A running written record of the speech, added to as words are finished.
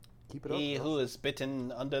Keep it up. He who is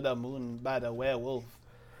bitten under the moon by the werewolf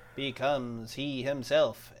becomes he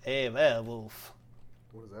himself a werewolf.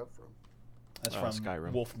 What is that from? That's from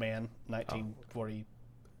Skyrim. Wolfman,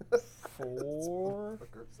 1944.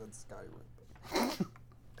 Fucker said Skyrim.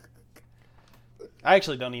 I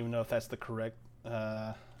actually don't even know if that's the correct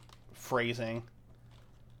phrasing,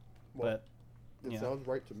 Well, but it yeah. sounds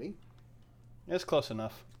right to me. It's close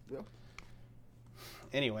enough. Yeah.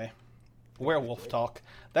 Anyway, Werewolf Talk.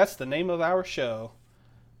 That's the name of our show.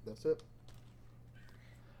 That's it.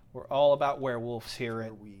 We're all about werewolves here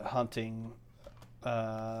at Are we- hunting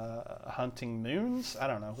moons. I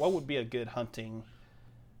don't know. What would be a good hunting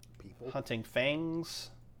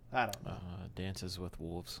fangs? I don't know. Dances with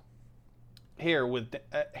Wolves. Here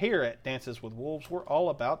at Dances with Wolves, we're all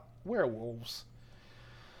about werewolves.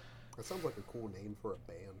 That sounds like a cool name for a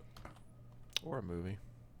band. Or a movie.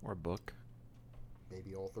 Or a book.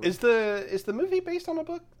 Maybe all three. Is the movie based on a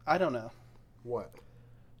book? I don't know. What?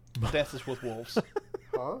 Dances with Wolves.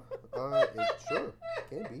 Huh? Sure.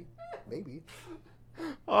 Can be. Maybe.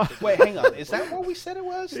 Wait, hang on. Is that what we said it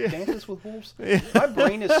was? Dances with Wolves? My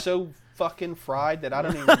brain is so fucking fried that I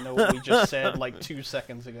don't even know what we just said like 2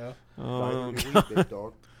 seconds ago. Right, here we big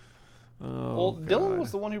dog. Well, Dylan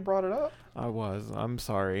was the one who brought it up. I was. I'm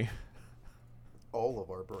sorry. All of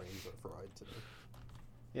our brains are fried today.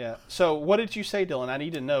 Yeah. So what did you say, Dylan? I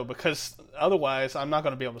need to know because otherwise I'm not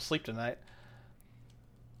going to be able to sleep tonight.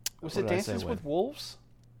 Was What it did I say Dances with Wolves?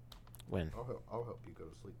 When? I'll help you go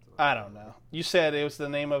to sleep tonight. I don't know. You said it was the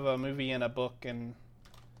name of a movie and a book, and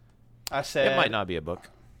I said It might not be a book.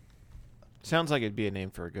 Sounds like it'd be a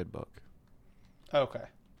name for a good book. Okay,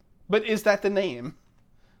 but is that the name?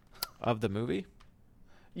 Of the movie?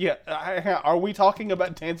 Yeah. Are we talking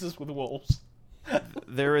about Dances with Wolves?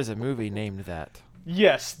 There is a movie named that.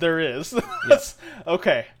 Yes, there is. Yes.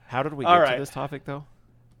 Okay. How did we All get right. to this topic, though?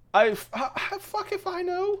 Fuck if I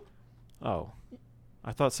know. Oh.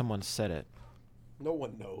 I thought someone said it. No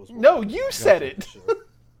one knows. No, you said it.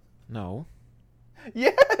 No,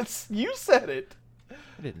 Yes, you said it.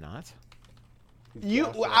 I did not.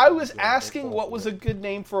 I was asking what was a good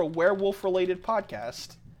name for a werewolf-related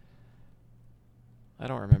podcast. I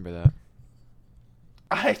don't remember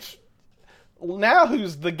that. Now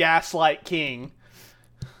who's the Gaslight King?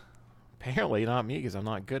 Apparently not me, because I'm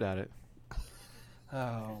not good at it.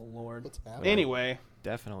 Oh, Lord. What's happening? Anyway.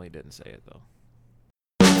 Definitely didn't say it, though.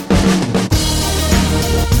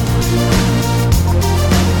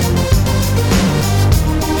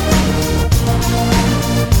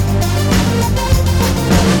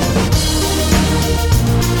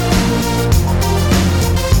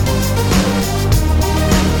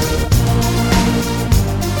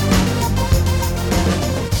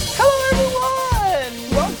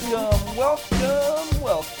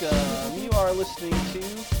 Welcome. You are listening to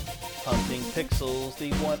Hunting Pixels,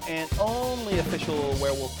 the one and only official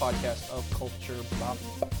werewolf podcast of Culture Bobby.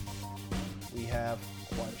 We have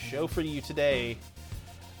quite a show for you today.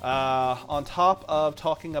 On top of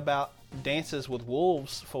talking about Dances with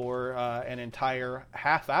Wolves for an entire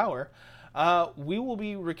half hour, we will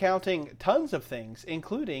be recounting tons of things,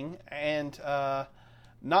 including and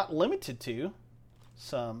not limited to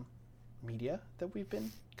some media that we've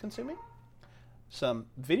been consuming, some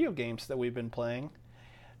video games that we've been playing,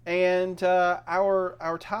 and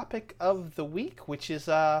our topic of the week, which is,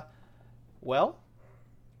 well,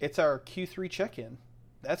 it's our Q3 check-in.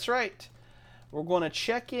 That's right. We're going to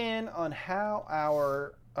check in on how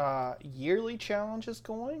our yearly challenge is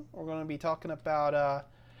going. We're going to be talking about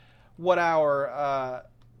what our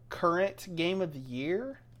current game of the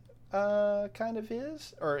year kind of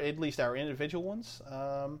is, or at least our individual ones.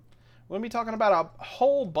 We're going to be talking about a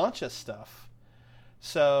whole bunch of stuff.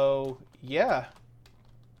 So, yeah,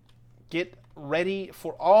 get ready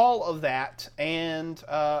for all of that and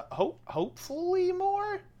hopefully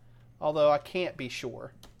more, although I can't be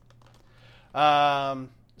sure.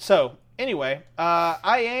 So, anyway,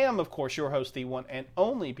 I am, of course, your host, the one and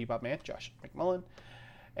only Bebop Man, Josh McMullen,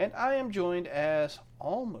 and I am joined, as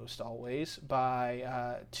almost always,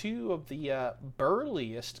 by two of the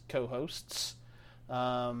burliest co-hosts.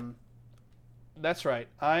 That's right.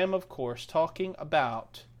 I am, of course, talking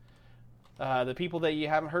about the people that you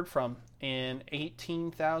haven't heard from in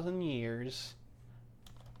 18,000 years.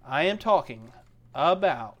 I am talking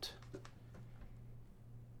about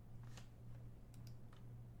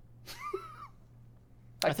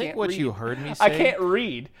I think what you heard me say I can't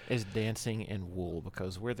read. is dancing in wool,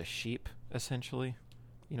 because we're the sheep, essentially.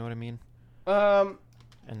 You know what I mean? And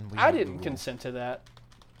we I have didn't wool. consent to that.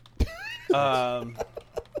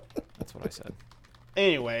 That's what I said.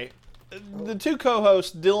 Anyway, the two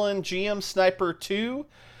co-hosts, Dylan GM Sniper 2,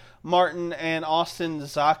 Martin and Austin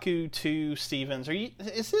Zaku 2 Stevens.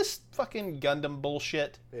 Is this fucking Gundam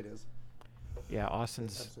bullshit? It is. Yeah, It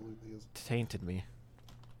Austin's absolutely is. tainted me.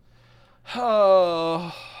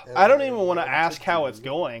 Oh, I don't even want to ask how it's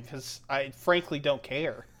going because I frankly don't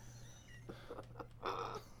care.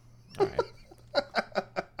 All right.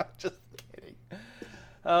 Just kidding.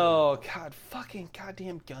 Oh god, fucking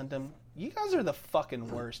goddamn Gundam! You guys are the fucking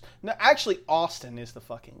worst. No, actually, Austin is the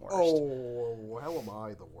fucking worst. Oh, how am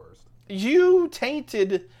I the worst? You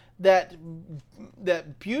tainted that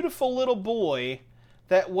beautiful little boy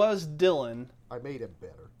that was Dylan. I made him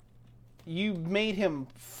better. You made him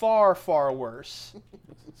far, far worse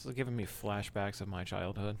This is giving me flashbacks of my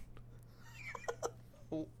childhood.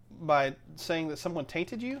 by saying that someone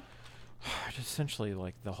tainted you. Just essentially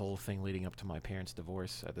like the whole thing leading up to my parents'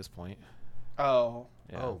 divorce at this point. Oh,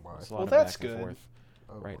 Yeah, Oh, my. there's a lot Well, of that's back and good. forth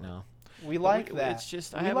Oh, right my. now. we like But that. It's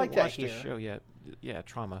just I we haven't like that watched the here. show yet. Yeah,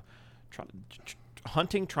 trauma,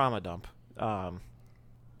 hunting trauma dump. But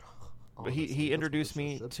Honestly, he that's introduced what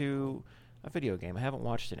this me should to a video game. I haven't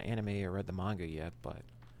watched an anime or read the manga yet, but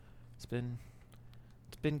it's been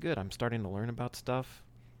good. I'm starting to learn about stuff.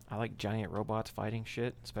 I like giant robots fighting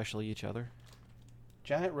shit, especially each other.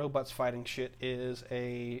 Giant robots fighting shit is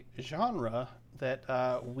a genre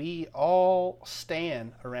that we all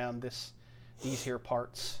stan around these here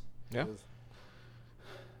parts. Yeah. It is.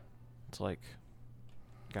 It's like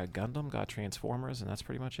got Gundam, got Transformers, and that's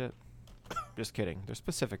pretty much it. Just kidding. There's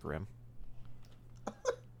Pacific Rim.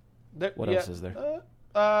 What else is there?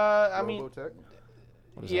 I mean, Robotech?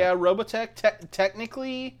 What is yeah, that? Robotech.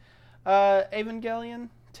 Technically, Evangelion.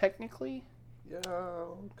 Technically, Yeah,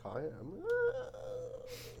 kind of.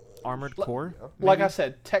 Armored Like- Core. Yeah. like maybe? I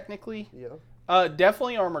said, technically, Yeah,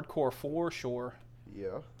 definitely Armored Core for sure.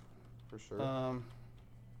 yeah, for sure. Um,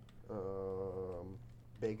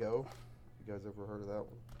 Big O. You guys ever heard of that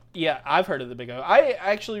one? yeah, I've heard of the Big O. I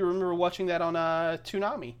actually remember watching that on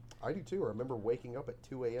Toonami. I do too. I remember waking up at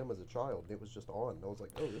 2 a.m. as a child and it was just on. And I was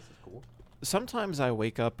like, oh, this is cool. Sometimes I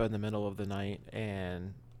wake up in the middle of the night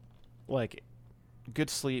and like good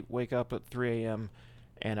sleep, wake up at 3 a.m.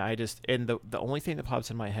 and the only thing that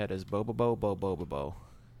pops in my head is Boba Bo Bo Boba Bo.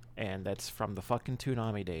 And that's from the fucking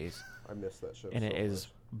Toonami days. I miss that show And so it is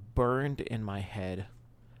much. burned in my head.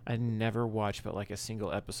 I never watched but like a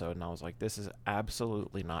single episode and I was like, this is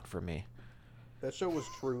absolutely not for me. That show was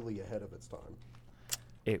truly ahead of its time.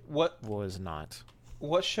 It What was not.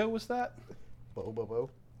 what show was that? Boba Bo.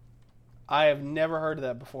 I have never heard of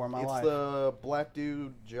that before in my It's life. the black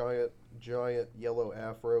dude, giant yellow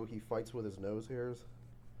afro. He fights with his nose hairs.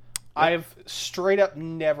 I've straight up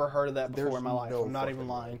never heard of that before There's in my life. no I'm not even fucking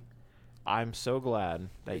way. lying. I'm so glad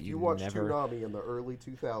that If you you watch never Toonami in the early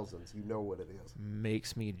 2000s, you know what it is.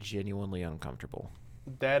 makes me genuinely uncomfortable.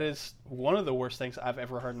 That is one of the worst things I've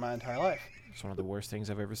ever heard in my entire life. It's one of the worst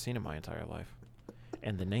things I've ever seen in my entire life.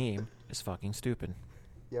 And the name is fucking stupid.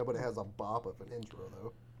 Yeah, but it has a bop of an intro,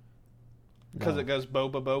 though. Because No, it goes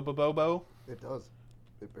boba boba bobo. It does.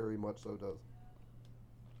 It very much so does.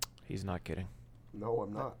 he's not kidding. No,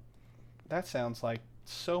 I'm not. That sounds like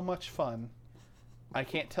so much fun. I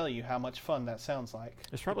can't tell you how much fun that sounds like.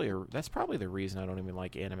 That's probably the reason I don't even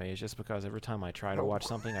like anime is just because every time I try to Oh. watch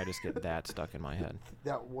something, I just get that stuck in my head.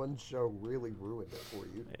 That one show really ruined it for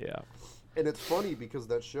you. Yeah. And it's funny because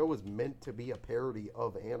that show is meant to be a parody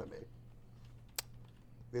of anime.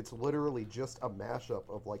 It's literally just a mashup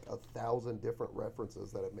of like 1,000 different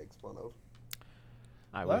references that it makes fun of.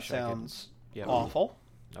 I Well, that wish sounds I could. Yep. awful.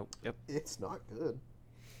 Nope. Yep. It's not good.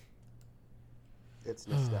 It's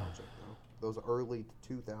nostalgic though. Those early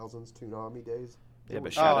 2000s Toonami days. they Yeah, were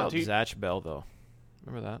but shout out dude. Zatch Bell though.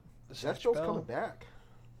 Remember that? That Zatch show's Bell? coming back.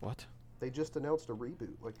 What? They just announced a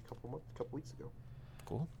reboot like a couple weeks ago.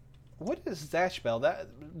 Cool. What is Zatch Bell? That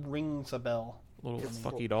rings a bell. Little It's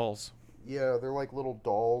fucky dolls. Yeah, they're like little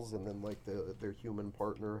dolls, and then like their human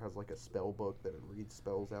partner has like a spell book that it reads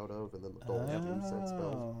spells out of, and then the dolls reset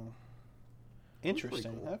spells. Oh.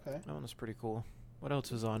 Interesting. cool. Okay. That one was pretty cool. What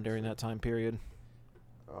else was on during that time period?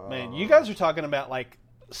 Man, you guys are talking about like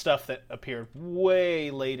stuff that appeared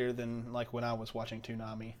way later than like when I was watching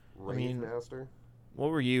Toonami. Rave mean- Master.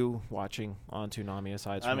 What were you watching on Toonami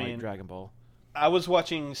aside from I mean- like Dragon Ball? I was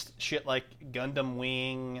watching shit like Gundam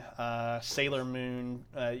Wing, Sailor Moon,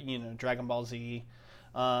 Dragon Ball Z.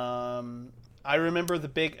 I remember the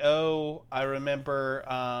Big O. I remember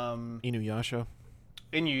Inuyasha.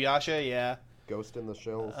 Inuyasha. Yeah, Ghost in the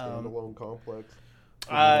Shell standalone complex.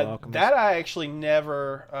 Alchemist. that I actually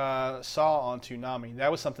never saw on Toonami.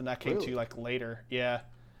 That was something that came Really? to like later. Yeah.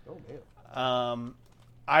 Oh man.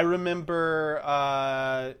 I remember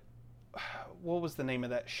what was the name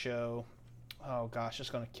of that show oh gosh, it's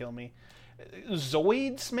gonna kill me.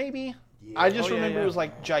 Zoids, maybe. Yeah. I just Oh, yeah, remember yeah. it was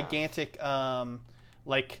like gigantic,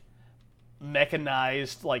 like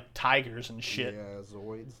mechanized like tigers and shit. Yeah,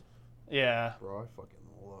 Zoids. Yeah. Bro, I fucking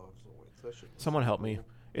love Zoids. That shit was Someone so help me. cool.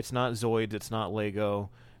 It's not Zoids. It's not Lego.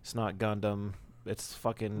 It's not Gundam. It's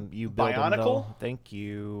fucking you build them Bionicle? though. Thank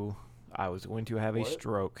you. I was going to have a What?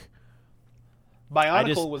 stroke. Bionicle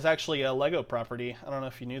just- was actually a Lego property. I don't know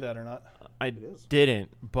if you knew that or not. I is. didn't,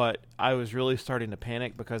 but I was really starting to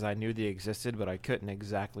panic because I knew they existed, but I couldn't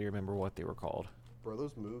exactly remember what they were called. Bro,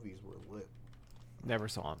 those movies were lit. Never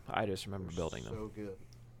saw them. I just remember They're building so them. good.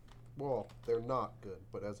 Well, they're not good,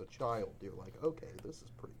 but as a child, you're like, okay, this is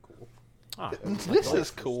pretty cool. Ah, And as This adults, is you're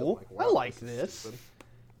still cool. like, I wow, like is this. stupid.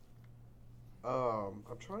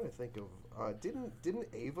 I'm trying to think of didn't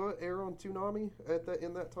Ava air on Toonami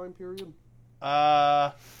in that time period?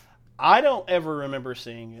 I don't ever remember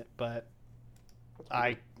seeing it, but That's I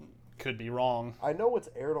weird. could be wrong. I know it's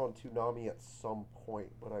aired on Toonami at some point,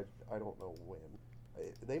 but I don't know when.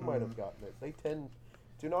 They might have gotten it.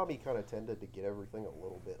 Toonami kind of tended to get everything a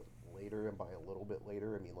little bit later, and by a little bit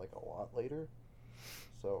later, I mean like a lot later.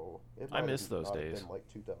 So it I might miss have those not days. been like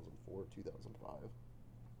 2004, 2005.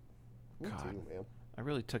 Me God. too, man. I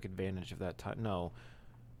really took advantage of that time. No,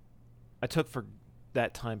 I took for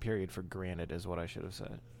that time period for granted, is what I should have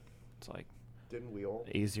said. It's like Didn't we all?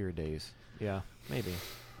 easier days. Yeah, maybe.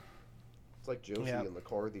 It's like Josie Yeah. in the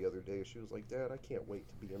car the other day. She was like, "Dad, I can't wait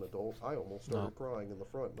to be an adult." I almost started crying in the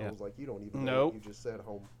front, and Yeah. I was like, "You don't even know Nope. what you just said,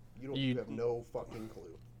 home. You You- have no fucking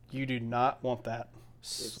clue." You do not want that. not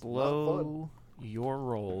Slow your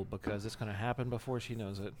roll because it's going to happen before she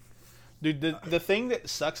knows it. Dude, the thing that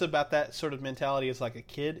sucks about that sort of mentality as like a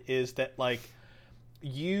kid is that like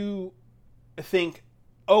you think,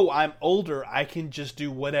 oh, I'm older, I can just do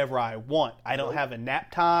whatever I want. I don't Nope. have a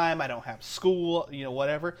nap time, I don't have school,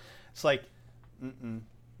 whatever. It's like,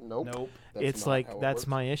 Nope. nope. That's It's not like how it that's works.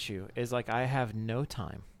 my issue. Is like I have no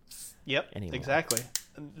time. Yep, Anymore. exactly.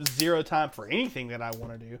 Zero time for anything that I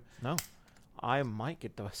want to do. No. I might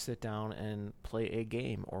get to sit down and play a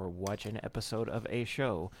game or watch an episode of a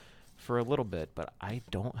show for a little bit, but I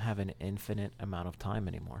don't have an infinite amount of time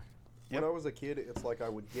anymore. When I was a kid, it's like I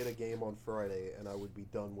would get a game on Friday and I would be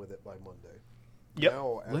done with it by Monday. Yep.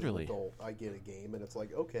 Now, as Literally. an adult, I get a game and it's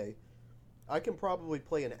like, okay, I can probably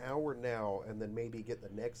play an hour now and then maybe get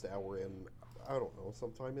the next hour in, I don't know,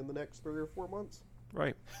 sometime in the next 3 or 4 months.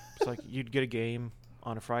 Right. It's like you'd get a game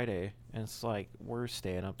on a Friday, and it's like, we're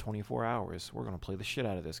staying up 24 hours. We're going to play the shit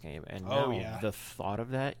out of this game. And Oh, now yeah. the thought of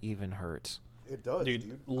that even hurts. It does, Dude,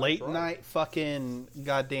 dude. I late tried. night fucking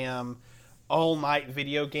goddamn all night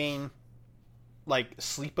video game like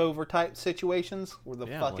sleepover type situations were the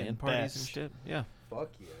Yeah, fucking LAN parties best. and shit. Yeah. Fuck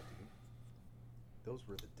yeah, dude. Those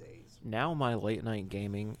were the days. Now my late night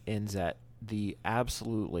gaming ends at the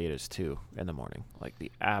absolute latest 2 in the morning. Like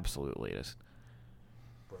the absolute latest.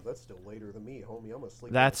 Bro, that's still later than me, homie. I'm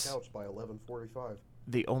asleep That's- on the couch by 11:45.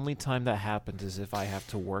 The only time that happens is if I have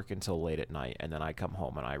to work until late at night, and then I come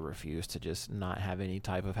home and I refuse to just not have any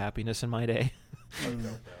type of happiness in my day. I felt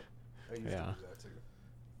that. I used Yeah. to do that too.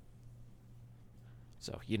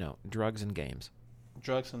 So, drugs and games.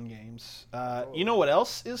 Drugs and games. You know what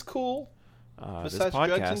else is cool? This Besides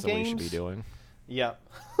drugs and podcast that we should be games? doing. Yep.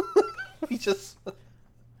 we just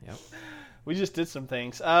Yep. we just did some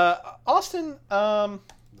things. Austin, not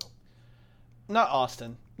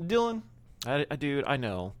Austin. Dylan, Dude, I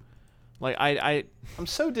know. Like, I'm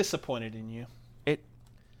so disappointed in you.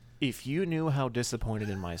 if you knew how disappointed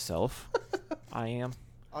in myself I am.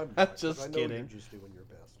 I'm I'm not, 'cause just I know kidding. You're just doing your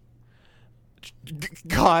best.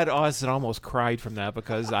 God, Austin almost cried from that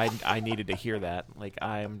because I needed to hear that. Like,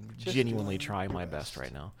 I am Just genuinely doing trying your my best. best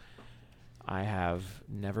right now. I have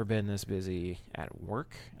never been this busy at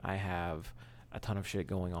work. I have a ton of shit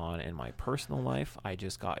going on in my personal life. I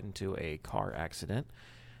just got into a car accident.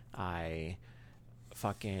 I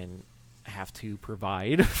fucking have to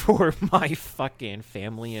provide for my fucking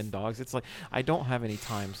family and dogs. It's like, I don't have any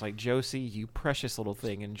time. It's like, Josie, you precious little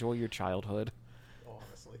thing, enjoy your childhood.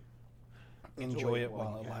 Honestly. Enjoy it while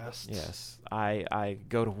while it you have it. lasts. Yes. I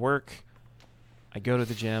go to work, I go to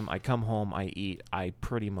the gym, I come home, I eat, I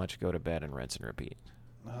pretty much go to bed and rinse and repeat.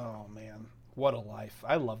 Oh man, what a life!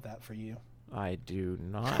 I love that for you. I do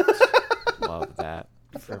not love that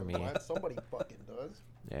for me. Glad somebody fucking does.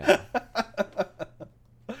 Yeah.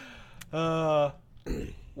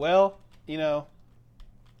 Well,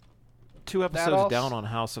 2 episodes also- down on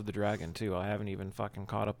House of the Dragon too. I haven't even fucking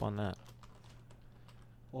caught up on that.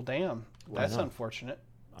 well, damn, that's know. unfortunate.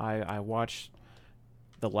 I watched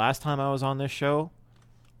the last time I was on this show,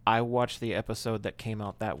 I watched the episode that came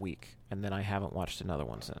out that week, and then I haven't watched another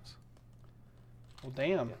one since. Well,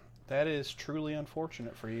 damn. That is truly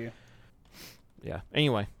unfortunate for you. Yeah.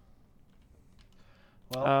 Anyway.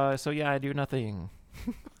 Well, so yeah, I do nothing.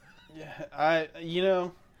 yeah,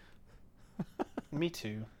 me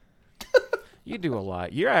too. You do a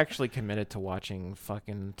lot. You're actually committed to watching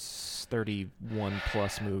fucking 31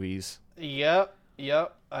 plus movies. Yep,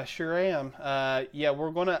 I sure am. I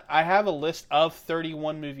have a list of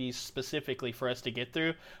 31 movies specifically for us to get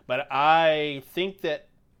through, but I think that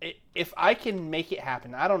if I can make it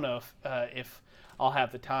happen, I don't know if I'll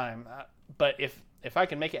have the time, but if I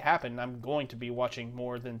can make it happen, I'm going to be watching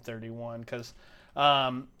more than 31 because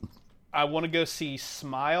I want to go see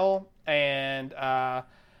Smile, and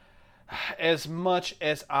as much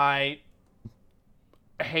as I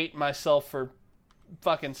hate myself for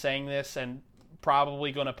fucking saying this and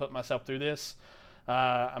probably going to put myself through this,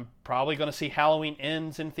 I'm probably going to see Halloween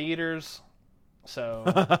Ends in theaters. So,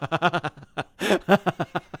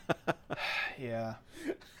 yeah.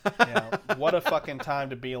 What a fucking time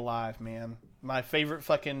to be alive, man. My favorite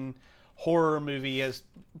fucking horror movie has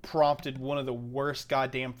prompted one of the worst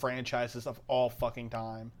goddamn franchises of all fucking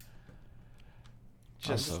time.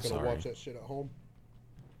 I'm just gonna watch that shit at home.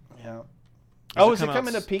 Yeah. Does is it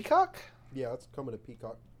coming to Peacock? Yeah, it's coming to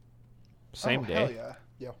Peacock. Same day. Hell yeah.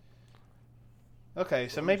 Yeah. Okay,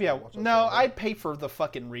 so maybe I'd pay for the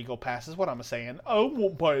fucking Regal Pass is what I'm saying. I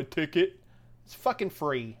won't buy a ticket. It's fucking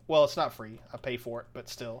free. Well, it's not free. I pay for it, but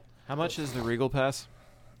still. How much is the Regal Pass?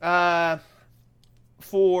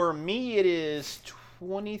 For me, it is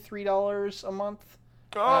 $23 a month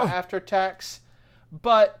after tax.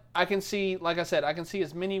 But I can see, like I said, I can see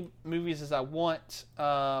as many movies as I want.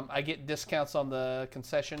 I get discounts on the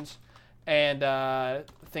concessions and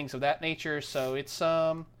things of that nature. So it's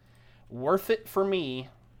worth it for me.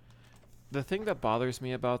 The thing that bothers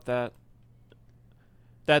me about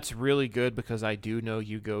that's really good because I do know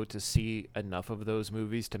you go to see enough of those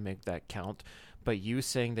movies to make that count. But you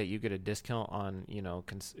saying that you get a discount on,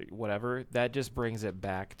 whatever, that just brings it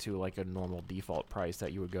back to like a normal default price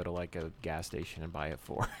that you would go to like a gas station and buy it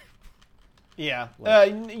for. Yeah,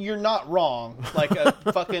 you're not wrong. Like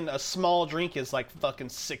a small drink is like fucking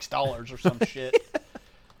 $6 or some shit.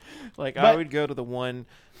 I would go to the one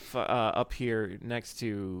up here next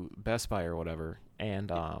to Best Buy or whatever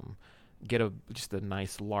and get just a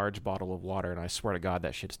nice large bottle of water, and I swear to God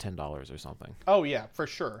that shit's $10 or something. Oh yeah, for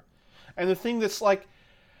sure. And the thing that's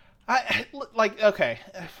okay,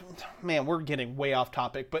 man, we're getting way off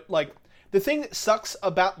topic, but like the thing that sucks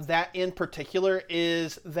about that in particular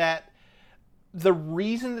is that the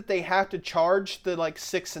reason that they have to charge the like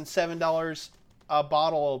 $6 and $7 a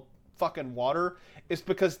bottle of fucking water is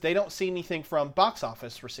because they don't see anything from box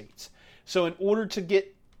office receipts. So in order to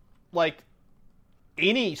get like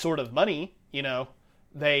any sort of money,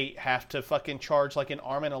 they have to fucking charge like an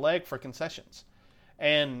arm and a leg for concessions.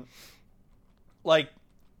 And like,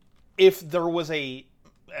 if there was a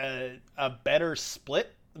better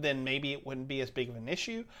split, then maybe it wouldn't be as big of an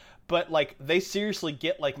issue. But like, they seriously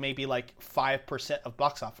get like maybe like 5% of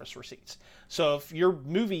box office receipts. So if your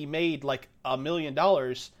movie made like $1 million,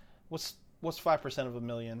 what's 5% of $1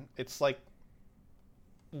 million? It's like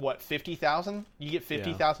what, 50,000? You get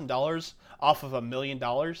 $50,000 off of $1 million.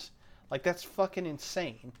 Like, that's fucking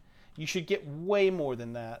insane. You should get way more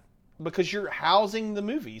than that because you're housing the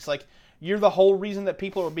movies. Like, you're the whole reason that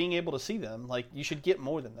people are being able to see them. Like, you should get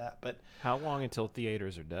more than that. But how long until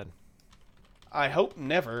theaters are dead? I hope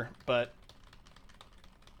never, but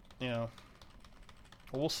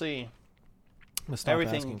we'll see. Let's stop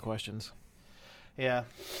asking questions. Yeah,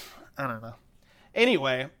 I don't know.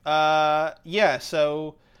 Anyway,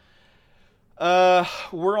 so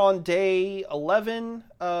we're on day 11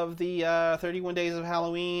 of the 31 Days of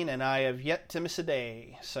Halloween, and I have yet to miss a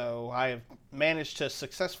day. So I have managed to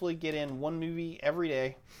successfully get in one movie every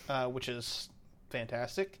day, which is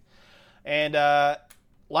fantastic. And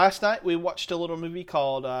last night we watched a little movie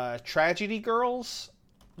called Tragedy Girls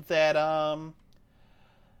that, I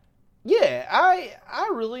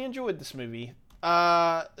really enjoyed this movie.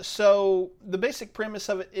 So the basic premise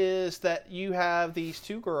of it is that you have these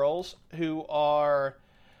two girls who are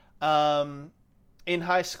in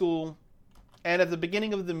high school, and at the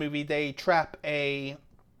beginning of the movie they trap a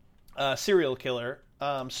serial killer,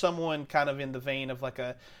 someone kind of in the vein of like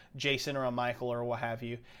a Jason or a Michael or what have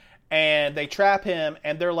you, and they trap him,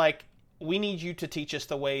 and they're like, we need you to teach us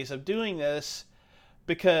the ways of doing this,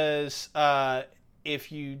 because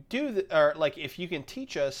if you do if you can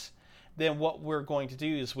teach us, then what we're going to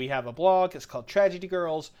do is we have a blog. It's called Tragedy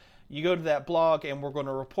Girls. You go to that blog, and we're going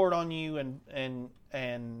to report on you,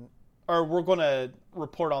 or we're going to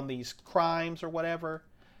report on these crimes or whatever.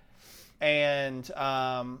 And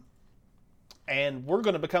and we're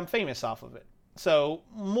going to become famous off of it. So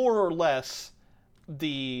more or less,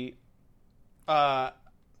 the to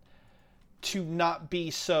not be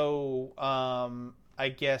so, I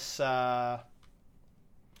guess,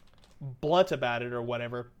 blunt about it or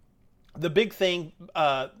whatever. The big thing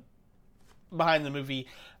behind the movie,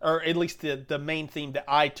 or at least the main theme that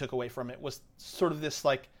I took away from it, was sort of this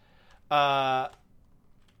like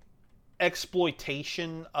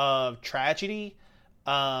exploitation of tragedy,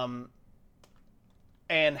 and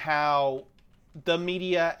how the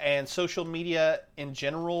media and social media in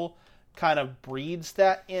general kind of breeds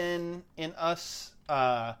that in us.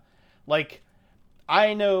 Like,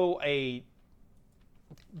 I know a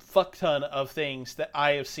fuck ton of things that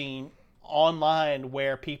I have seen online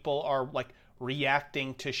where people are like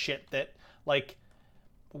reacting to shit that, like,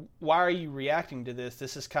 why are you reacting to this?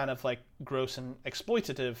 This is kind of like gross and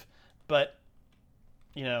exploitative, but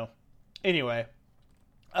you know, anyway.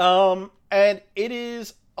 And it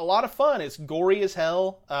is a lot of fun. It's gory as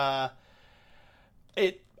hell.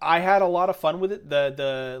 I had a lot of fun with it.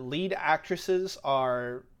 The lead actresses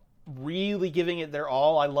are really giving it their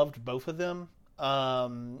all. I loved both of them.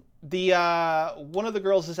 The one of the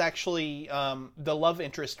girls is actually the love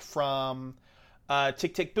interest from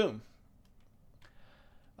Tick, Tick, Boom.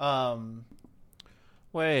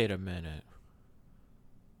 Wait a minute.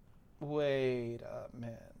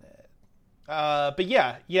 But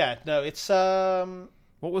yeah, no, it's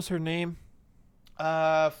What was her name?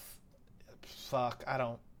 fuck, I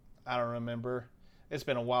don't remember. It's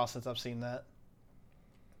been a while since I've seen that.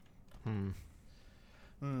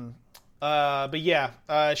 But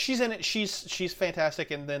yeah, she's in it. She's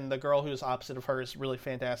fantastic, and then the girl who's opposite of her is really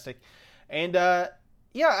fantastic. And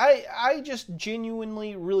yeah, I just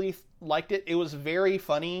genuinely really liked it. It was very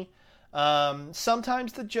funny.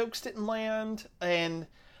 Sometimes the jokes didn't land, and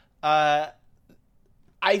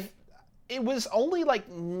it was only like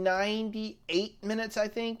 98 minutes, I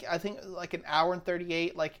think like an hour and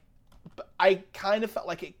 38. Like, I kind of felt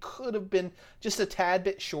like it could have been just a tad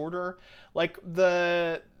bit shorter. Like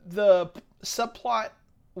the subplot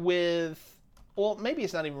with, well, maybe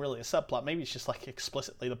it's not even really a subplot. Maybe it's just like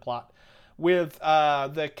explicitly the plot with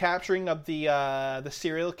the capturing of the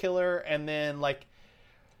serial killer, and then like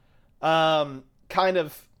kind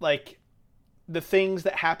of like the things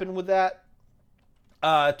that happen with that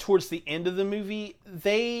towards the end of the movie.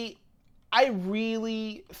 I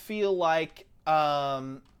really feel like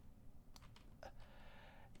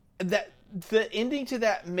that the ending to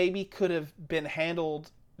that maybe could have been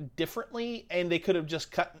handled differently, and they could have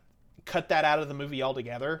just cut that out of the movie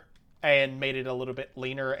altogether and made it a little bit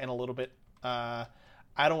leaner and a little bit I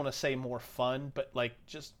don't want to say more fun, but like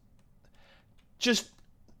just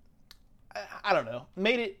I don't know,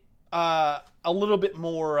 made it a little bit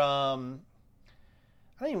more I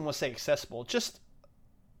don't even want to say accessible, just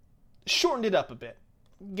shortened it up a bit,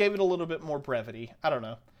 gave it a little bit more brevity. I don't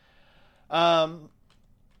know.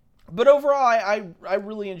 But overall, I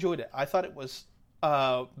really enjoyed it. I thought it was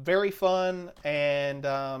very fun, and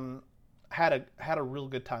had a real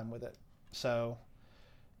good time with it. So,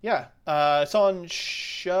 yeah, it's on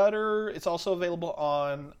Shudder. It's also available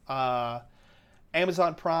on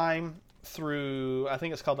Amazon Prime through, I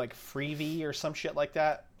think it's called like Freevee or some shit like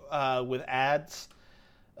that, with ads.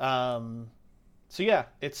 So yeah,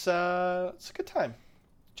 it's a good time.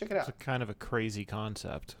 Check it out. It's kind of a crazy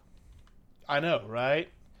concept. I know, right?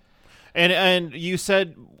 And you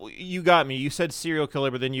said, you got me. You said serial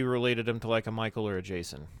killer, but then you related him to like a Michael or a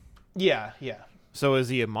Jason. Yeah. So is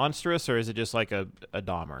he a monstrous, or is it just like a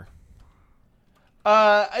Dahmer?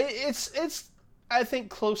 It's I think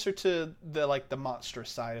closer to the monstrous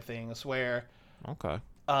side of things, where Okay.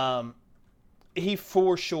 He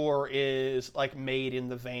for sure is like made in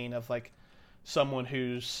the vein of like someone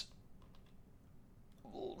who's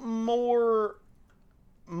more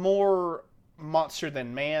monster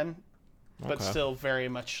than man, but Okay. still very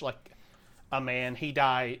much like a man. He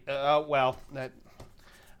died. Well, that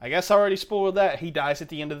I guess I already spoiled that. He dies at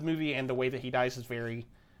the end of the movie, and the way that he dies is very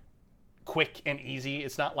quick and easy.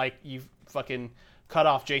 It's not like you fucking cut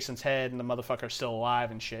off Jason's head and the motherfucker's still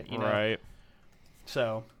alive and shit, you know? Right.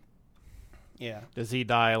 So, yeah. Does he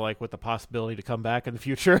die like with the possibility to come back in the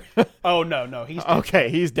future? Oh, no, he's dead. Okay,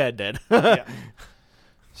 he's dead. Yeah.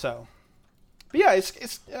 So, but yeah,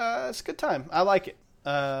 it's a good time. I like it.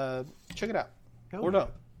 Check it out. Hell Or yeah. don't,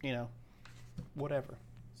 you know, whatever.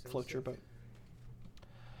 Float your boat.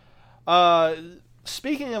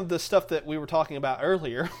 Speaking of the stuff that we were talking about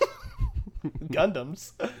earlier,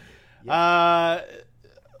 Gundams.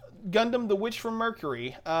 Gundam The Witch from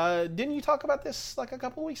Mercury. Didn't you talk about this like a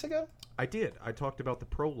couple weeks ago? I did. I talked about the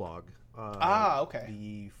prologue Okay.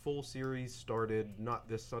 The full series started not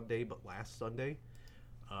this Sunday, but last Sunday.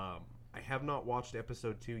 I have not watched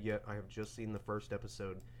episode 2 yet. I have just seen the first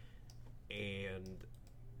episode, and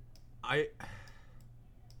I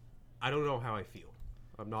don't know how I feel.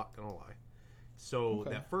 I'm not gonna lie. So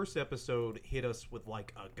that first episode hit us with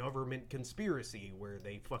like a government conspiracy where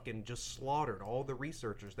they fucking just slaughtered all the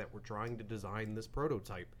researchers that were trying to design this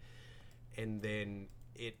prototype. And then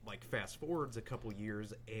it like fast forwards a couple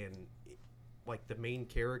years, and like the main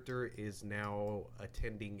character is now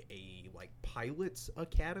attending a like pilot's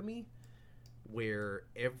academy where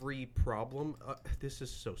every problem this is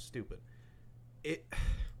so stupid. It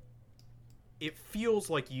feels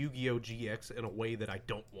like Yu-Gi-Oh! GX in a way that I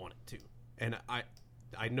don't want it to. And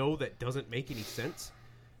I know that doesn't make any sense,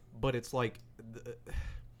 but it's like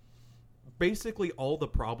basically all the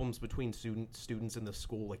problems between students in the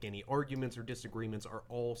school, like any arguments or disagreements, are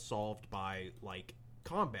all solved by like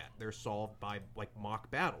combat. They're solved by like mock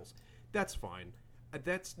battles. That's fine.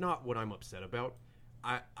 That's not what I'm upset about.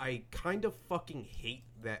 I kind of fucking hate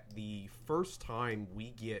that the first time we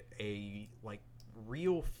get a like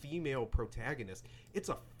real female protagonist, it's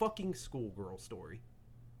a fucking schoolgirl story.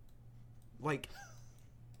 Like,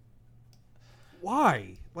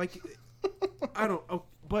 why? Like, I don't. Oh,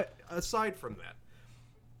 but aside from that,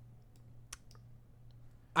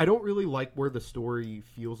 I don't really like where the story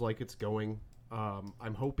feels like it's going.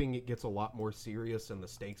 I'm hoping it gets a lot more serious and the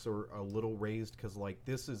stakes are a little raised, because like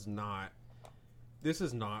this is not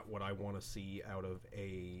what I want to see out of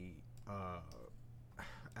a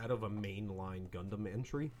mainline Gundam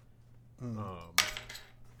entry.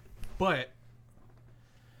 But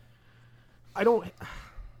I don't.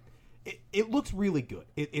 It looks really good.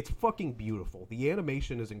 It's fucking beautiful. The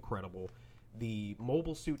animation is incredible. The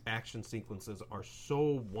mobile suit action sequences are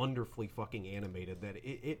so wonderfully fucking animated that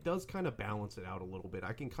it does kind of balance it out a little bit.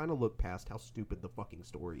 I can kind of look past how stupid the fucking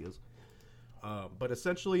story is. But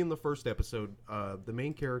essentially in the first episode, the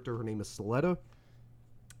main character, her name is Soletta,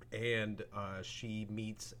 and she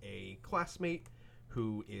meets a classmate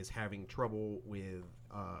who is having trouble with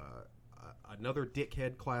another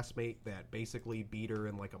dickhead classmate that basically beat her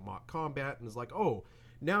in like a mock combat and is like, oh,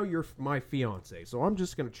 now you're my fiance, so I'm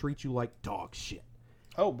just gonna treat you like dog shit.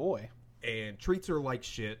 Oh boy. And treats her like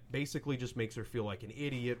shit, basically just makes her feel like an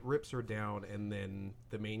idiot, rips her down, and then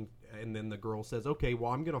the girl says, okay,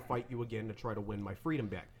 well, I'm gonna fight you again to try to win my freedom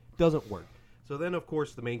back. Doesn't work. So then, of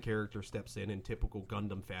course, the main character steps in typical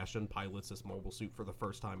Gundam fashion, pilots this mobile suit for the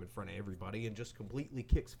first time in front of everybody, and just completely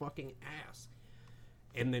kicks fucking ass.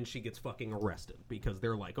 And then she gets fucking arrested because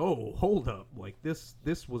they're like, oh, hold up, like this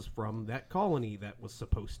was from that colony that was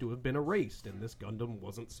supposed to have been erased, and this Gundam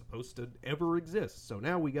wasn't supposed to ever exist, so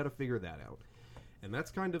now we gotta figure that out. And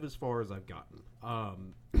that's kind of as far as I've gotten.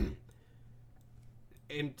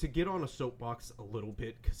 And to get on a soapbox a little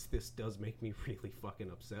bit, because this does make me really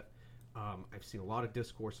fucking upset, I've seen a lot of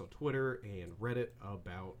discourse on Twitter and Reddit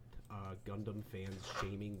about Gundam fans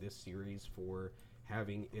shaming this series for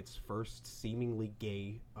having its first seemingly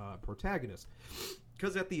gay protagonist.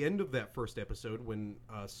 Because at the end of that first episode, when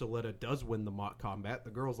Soletta does win the mock combat, the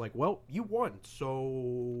girl's like, well, you won,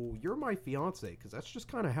 so you're my fiance, because that's just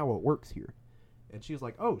kind of how it works here. And she's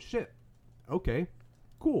like, oh, shit. Okay,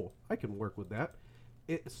 cool. I can work with that.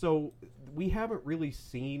 So we haven't really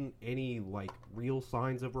seen any, like, real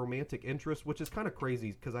signs of romantic interest, which is kind of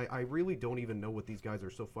crazy, because I really don't even know what these guys are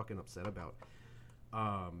so fucking upset about.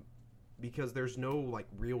 Because there's no, like,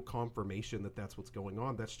 real confirmation that that's what's going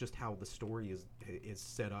on. That's just how the story is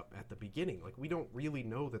set up at the beginning. Like, we don't really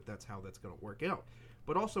know that that's how that's going to work out.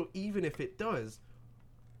 But also, even if it does,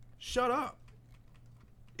 shut up.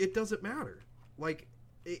 It doesn't matter. Like,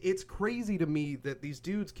 it's crazy to me that these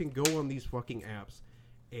dudes can go on these fucking apps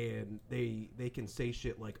and they can say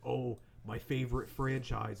shit like, oh, my favorite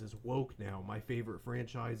franchise is woke now. My favorite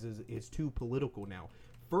franchise is too political now.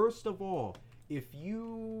 First of all, if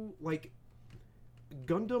you, like,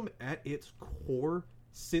 Gundam at its core,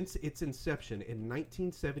 since its inception in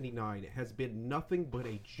 1979, has been nothing but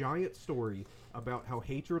a giant story about how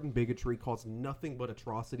hatred and bigotry cause nothing but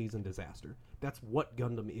atrocities and disaster. That's what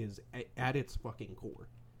Gundam is at its fucking core.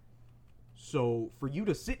 So, for you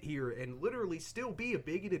to sit here and literally still be a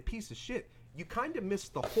bigoted piece of shit, you kind of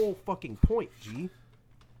missed the whole fucking point, G.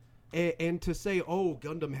 And to say, oh,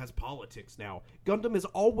 Gundam has politics now. Gundam has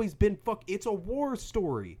always been it's a war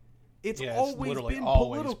story. It's always been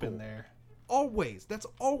political. Been there. Always. That's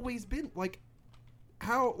always been,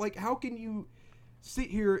 how can you sit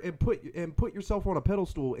here and put yourself on a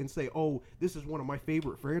pedestal and say, oh, this is one of my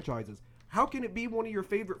favorite franchises? How can it be one of your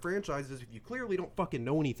favorite franchises if you clearly don't fucking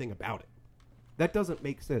know anything about it? That doesn't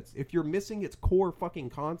make sense. If you're missing its core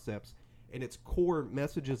fucking concepts, and its core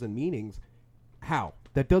messages and meanings. How?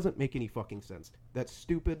 That doesn't make any fucking sense. That's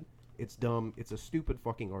stupid. It's dumb. It's a stupid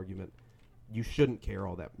fucking argument. You shouldn't care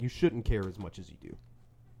all that. You shouldn't care as much as you do.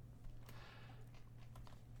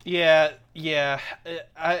 Yeah.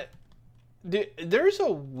 There's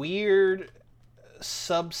a weird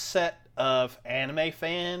subset of anime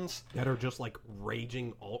fans That are just like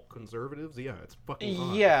raging alt conservatives. Yeah, it's fucking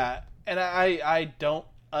odd. Yeah, and I don't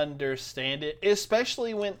understand it,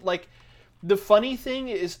 especially when, like, the funny thing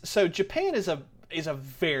is, so Japan is a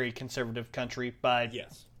very conservative country by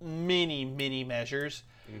Yes. many measures,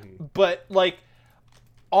 but like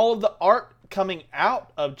all of the art coming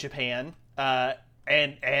out of Japan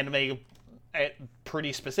and anime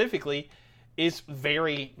pretty specifically is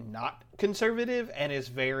very not conservative and is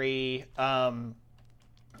very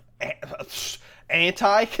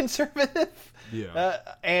anti-conservative. Yeah.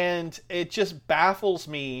 And it just baffles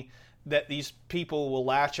me that these people will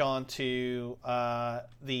latch on to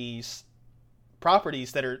these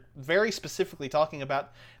properties that are very specifically talking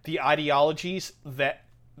about the ideologies that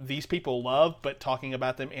these people love, but talking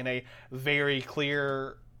about them in a very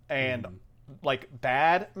clear and like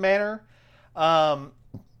bad manner.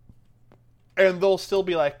 And they'll still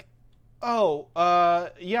be like, oh,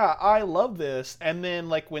 yeah, I love this. And then,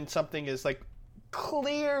 like, when something is, like,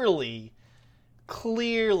 clearly,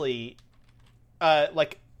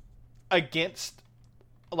 like, against,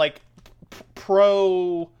 like,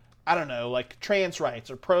 pro, I don't know, like, trans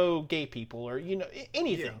rights or pro gay people or, you know,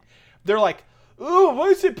 anything. Yeah. They're like, oh, why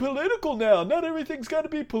is it political now? Not everything's got to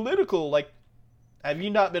be political. Like, have you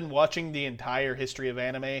not been watching the entire history of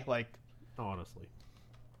anime? Like, honestly.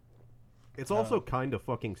 It's also kind of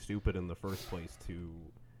fucking stupid in the first place to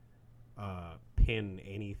pin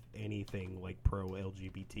anything like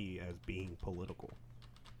pro-LGBT as being political.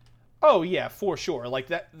 Oh yeah, for sure. Like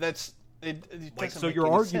that's it like, so your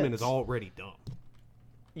argument is already dumb.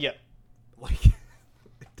 Yep. Like it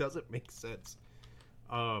doesn't make sense.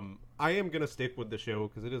 I am gonna stick with the show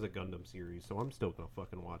because it is a Gundam series, so I'm still gonna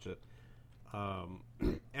fucking watch it.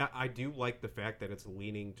 I do like the fact that it's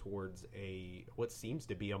leaning towards what seems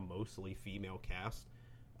to be a mostly female cast.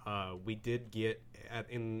 We did get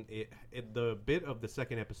in the bit of the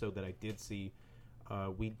second episode that I did see.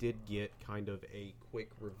 We did get kind of a quick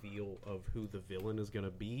reveal of who the villain is going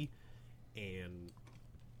to be, and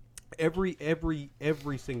every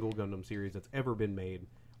single Gundam series that's ever been made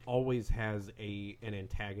always has an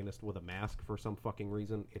antagonist with a mask for some fucking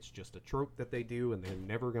reason. It's just a trope that they do, and they're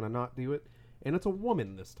never going to not do it. And it's a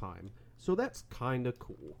woman this time, so that's kind of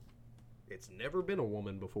cool. It's never been a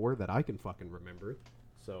woman before that I can fucking remember,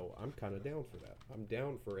 so I'm kind of down for that. I'm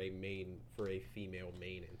down for a female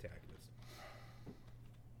main antagonist.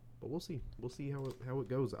 But we'll see. We'll see how it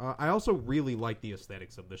goes. I also really like the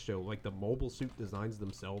aesthetics of the show. Like the mobile suit designs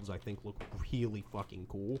themselves, I think look really fucking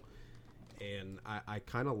cool. And I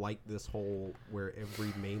kind of like this whole where every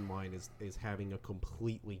mainline is having a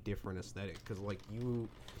completely different aesthetic. Because like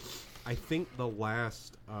I think the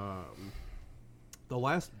last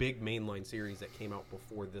big mainline series that came out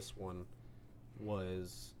before this one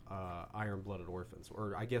was Iron-Blooded Orphans,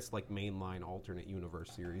 or I guess like mainline alternate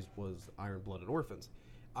universe series was Iron-Blooded Orphans.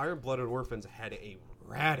 Iron-Blooded Orphans had a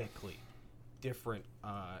radically different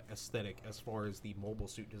aesthetic as far as the mobile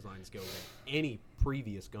suit designs go than any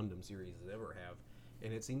previous Gundam series has ever have,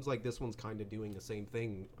 and it seems like this one's kind of doing the same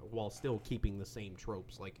thing while still keeping the same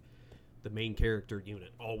tropes, like the main character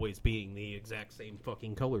unit always being the exact same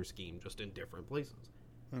fucking color scheme, just in different places.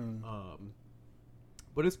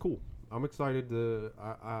 But it's cool. I'm excited to.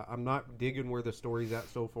 I'm not digging where the story's at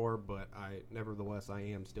so far, but nevertheless I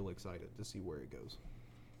am still excited to see where it goes.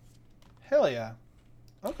 Hell yeah.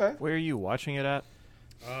 Okay. Where are you watching it at?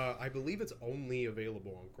 I believe it's only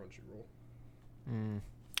available on Crunchyroll.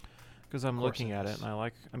 Because I'm looking at it, and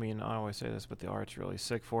I always say this, but the art's really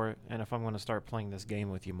sick for it. And if I'm going to start playing this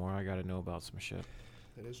game with you more, I got to know about some shit.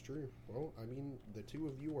 That is true. Well, I mean, the two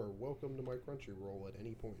of you are welcome to my Crunchyroll at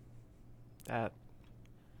any point. That.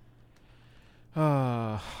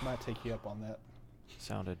 Might take you up on that.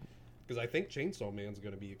 Sounded. Because I think Chainsaw Man's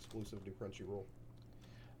going to be exclusive to Crunchyroll.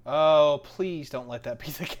 Oh, please don't let that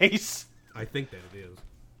be the case. I think that it is.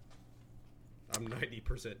 I'm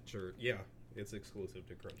 90% sure. Yeah, it's exclusive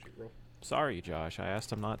to Crunchyroll. Sorry, Josh. I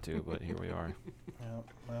asked him not to, but here we are.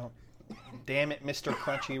 Well, damn it, Mr.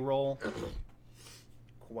 Crunchyroll.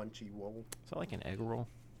 Crunchyroll. Is that like an egg roll?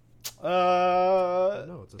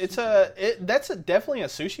 No, it's that's definitely a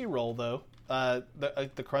sushi roll though.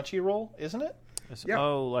 The crunchy roll, isn't it? Yeah.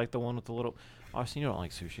 Oh, like the one with the little. Oh, so you don't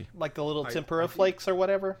like sushi? Like the little tempura flakes or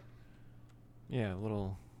whatever. Yeah,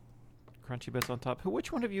 little crunchy bits on top.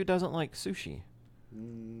 Which one of you doesn't like sushi?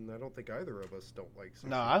 I don't think either of us don't like sushi.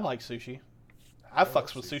 No, I like sushi. I fucks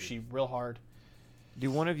like with sushi. sushi real hard. Do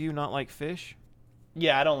one of you not like fish?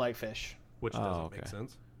 Yeah, I don't like fish. Which doesn't make okay.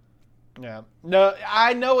 sense. Yeah. No,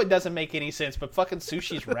 I know it doesn't make any sense, but fucking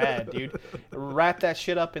sushi's rad, dude. Wrap that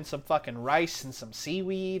shit up in some fucking rice and some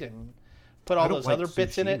seaweed and put all I don't those like other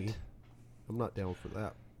bits in sashimi. it. I'm not down for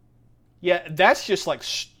that. Yeah, that's just like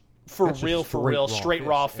That's just straight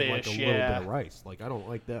raw and, like, fish. a little bit Yeah. of rice. Like I don't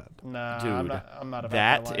like that. Nah, Dude, I'm not about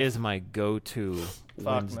That life. is my go-to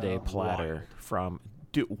Wednesday no. platter from.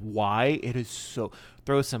 Dude, why? It is so.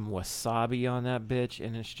 Throw some wasabi on that bitch,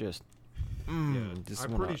 and it's just. Just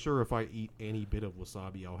I'm wanna- pretty sure if I eat any bit of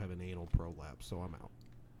wasabi, I'll have an anal prolapse. So I'm out.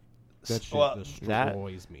 That shit Well, That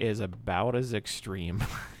destroys me. is about as extreme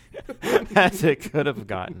as it could have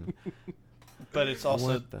gotten. But it's also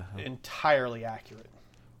What the hell? entirely accurate.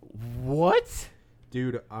 What?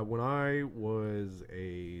 Dude, when I was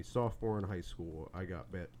a sophomore in high school, I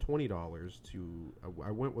got bet $20 to.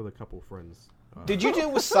 I went with a couple friends. Did you do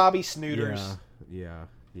wasabi snooters? Yeah,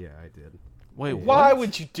 I did. Wait, Why what?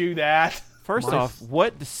 would you do that? First My off,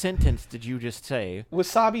 what sentence did you just say?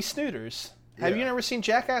 Wasabi snooters. Have you Yeah. never seen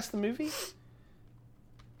Jackass the movie?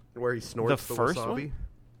 Where he snorts the first wasabi. one?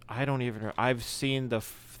 I don't even know. I've seen the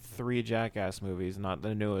 3 Jackass movies, not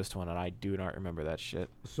the newest one, and I do not remember that shit.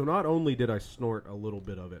 So not only did I snort a little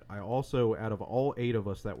bit of it, I also, out of all 8 of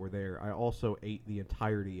us that were there, I also ate the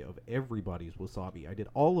entirety of everybody's wasabi. I did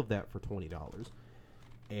all of that for $20.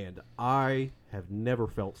 And I have never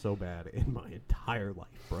felt so bad in my entire life,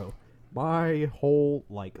 bro. My whole,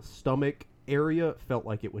 stomach area felt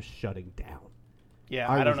like it was shutting down. Yeah,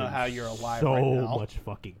 I don't was know in how you're alive so right now. much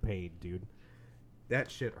fucking pain, dude. That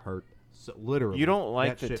shit hurt. So, literally. You don't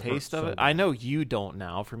like that the shit hurt taste of so it? bad. I know you don't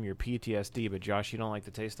now from your PTSD, but Josh, you don't like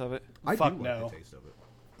the taste of it? I Fuck do no. like the taste of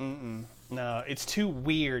it. No, it's too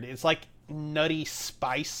weird. It's like nutty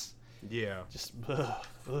spice. Yeah. Just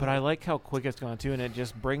But I like how quick it's gone too, and it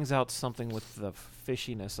just brings out something with the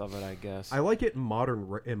fishiness of it, I guess. I like it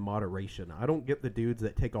in moderation. I don't get the dudes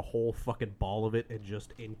that take a whole fucking ball of it and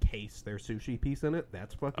just encase their sushi piece in it.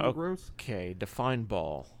 That's fucking gross. Okay, define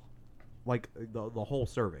ball. Like the whole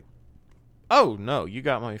serving. Oh no, you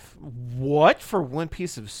got my what for one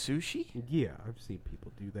piece of sushi? Yeah, I've seen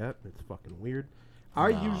people do that. It's fucking weird. I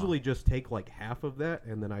usually just take like half of that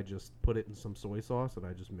and then I just put it in some soy sauce and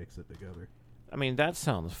I just mix it together. I mean, that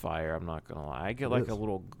sounds fire. I'm not gonna lie. I get like is. a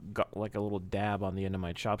little dab on the end of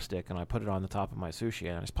my chopstick, and I put it on the top of my sushi,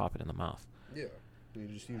 and I just pop it in the mouth. Yeah, you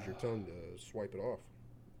just use your tongue to swipe it off.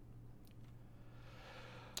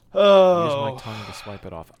 Use oh, my tongue to swipe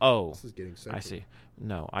it off. Oh, This is getting I sexual. see.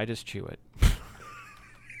 No, I just chew it.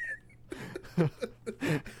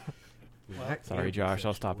 Sorry, Josh.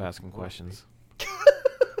 I'll stop asking questions.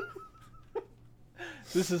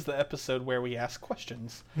 this is the episode where we ask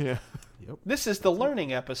questions. Yeah. This is the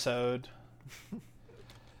learning episode.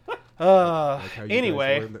 Like how you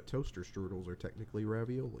Anyway, guys learned that toaster strudels are technically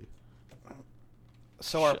ravioli.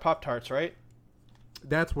 so are Pop Tarts, right?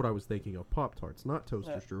 That's what I was thinking of, Pop-Tarts, not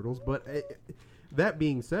toaster strudels. But that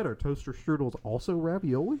being said, are toaster strudels also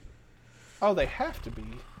ravioli? Oh, they have to be.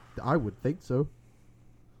 I would think so.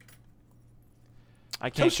 I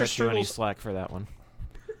can't Toaster cut you any strudels- slack for that one.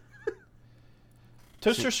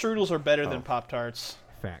 Toaster strudels are better than Pop Tarts.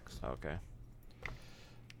 Facts. Okay.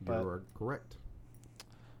 But- You're correct.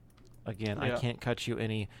 Again, Yeah. I can't cut you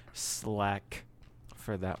any slack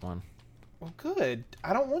for that one. Well, good.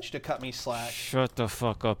 I don't want you to cut me slack. Shut the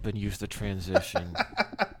fuck up and use the transition.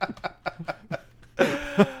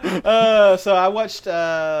 So I watched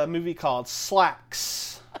a movie called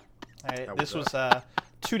Slacks. All right, this was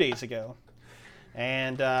 2 days ago.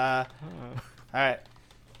 And, all right.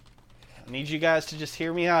 I need you guys to just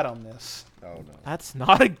hear me out on this. Oh no, That's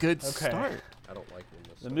not a good Okay. start. I don't like when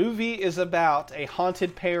this. The movie is about a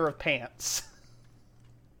haunted pair of pants.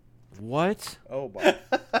 What? Oh, Bob.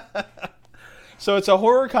 So it's a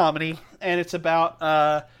horror comedy, and it's about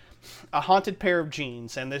a haunted pair of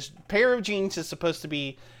jeans. And this pair of jeans is supposed to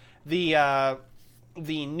be the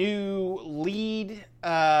new lead,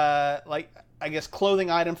 I guess, clothing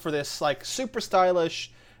item for this super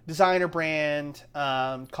stylish designer brand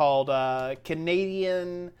called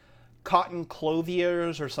Canadian Cotton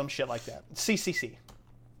Clothiers or some shit like that. CCC.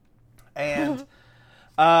 And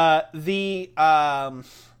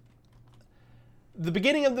the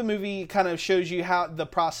beginning of the movie kind of shows you how the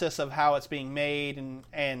process of how it's being made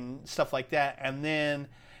and stuff like that, and then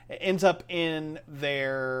it ends up in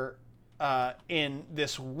their in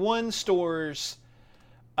this one store's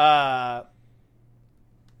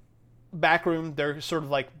backroom. They're sort of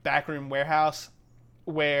like backroom warehouse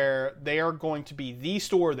where they are going to be the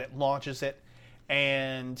store that launches it,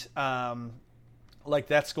 and like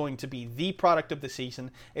that's going to be the product of the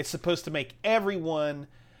season. It's supposed to make everyone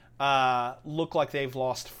look like they've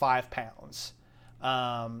lost 5 pounds.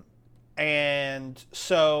 And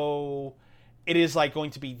so it is like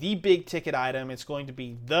going to be the big ticket item. It's going to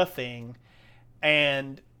be the thing.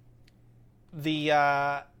 And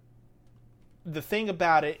the thing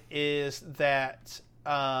about it is that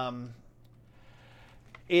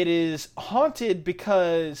it is haunted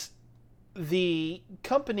because the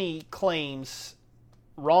company claims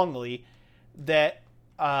wrongly that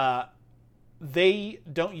they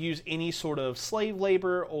don't use any sort of slave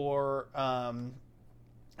labor or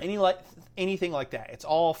anything like that. It's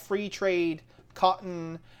all free trade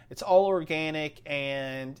cotton. It's all organic,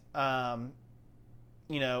 and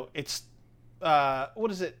it's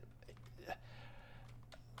what is it?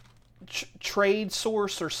 Trade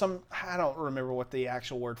source or some, I don't remember what the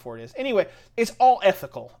actual word for it is. Anyway, it's all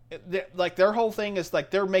ethical. Like their whole thing is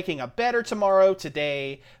like they're making a better tomorrow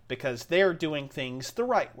today because they're doing things the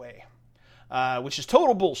right way, which is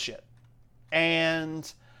total bullshit.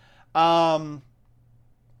 And I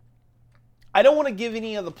don't want to give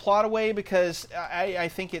any of the plot away because I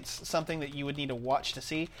think it's something that you would need to watch to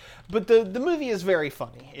see. But the movie is very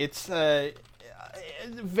funny. It's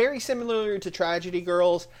very similar to Tragedy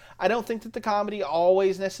Girls. I don't think that the comedy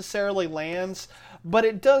always necessarily lands, but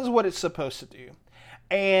it does what it's supposed to do.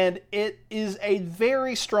 And it is a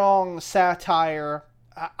very strong satire,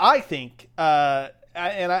 I think,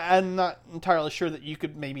 I'm not entirely sure that you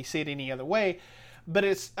could maybe see it any other way, but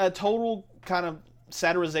it's a total kind of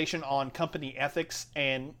satirization on company ethics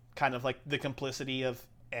and kind of like the complicity of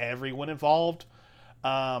everyone involved.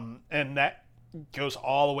 And that goes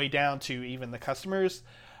all the way down to even the customers.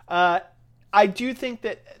 I do think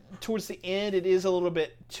that towards the end, it is a little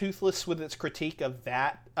bit toothless with its critique of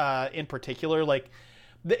that in particular. Like,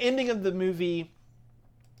 the ending of the movie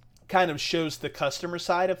kind of shows the customer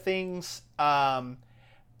side of things. And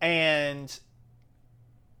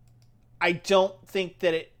I don't think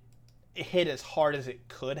that it hit as hard as it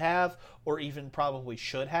could have, or even probably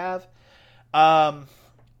should have. But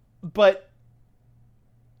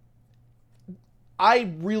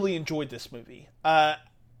I really enjoyed this movie. I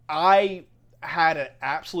had an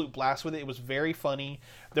absolute blast with it. It was very funny.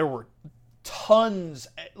 There were tons,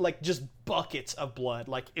 like just buckets of blood.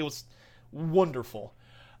 Like, it was wonderful.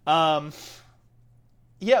 I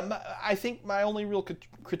think my only real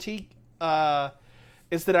critique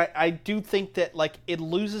is that I do think that like it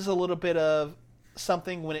loses a little bit of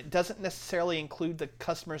something when it doesn't necessarily include the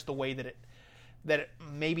customers the way that it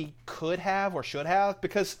maybe could have or should have,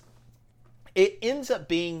 because it ends up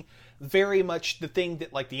being very much the thing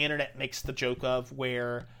that like the internet makes the joke of,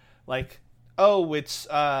 where like, oh, it's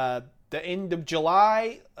the end of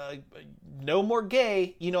July, no more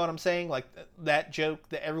gay, you know what I'm saying? Like that joke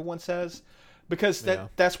that everyone says, because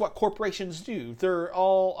that's what corporations do. They're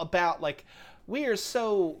all about like, we are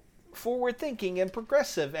so forward thinking and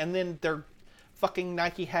progressive, and then their fucking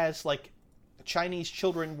Nike has like Chinese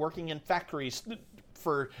children working in factories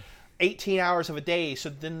for 18 hours of a day so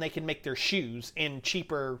then they can make their shoes in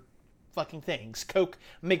cheaper fucking things. Coke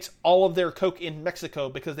makes all of their Coke in Mexico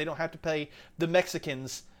because they don't have to pay the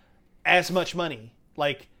Mexicans as much money.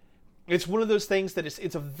 Like, it's one of those things that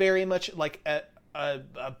it's a very much like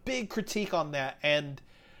a big critique on that, and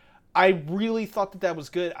I really thought that was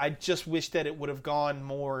good. I just wish that it would have gone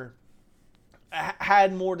more,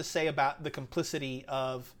 had more to say about the complicity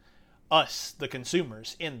of us, the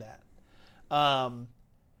consumers, in that.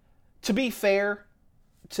 To be fair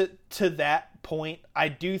to that point, I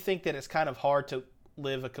do think that it's kind of hard to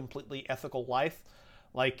live a completely ethical life.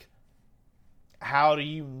 Like, how do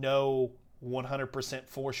you know 100%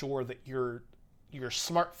 for sure that your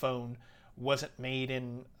smartphone wasn't made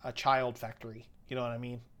in a child factory? You know what I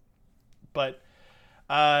mean? But,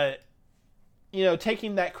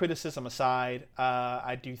 taking that criticism aside,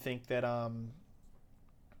 I do think that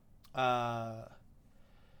that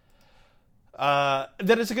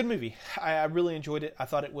is a good movie. I really enjoyed it. I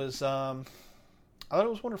thought it was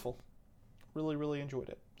wonderful. Really, really enjoyed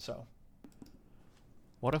it. So,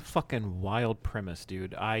 what a fucking wild premise,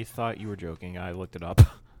 dude. I thought you were joking. I looked it up.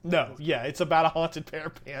 No, yeah, it's about a haunted pair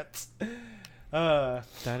of pants.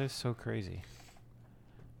 That is so crazy.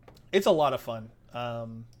 It's a lot of fun.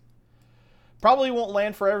 Probably won't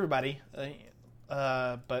land for everybody,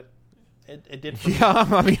 but it did for me. Yeah,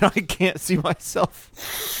 I mean, I can't see myself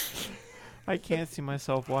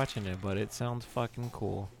watching it, but it sounds fucking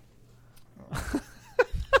cool.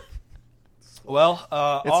 Well, it's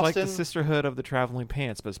Austin, like the Sisterhood of the Traveling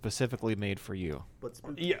Pants, but specifically made for you. But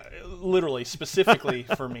spooky. yeah, literally specifically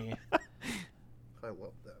for me. I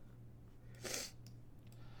love that.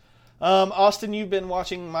 Austin, you've been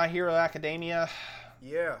watching My Hero Academia,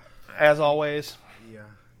 Yeah. as always. Yeah.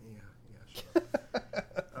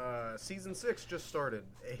 Sure. Season 6 just started.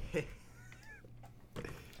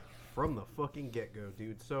 From the fucking get-go,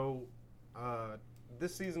 dude. So,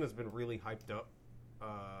 this season has been really hyped up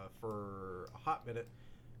for a hot minute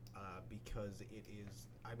because it is,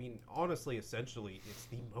 I mean, honestly, essentially, it's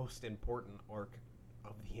the most important arc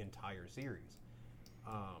of the entire series.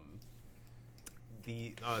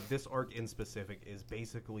 This arc in specific is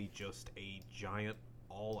basically just a giant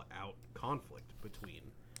all-out conflict between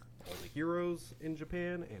all the heroes in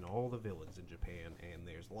Japan and all the villains in Japan, and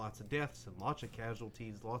there's lots of deaths and lots of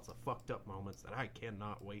casualties, lots of fucked up moments that I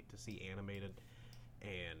cannot wait to see animated.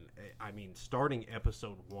 And I mean, starting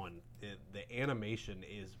episode 1, the animation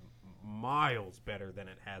is miles better than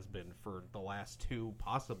it has been for the last 2,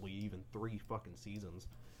 possibly even 3 fucking seasons.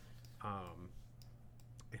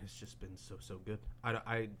 And it's just been so good.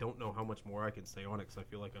 I don't know how much more I can say on it because I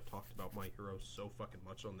feel like I've talked about My Hero so fucking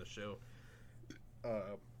much on this show.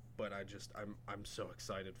 But I'm so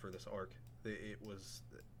excited for this arc. It was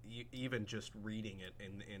even just reading it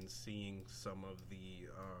and seeing some of the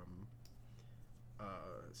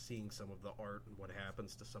art and what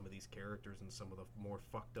happens to some of these characters and some of the more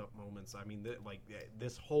fucked up moments. I mean,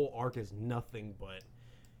 this whole arc is nothing but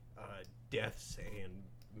deaths and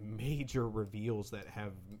major reveals that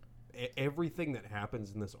have everything that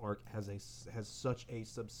happens in this arc has such a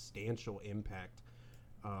substantial impact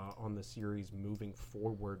on the series moving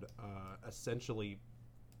forward. Essentially,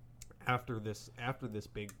 after this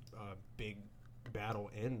big battle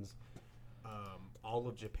ends, all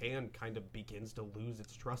of Japan kind of begins to lose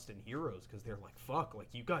its trust in heroes because they're like, fuck, like,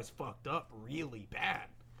 you guys fucked up really bad.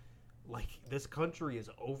 Like, this country is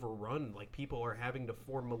overrun. Like, people are having to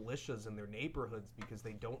form militias in their neighborhoods because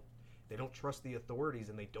they don't trust the authorities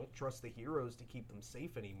and they don't trust the heroes to keep them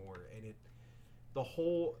safe anymore. And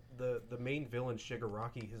the main villain,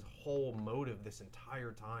 Shigaraki, his whole motive this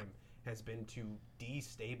entire time has been to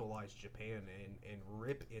destabilize Japan and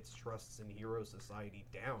rip its trusts in hero society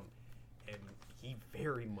down. And he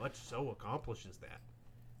very much so accomplishes that.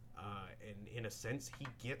 And in a sense, he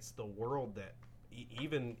gets the world that,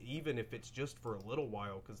 even if it's just for a little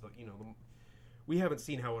while, because we haven't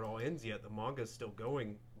seen how it all ends yet. The manga's still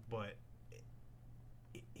going, but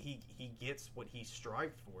he gets what he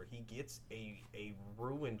strived for. He gets a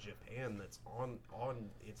ruined Japan that's on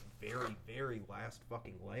its very, very last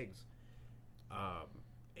fucking legs,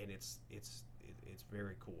 and it's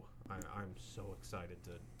very cool. I'm so excited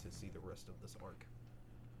to see the rest of this arc.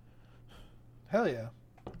 Hell yeah,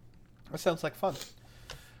 that sounds like fun.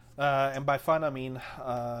 And by fun, I mean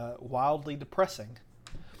wildly depressing.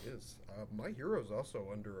 It is. My Hero's also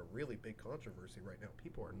under a really big controversy right now.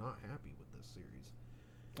 People are not happy with this series.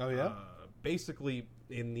 Oh, yeah? Basically,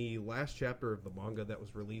 in the last chapter of the manga that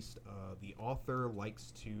was released, the author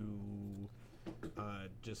likes to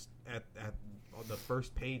just at the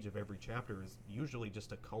first page of every chapter is usually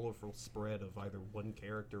just a colorful spread of either one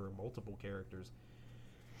character or multiple characters.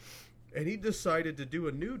 And he decided to do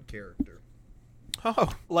a nude character.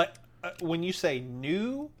 Oh, Like, when you say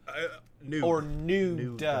nude or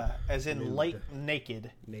nude, as in Nude.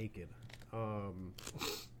 naked. Naked. And,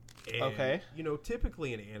 Okay.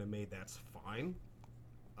 Typically in anime that's fine.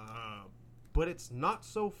 But it's not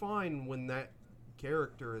so fine when that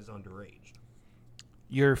character is underage.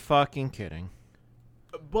 you're fucking kidding.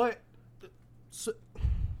 But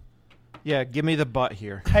Yeah, give me the butt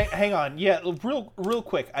here. Hang on. Yeah, real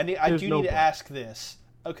quick. I do need to ask this.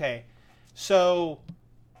 Okay. So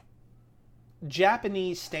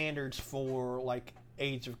Japanese standards for like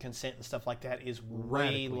age of consent and stuff like that is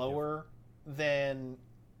way Radically lower than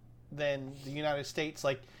the United States.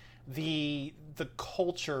 Like the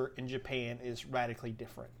culture in Japan is radically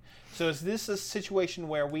different. So is this a situation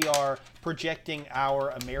where we are projecting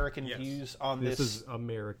our American Yes. views on this this? is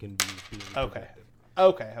American views being Okay. projected.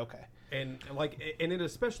 Okay. And it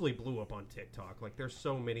especially blew up on TikTok. Like, there's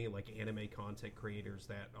so many like anime content creators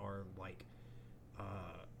that are like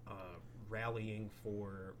rallying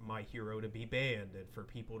for My Hero to be banned and for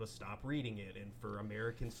people to stop reading it and for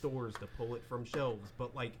American stores to pull it from shelves.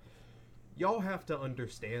 But like, y'all have to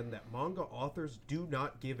understand that manga authors do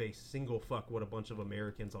not give a single fuck what a bunch of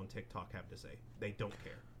Americans on TikTok have to say. They don't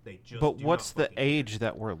care. They just. But do what's not the fucking care. age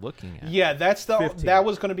that we're looking at? Yeah, that 15.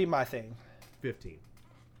 was going to be my thing. 15.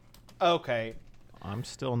 Okay. I'm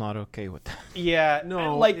still not okay with that. Yeah,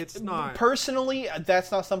 No, like it's not. Personally,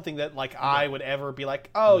 that's not something that like I would ever be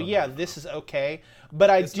like, oh yeah, this is okay.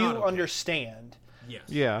 But I It's not do okay. understand. Yes.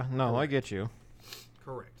 Yeah, no, I get you.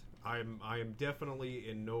 Correct. I'm definitely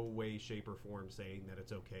in no way, shape, or form saying that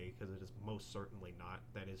it's okay, because it is most certainly not.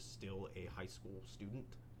 That is still a high school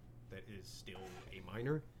student. That is still a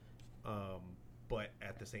minor. But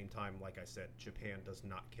at the same time, like I said, Japan does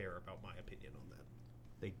not care about my opinion on that.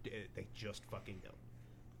 They just fucking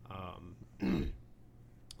don't.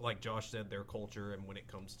 Like Josh said, their culture, and when it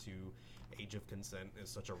comes to age of consent, is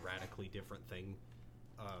such a radically different thing.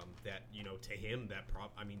 That, you know, to him,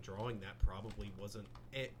 drawing that probably wasn't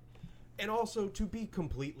it. And also, to be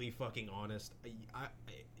completely fucking honest,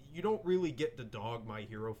 you don't really get to dog My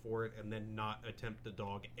Hero for it and then not attempt to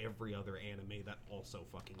dog every other anime that also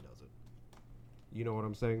fucking does it. You know what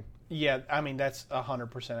I'm saying? Yeah, I mean, that's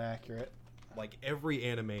 100% accurate. Like, every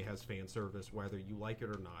anime has fan service, whether you like it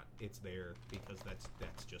or not. It's there because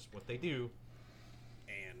that's just what they do.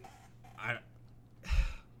 And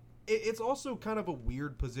it's also kind of a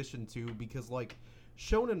weird position too, because like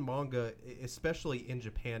shonen manga, especially in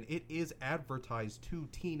Japan, it is advertised to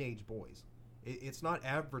teenage boys. It's not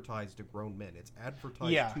advertised to grown men. It's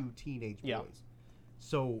advertised to teenage boys.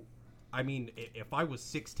 So, I mean, if I was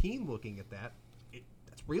 16 looking at that,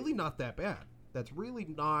 that's really not that bad. That's really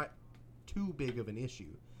not too big of an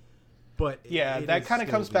issue. But that kind of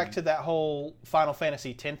comes back to that whole Final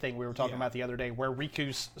Fantasy X thing we were talking about the other day, where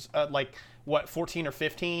Riku's 14 or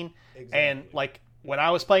 15, exactly. And like when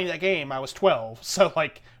I was playing that game, I was 12, so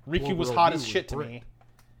like Riku was hot as shit to me.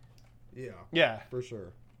 Yeah, for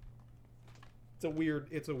sure. It's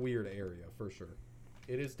a weird area for sure.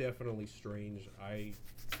 It is definitely strange.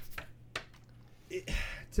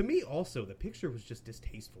 To me also, the picture was just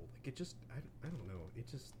distasteful. Like it just, I don't know. It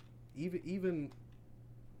just even.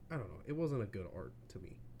 I don't know. It wasn't a good art to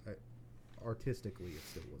me. Artistically, it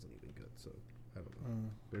still wasn't even good. So I don't know.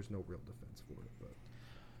 There's no real defense for it, but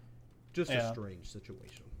just a strange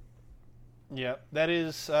situation. Yeah, that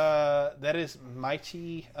is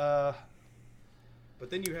mighty. But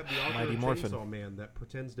then you have the author of Chainsaw Man that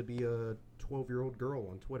pretends to be a 12-year-old girl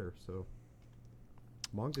on Twitter. So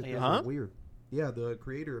manga is weird. Yeah, the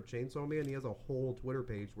creator of Chainsaw Man, he has a whole Twitter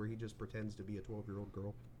page where he just pretends to be a 12-year-old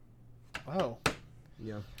girl. Oh.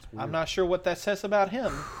 Yeah, I'm not sure what that says about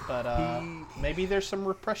him, but maybe there's some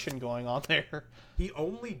repression going on there. He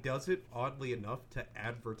only does it, oddly enough, to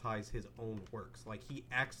advertise his own works. Like, he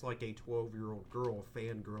acts like a 12-year-old girl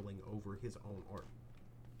fangirling over his own art.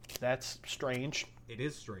 That's strange. It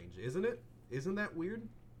is strange, isn't it? Isn't that weird?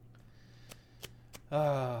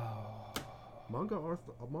 Manga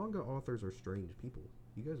authors are strange people.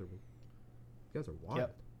 You guys are wild.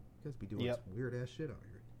 Yep. You guys be doing some weird-ass shit out here.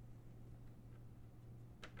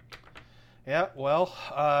 Yeah, well,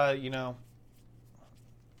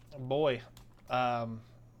 boy,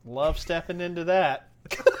 love stepping into that.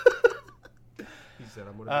 He said,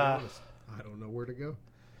 I'm going to be honest. I don't know where to go.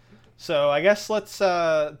 So I guess let's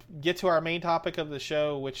get to our main topic of the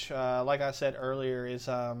show, which, like I said earlier, is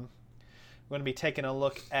going to be taking a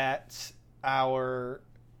look at our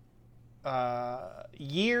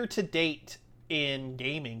year-to-date in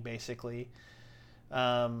gaming, basically.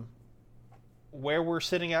 Where we're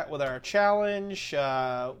sitting at with our challenge,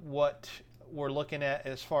 what we're looking at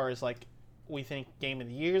as far as like we think Game of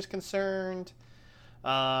the Year is concerned,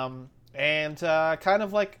 and kind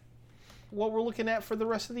of like what we're looking at for the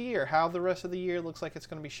rest of the year, how the rest of the year looks like it's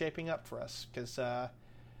going to be shaping up for us, because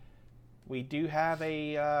we do have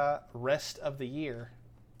a rest of the year.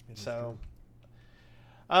 So,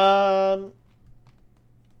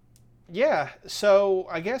 so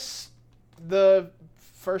I guess the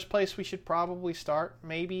first place we should probably start,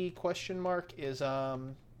 maybe question mark, is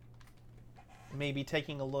maybe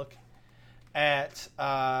taking a look at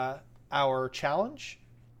our challenge,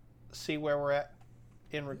 see where we're at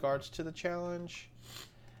in regards to the challenge,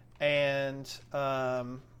 and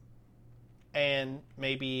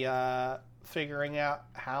maybe figuring out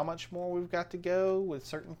how much more we've got to go with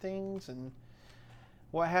certain things and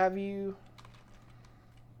what have you.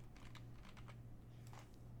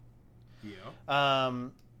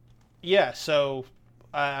 So,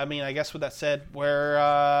 I mean, I guess with that said,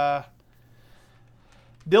 we're,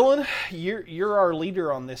 Dylan, you're our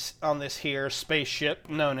leader on this here spaceship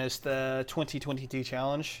known as the 2022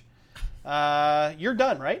 challenge. You're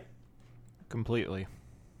done, right? Completely.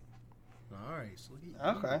 Nice.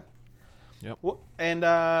 Okay. Yep. And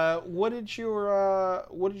what did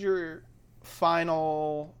your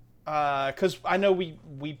final? Because I know we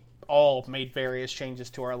all made various changes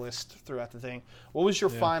to our list throughout the thing. What was your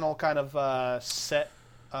final kind of set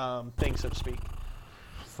thing, so to speak?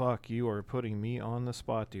 Fuck, you are putting me on the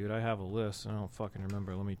spot, dude. I have a list. I don't fucking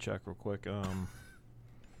remember. Let me check real quick.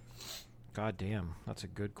 God damn, that's a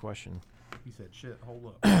good question. He said, "Shit, hold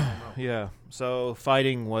up." I don't know. Yeah. So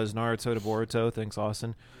fighting was Naruto to Boruto. Thanks,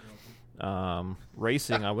 Austin.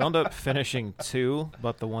 Racing, I wound up finishing 2,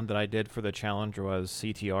 but the one that I did for the challenge was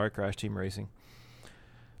CTR, Crash Team Racing.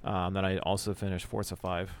 Then I also finished Forza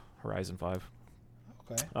 5, Horizon 5.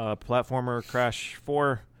 Okay. Platformer, Crash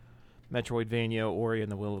 4, Metroidvania, Ori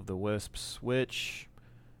and the Will of the Wisps, which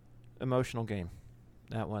emotional game.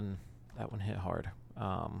 That one hit hard.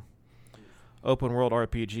 Open world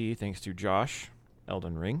RPG, thanks to Josh,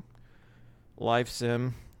 Elden Ring. Life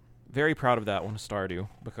Sim, very proud of that one, Stardew,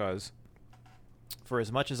 because for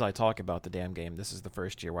as much as I talk about the damn game, this is the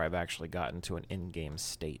first year where I've actually gotten to an in-game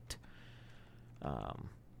state.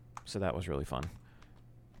 So that was really fun.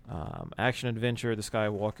 Action adventure, the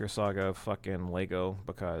Skywalker Saga, fucking Lego,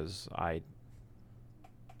 because I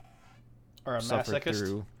Or a suffered masochist.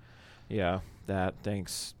 through. Yeah, that.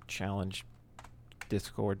 Thanks, challenge,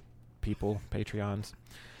 Discord people, Patreons.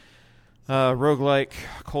 Roguelike,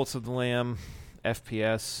 Cults of the Lamb,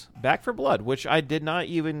 FPS, Back for Blood, which I did not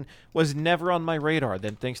even, was never on my radar.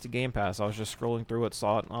 Then thanks to Game Pass, I was just scrolling through it,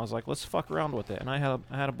 saw it, and I was like, let's fuck around with it. And I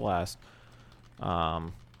had a blast.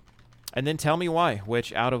 And then Tell Me Why,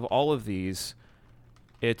 which out of all of these,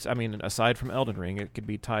 aside from Elden Ring, it could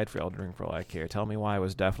be tied for Elden Ring for all I care. Tell Me Why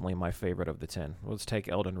was definitely my favorite of the 10. Let's take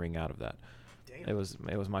Elden Ring out of that. Damn. It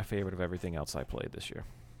was my favorite of everything else I played this year.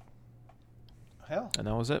 Hell, And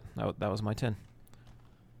that was it. That was my 10.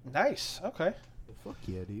 nice. Okay. Fuck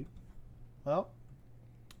yeah, dude. Well,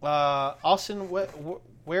 Austin,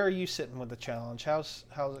 where are you sitting with the challenge? How's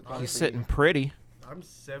it going? He's for sitting you? pretty. I'm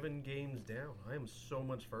 7 games down. I am so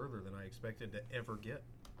much further than I expected to ever get.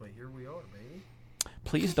 But here we are, baby.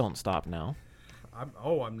 Please don't stop now.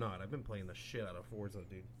 I'm not. I've been playing the shit out of Forza,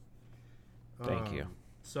 dude. Thank you.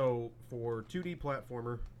 So for 2D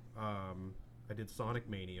platformer, I did Sonic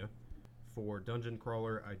Mania. For Dungeon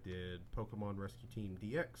Crawler, I did Pokemon Rescue Team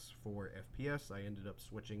DX. For FPS, I ended up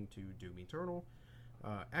switching to Doom Eternal.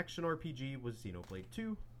 Action RPG was Xenoblade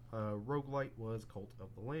 2. Roguelite was Cult of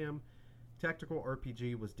the Lamb. Tactical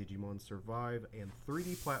RPG was Digimon Survive. And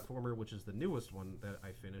 3D platformer, which is the newest one that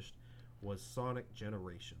I finished, was Sonic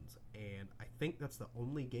Generations. And I think that's the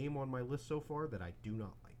only game on my list so far that I do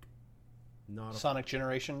not like. Not a Sonic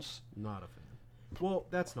Generations. not a fan. Well,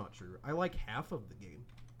 that's not true. I like half of the game.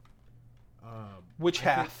 Which I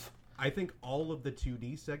think- half? I think all of the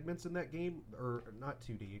 2D segments in that game, or not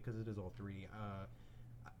 2D because it is all 3D,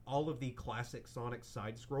 all of the classic Sonic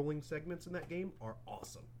side-scrolling segments in that game are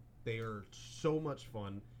awesome. They are so much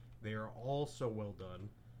fun. They are all so well done.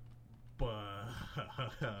 But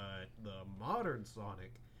the modern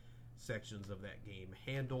Sonic sections of that game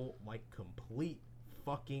handle like complete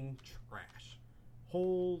fucking trash.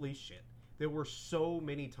 Holy shit. There were so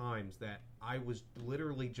many times that I was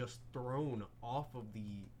literally just thrown off of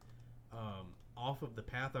the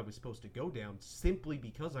path I was supposed to go down simply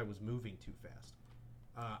because I was moving too fast.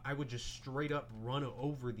 I would just straight up run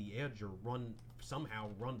over the edge or run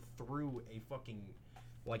through a fucking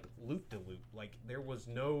like loop-de-loop. Like there was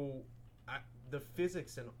no the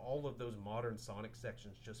physics in all of those modern Sonic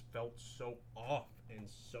sections just felt so off and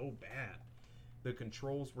so bad. The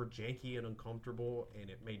controls were janky and uncomfortable, and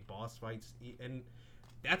it made boss fights. And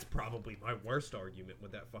that's probably my worst argument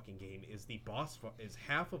with that fucking game is is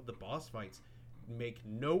half of the boss fights make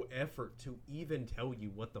no effort to even tell you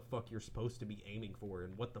what the fuck you're supposed to be aiming for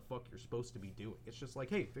and what the fuck you're supposed to be doing. It's just like,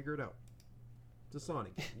 hey, figure it out. It's a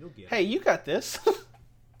Sonic game. You'll get it. Hey, you got this.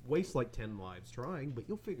 Waste like 10 lives trying, but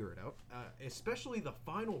you'll figure it out. Especially the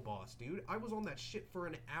final boss, dude. I was on that shit for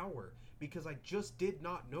an hour because I just did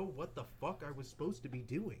not know what the fuck I was supposed to be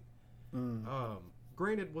doing.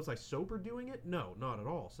 Granted, was I sober doing it? No, not at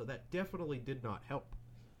all. So that definitely did not help.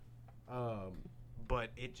 But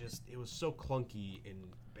it was so clunky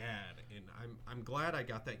and bad, and I'm glad I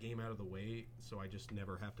got that game out of the way, so I just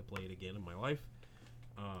never have to play it again in my life.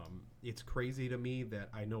 It's crazy to me that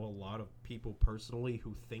I know a lot of people personally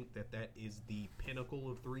who think that is the pinnacle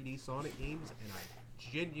of 3D Sonic games, and I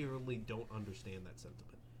genuinely don't understand that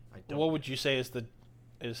sentiment. I don't. What would you say is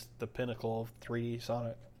the pinnacle of 3D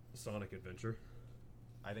Sonic? Sonic Adventure.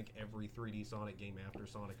 I think every 3D Sonic game after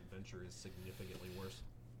Sonic Adventure is significantly worse.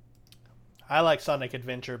 I like Sonic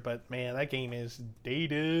Adventure, but man, that game is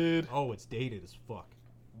dated. Oh, it's dated as fuck.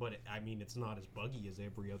 But, it's not as buggy as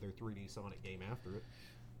every other 3D Sonic game after it.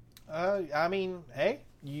 Hey,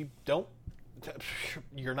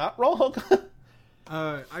 you're not wrong.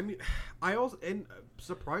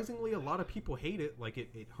 Surprisingly, a lot of people hate it. Like,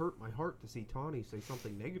 it hurt my heart to see Tawny say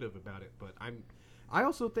something negative about it. But I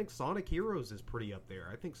also think Sonic Heroes is pretty up there.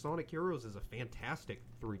 I think Sonic Heroes is a fantastic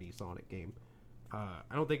 3D Sonic game.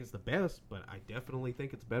 I don't think it's the best, but I definitely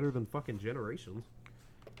think it's better than fucking Generations.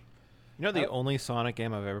 You know, the only Sonic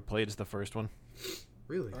game I've ever played is the first one,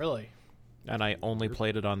 Really? Really and I only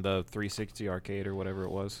played it on the 360 arcade or whatever it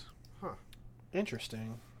was. Huh.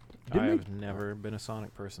 interesting. I've never been a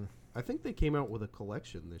Sonic person. I think they came out with a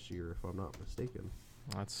collection this year, if I'm not mistaken.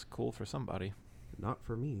 That's cool for somebody. Not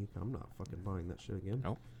for me. I'm not fucking buying that shit again.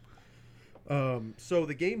 Nope. So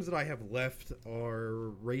the games that I have left are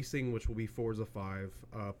Racing, which will be Forza 5,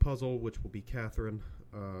 Puzzle, which will be Catherine.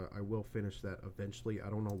 I will finish that eventually. I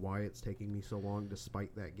don't know why it's taking me so long,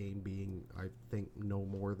 despite that game being, I think, no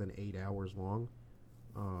more than 8 hours long.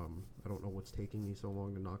 I don't know what's taking me so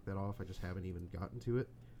long to knock that off. I just haven't even gotten to it.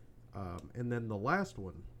 And then the last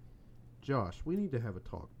one, Josh, we need to have a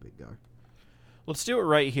talk, big guy. Let's do it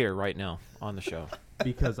right here, right now, on the show.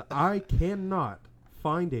 Because I cannot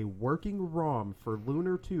find a working ROM for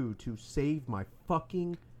Lunar 2 to save my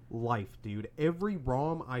fucking life, dude. Every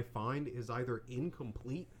ROM I find is either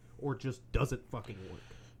incomplete or just doesn't fucking work.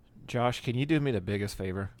 Josh, can you do me the biggest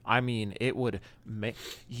favor? I mean, it would make...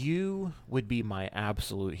 You would be my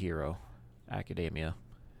absolute hero, Academia.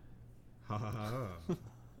 Ha ha ha.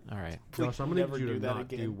 All right. Josh, I'm going never to need you do to that not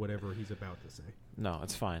again. do whatever he's about to say. No,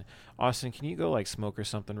 it's fine. Austin, can you go, like, smoke or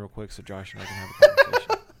something real quick so Josh and I can have a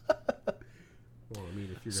conversation? Well, I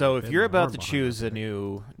mean, if So gonna if bend you're my about arm to behind choose my a back-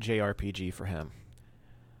 new JRPG for him,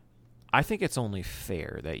 I think it's only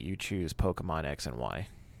fair that you choose Pokemon X and Y.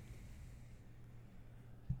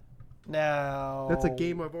 Now That's a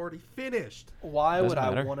game I've already finished. Why Doesn't would I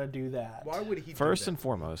matter. want to do that? Why would he First do and that?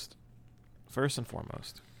 foremost,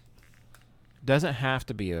 doesn't have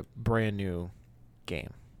to be a brand new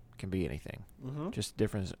game. Can be anything. Mm-hmm. Just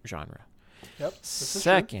different genre. Yep. This is true.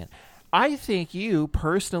 Second, I think you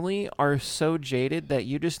personally are so jaded that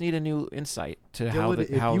you just need a new insight to how Dylan,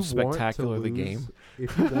 if how you want to spectacular the lose- game.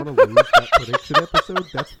 If you want to lose that prediction episode,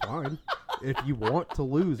 that's fine. If you want to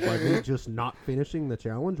lose by me just not finishing the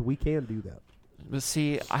challenge, we can do that. But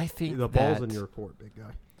see, I think The ball's that in your court, big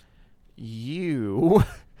guy. you.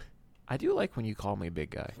 I do like when you call me big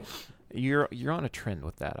guy. You're on a trend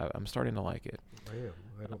with that. I'm starting to like it. I am.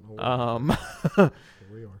 I don't know. Here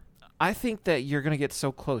we are. I think that you're gonna get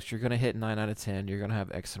so close. You're gonna hit 9 out of 10. You're gonna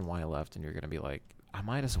have X and Y left, and you're gonna be like, I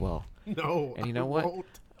might as well. No. And you know I what? won't.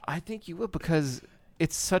 I think you would because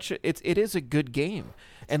it's such a it is a good game.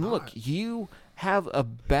 And look, not. you have a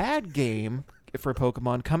bad game for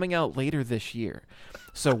Pokemon coming out later this year.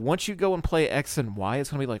 So once you go and play X and Y, it's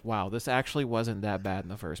gonna be like, wow, this actually wasn't that bad in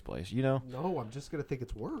the first place. You know? No, I'm just gonna think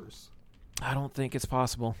it's worse. I don't think it's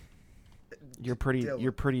possible. You're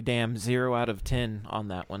Dylan. pretty damn 0 out of 10 on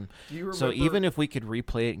that one. Do you remember? So even if we could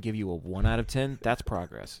replay it and give you a 1 out of 10, that's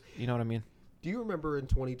progress. You know what I mean? do you remember in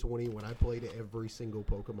 2020 when I played every single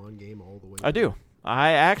Pokemon game all the way? I do.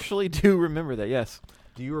 I actually do remember that. Yes.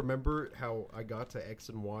 Do you remember how I got to X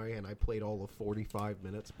and Y and I played all of 45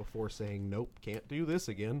 minutes before saying, nope, can't do this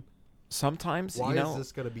again? Sometimes Why you know. is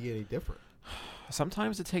this going to be any different?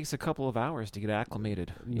 Sometimes it takes a couple of hours to get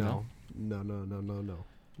acclimated. You know? No.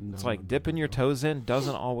 It's like dipping your toes in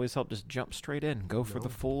doesn't always help. Just jump straight in. Go for No. the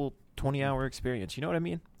full 20-hour experience. You know what I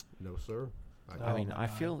mean? No, sir. I mean, I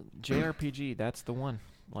God. feel JRPG, that's the one.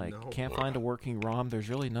 Like, No. can't find a working ROM. There's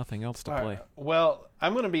really nothing else to All play. right. Well,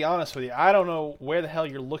 I'm going to be honest with you. I don't know where the hell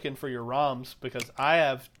you're looking for your ROMs because I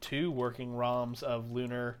have 2 working ROMs of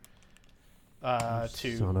Lunar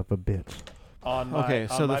 2 Son of a bitch. on my Okay, on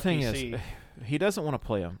so the my thing PC. is, he doesn't want to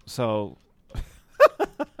play them. So,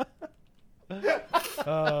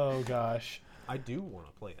 Oh gosh. I do want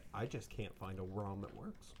to play it. I just can't find a ROM that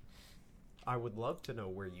works. I would love to know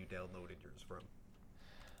where you downloaded yours from.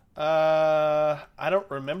 I don't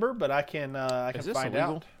remember, but I can is this find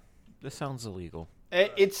illegal? out. This sounds illegal.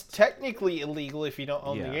 It's technically illegal if you don't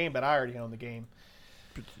own Yeah. the game, but I already own the game.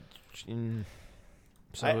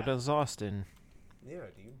 So I- does Austin. Yeah,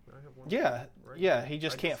 do you? I have one. Yeah, Right. yeah. He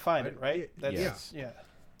just I can't just- find I- it, right? yeah, That's, yeah.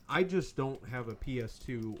 I just don't have a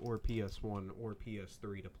PS2 or PS1 or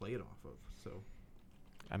PS3 to play it off of. So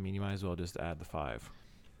I mean, you might as well just add the 5.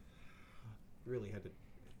 really had to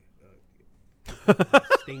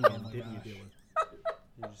sting him, Oh my didn't gosh. you, Dylan?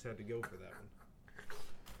 You just had to go for that one.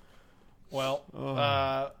 Well,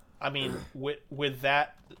 Oh. I mean, with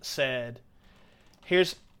that said,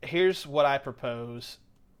 here's what I propose.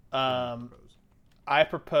 I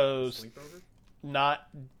propose Sleepover? not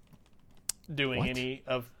doing What? any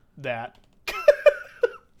of that.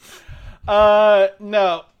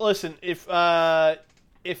 No, listen, if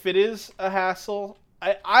it is a hassle,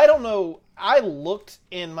 I don't know. I looked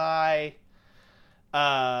in my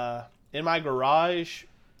garage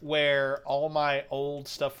where all my old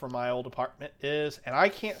stuff from my old apartment is, and I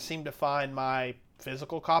can't seem to find my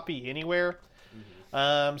physical copy anywhere.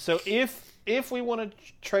 So if we want to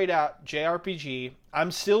trade out JRPG,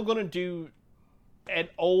 I'm still going to do an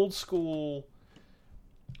old school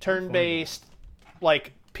turn-based,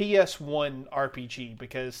 like PS1 RPG,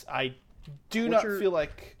 because I do not feel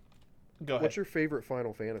like... Go ahead. What's your favorite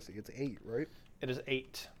Final Fantasy? It's 8, right? It is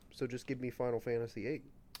 8. So just give me Final Fantasy 8.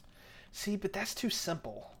 See, but that's too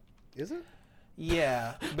simple. Is it?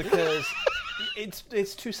 Yeah, because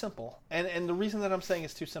it's too simple. And the reason that I'm saying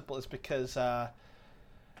it's too simple is because,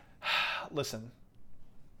 listen,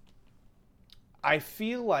 I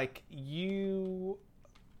feel like you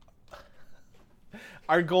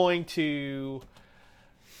are going to...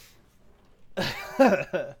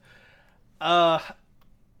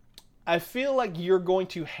 I feel like you're going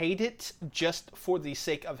to hate it just for the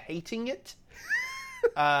sake of hating it.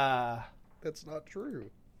 That's not true.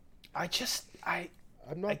 I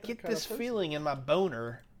I'm not get this feeling in my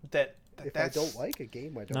boner that if that's... I don't like a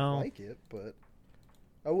game, I don't like it, but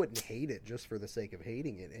I wouldn't hate it just for the sake of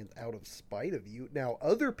hating it and out of spite of you. Now,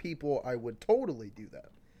 other people, I would totally do that.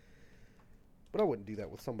 But I wouldn't do that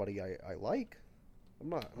with somebody I like. I'm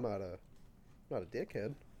not a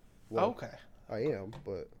dickhead. Well, okay. I am,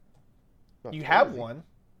 but not you totally. have one.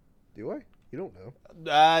 Do I? You don't know.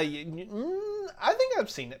 I think I've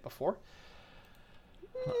seen it before.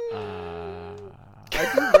 I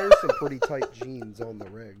do wear some pretty tight jeans on the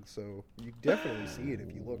reg, so you definitely see it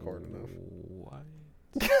if you look hard enough. What?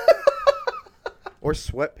 Or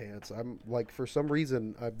sweatpants. I'm like, for some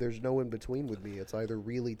reason, there's no in between with me. It's either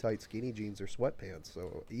really tight skinny jeans or sweatpants.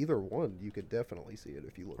 So either one, you could definitely see it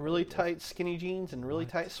if you look. Really hard enough. tight skinny jeans and really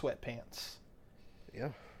tight sweatpants. Yeah.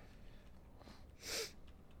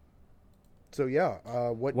 So yeah,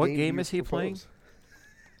 what What game game do you is he playing? propose?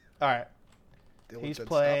 All right. Dylan He's said,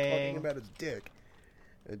 playing- Stop talking about his dick,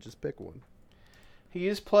 and just pick one. He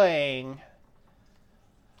is playing...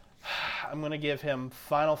 I'm going to give him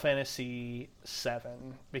Final Fantasy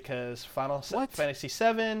VII, because Fantasy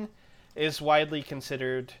VII is widely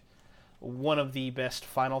considered one of the best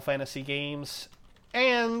Final Fantasy games,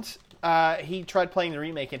 and he tried playing the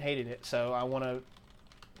remake and hated it, so I want to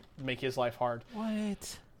make his life hard.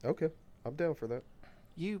 What? Okay, I'm down for that.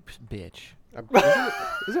 You bitch.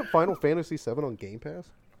 Isn't Final Fantasy VII on Game Pass?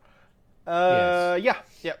 Yeah,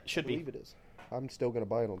 should I be. believe it is. I'm still gonna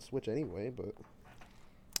buy it on Switch anyway, but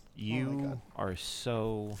You are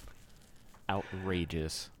so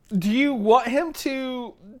outrageous. Do you want him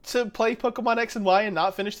to play Pokemon X and Y and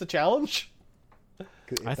not finish the challenge?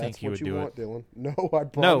 if I think that's he what would you do want, it. Dylan. No, I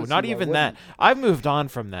promise. No, not you I even that. wouldn't. I've moved on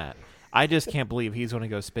from that. I just can't believe he's going to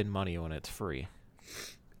go spend money when it's free.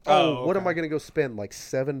 Oh, what okay. am I gonna go spend? Like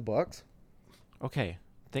 $7? Okay,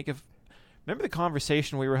 remember the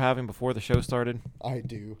conversation we were having before the show started? I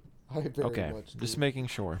do. I very Okay, much do. just making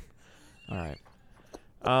sure. All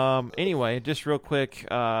right. Anyway, just real quick,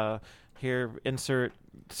 here, insert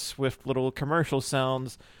swift little commercial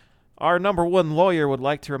sounds. Our number one lawyer would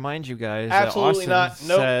like to remind you guys Absolutely that Austin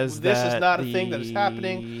not. Nope, says this that is not a thing that is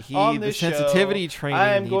happening on the this sensitivity show. training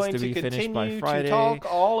I am needs going to to be finished by continue Friday. to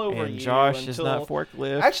talk all over and you Josh is until... not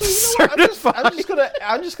forklift. Actually, you know what?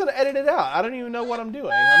 I'm just gonna edit it out. I don't even know what I'm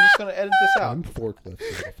doing. I'm just gonna edit this out. I'm forklift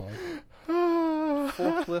certified.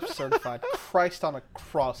 Forklift certified. Christ on a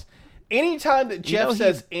cross. Anytime that Jeff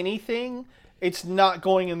says anything, it's not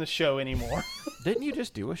going in the show anymore. Didn't you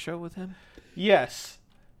just do a show with him? Yes.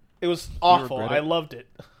 It was awful. regret it? I loved it.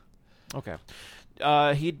 Okay.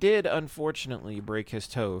 He did unfortunately break his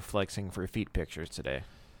toe flexing for feet pictures today.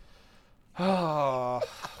 Oh,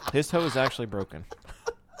 His toe is actually broken.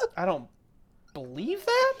 I don't believe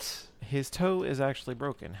that. His toe is actually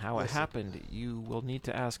broken. How it happened, you will need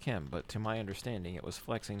to ask him, but to my understanding, it was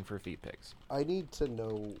flexing for feet pics. I need to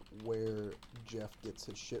know where Jeff gets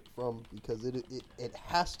his shit from because it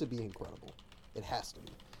has to be incredible. It has to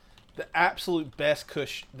be. The absolute best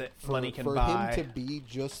cush that money can buy. For him to be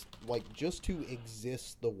just to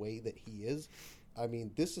exist the way that he is, I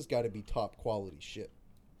mean, this has got to be top quality shit.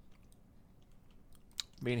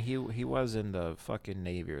 I mean, he was in the fucking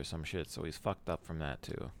Navy or some shit, so he's fucked up from that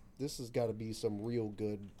too. This has got to be some real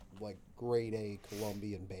good, like, grade A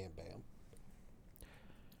Colombian Bam Bam.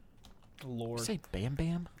 Lord. Did you say Bam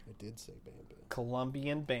Bam? I did say Bam Bam.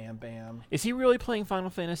 Colombian Bam Bam. Is he really playing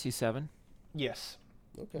Final Fantasy VII? Yes.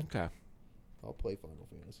 Okay. Okay. I'll play Final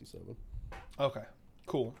Fantasy VII. Okay.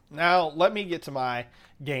 Cool. Now, let me get to my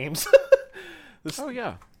games. Oh,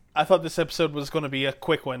 yeah. I thought this episode was going to be a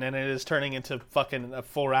quick one, and it is turning into fucking a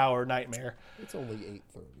 4-hour nightmare. It's only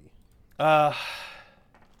 8:30.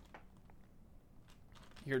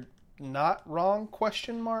 not wrong?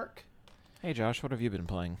 Question mark. Hey Josh, what have you been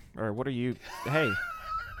playing? Or what are you? Hey,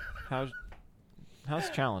 how's the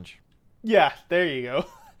challenge? Yeah, there you go.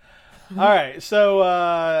 All right,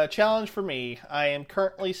 so challenge for me. I am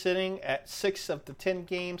currently sitting at 6 of the 10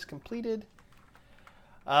 games completed.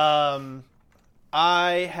 I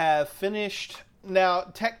have finished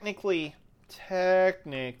now. Technically,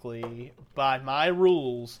 by my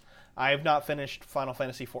rules, I have not finished Final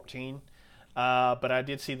Fantasy XIV, but I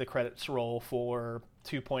did see the credits roll for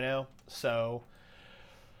 2.0. So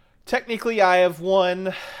technically, I have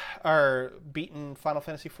won or beaten Final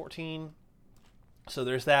Fantasy XIV. So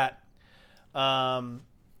there's that. And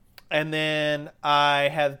then I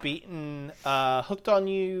have beaten Hooked on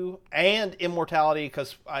You and Immortality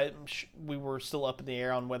because we were still up in the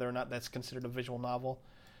air on whether or not that's considered a visual novel.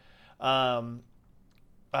 But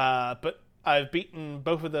I've beaten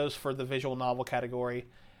both of those for the visual novel category.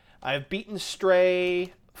 I've beaten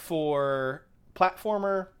Stray for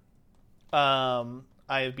platformer. I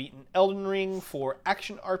have beaten Elden Ring for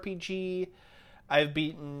action RPG. I've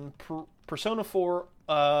beaten Persona 4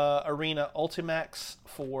 Arena Ultimax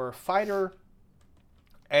for fighter.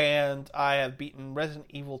 And I have beaten Resident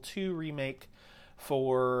Evil 2 Remake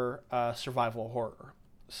for survival horror.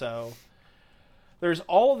 So there's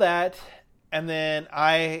all that. And then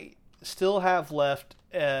I still have left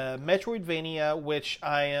Metroidvania, which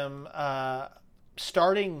I am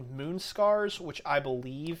starting Moonscars, which I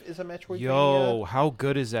believe is a Metroidvania. Yo, how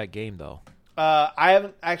good is that game, though? I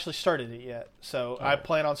haven't actually started it yet, so I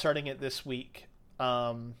plan on starting it this week.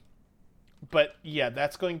 But yeah,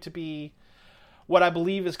 that's going to be what I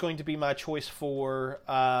believe is going to be my choice for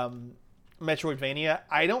Metroidvania.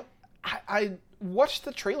 I watched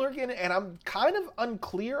the trailer again, and I'm kind of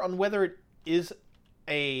unclear on whether it is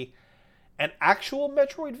an actual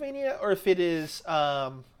Metroidvania or if it is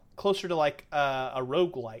closer to like a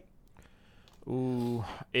roguelike. Ooh,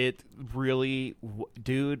 it really,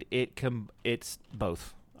 dude. It's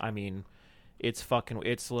both. I mean, it's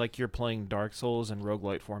like you're playing Dark Souls in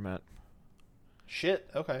roguelite format. Shit.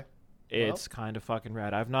 Okay. It's kind of fucking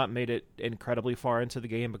rad. I've not made it incredibly far into the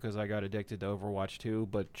game because I got addicted to Overwatch 2,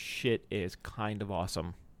 but shit is kind of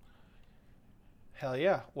awesome. Hell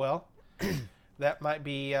yeah. Well, that might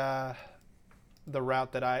be the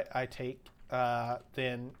route that I take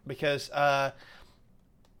then, because I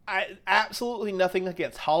absolutely nothing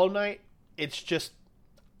against Hollow Knight. It's just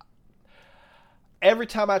every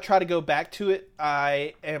time I try to go back to it,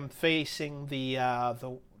 I am facing the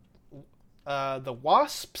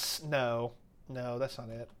wasps. No, that's not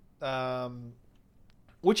it.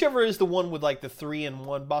 Whichever is the one with like the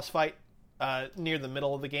 3-in-1 boss fight near the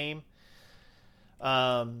middle of the game.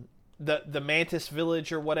 The Mantis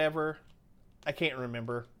Village or whatever. I can't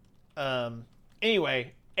remember.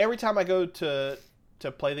 Anyway, every time I go to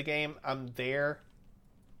play the game, I'm there,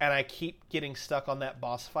 and I keep getting stuck on that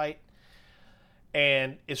boss fight,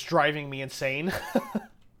 and it's driving me insane.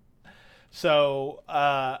 So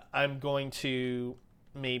I'm going to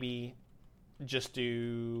maybe just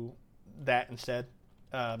do that instead,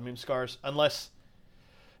 Moonscars, unless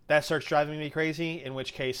that starts driving me crazy, in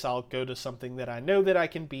which case I'll go to something that I know that I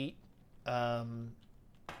can beat, and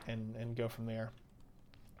go from there.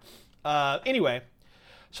 Anyway,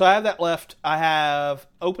 so I have that left. I have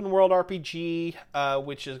open world RPG,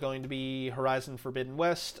 which is going to be Horizon Forbidden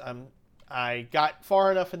West. I got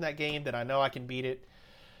far enough in that game that I know I can beat it.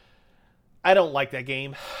 I don't like that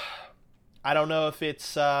game. I don't know if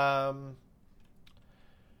it's I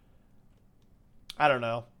don't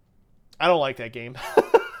know. I don't like that game.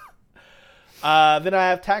 Then I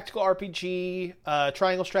have tactical RPG,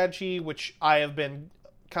 Triangle Strategy, which I have been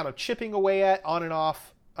kind of chipping away at on and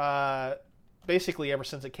off, basically ever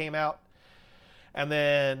since it came out. And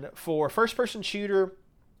then for first-person shooter,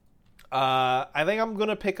 I think I'm going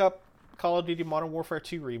to pick up Call of Duty Modern Warfare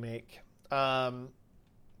 2 Remake.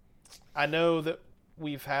 I know that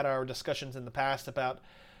we've had our discussions in the past about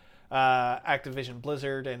Activision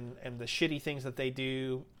Blizzard and the shitty things that they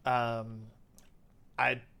do.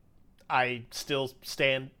 I still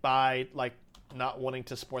stand by like not wanting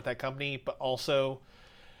to support that company, but also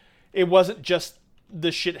it wasn't just the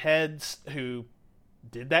shitheads who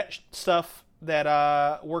did that stuff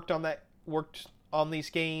that worked on these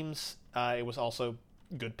games. It was also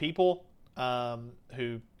good people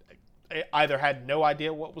who either had no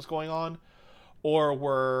idea what was going on or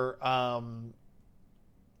were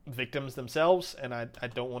victims themselves, and I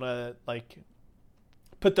don't want to like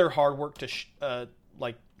put their hard work to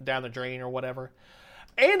like down the drain or whatever.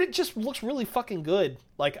 And it just looks really fucking good.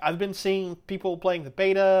 Like, I've been seeing people playing the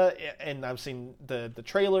beta, and I've seen the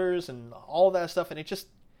trailers and all that stuff, and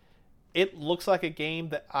it looks like a game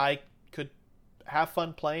that I have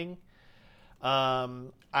fun playing.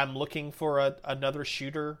 I'm looking for another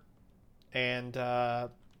shooter, and this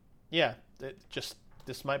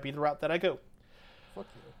might be the route that I go. Fuck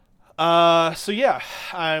yeah. So yeah,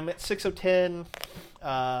 I'm at 6/10.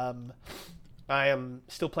 I am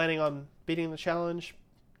still planning on beating the challenge.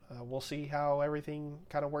 We'll see how everything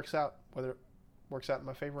kind of works out, whether it works out in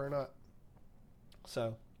my favor or not.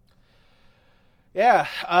 So, yeah.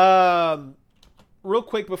 Real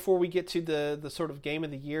quick before we get to the sort of game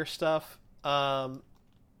of the year stuff, I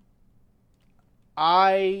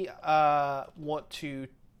want to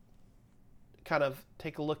kind of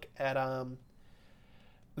take a look at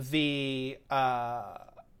the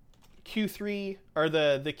Q3 or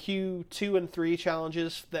the Q2 and 3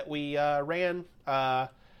 challenges that we ran.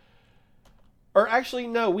 Or actually,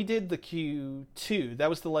 no, we did the Q2. That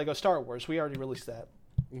was the Lego Star Wars. We already released that.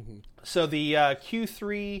 Mm-hmm. So the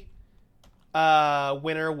Q3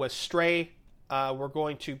 winner was Stray. We're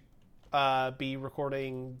going to be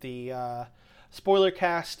recording the spoiler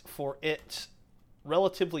cast for it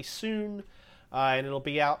relatively soon, and it'll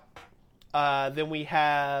be out. Then we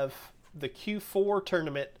have the Q4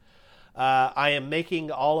 tournament. I am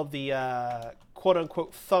making all of the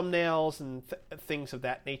quote-unquote thumbnails and things of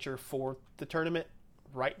that nature for the tournament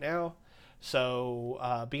right now.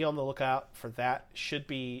 So be on the lookout for that. Should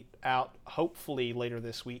be out hopefully later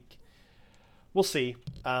this week. We'll see.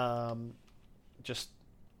 I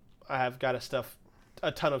have got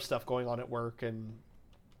a ton of stuff going on at work, and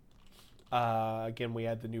again, we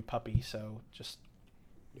had the new puppy, so just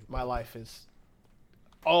my life is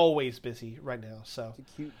always busy right now. So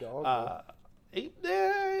It's a cute dog.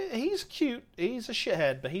 he's cute. He's a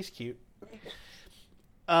shithead, but he's cute.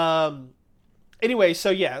 Anyway, so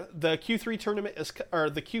yeah, the Q3 tournament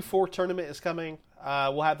the Q4 tournament is coming.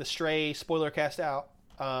 We'll have the Stray spoiler cast out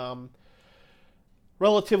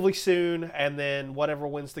relatively soon, and then whatever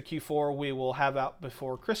wins the Q4 we will have out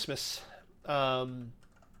before Christmas. And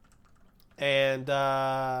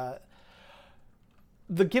the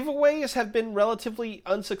giveaways have been relatively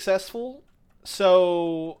unsuccessful,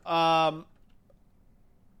 so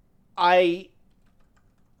I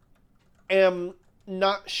am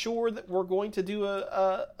not sure that we're going to do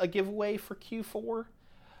a giveaway for Q4,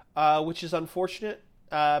 which is unfortunate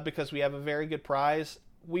because we have a very good prize.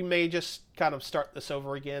 We may just kind of start this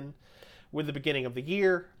over again with the beginning of the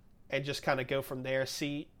year and just kind of go from there,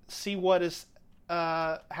 see what is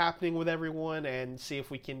happening with everyone, and see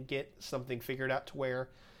if we can get something figured out to where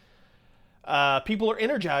people are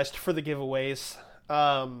energized for the giveaways.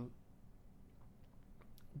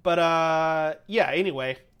 Yeah,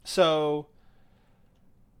 anyway, so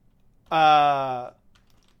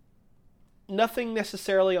nothing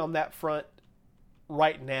necessarily on that front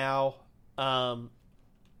right now,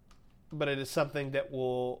 but it is something that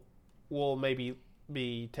we'll maybe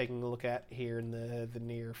be taking a look at here in the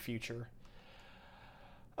near future.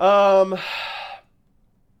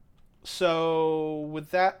 So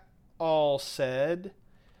with that all said,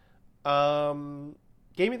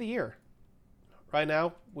 game of the year. Right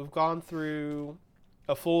now, we've gone through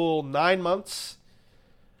a full 9 months.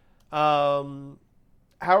 How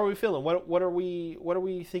are we feeling? What are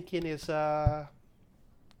we thinking is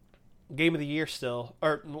game of the year still?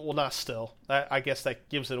 Or well, not still. I guess that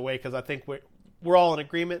gives it away because I think we're all in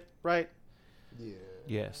agreement, right? Yeah.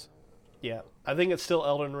 Yes. Yeah, I think it's still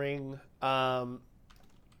Elden Ring.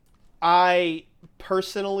 I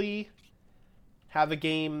personally have a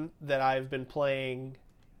game that I've been playing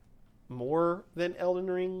more than Elden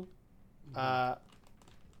Ring, but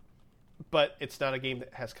it's not a game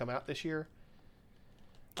that has come out this year.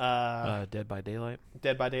 Dead by Daylight.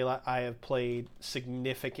 Dead by Daylight, I have played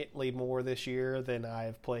significantly more this year than I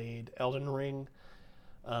have played Elden Ring.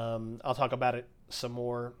 I'll talk about it some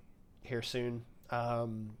more here soon.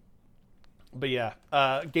 But yeah,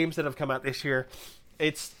 games that have come out this year,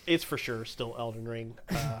 it's for sure still Elden Ring.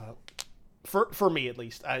 For me at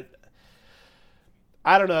least.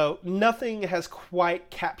 I don't know. Nothing has quite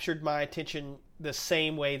captured my attention the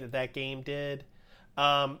same way that game did.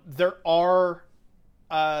 There are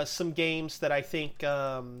some games that I think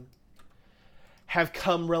have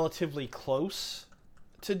come relatively close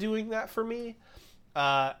to doing that for me.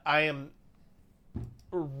 I am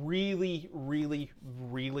really, really,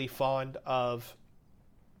 really fond of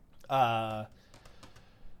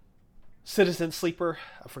Citizen Sleeper.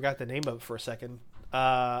 I forgot the name of it for a second.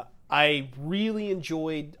 I really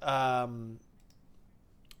enjoyed Cult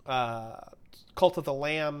of the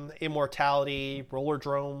Lamb, Immortality, Roller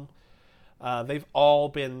Drome. They've all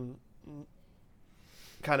been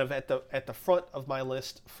kind of at the front of my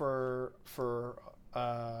list for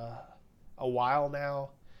a while now,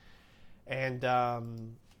 And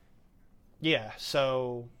yeah,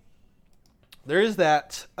 so there is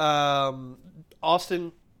that.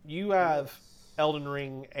 Austin, you have Elden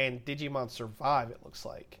Ring and Digimon Survive, it looks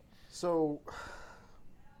like. So,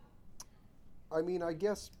 I mean, I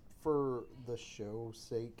guess for the show's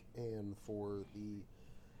sake and for the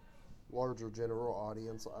larger general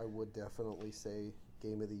audience, I would definitely say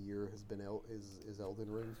Game of the Year has been is Elden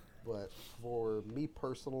Ring. But for me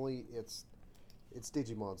personally, it's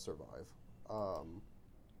Digimon Survive.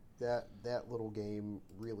 That little game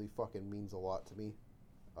really fucking means a lot to me.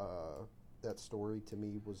 That story to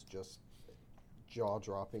me was just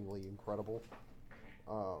jaw-droppingly incredible.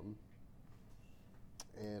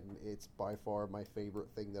 And it's by far my favorite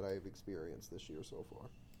thing that I've experienced this year so far.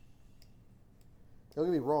 Don't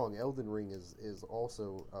get me wrong, Elden Ring is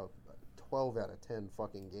also a 12 out of 10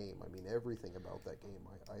 fucking game. I mean, everything about that game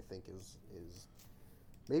I think is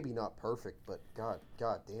maybe not perfect, but god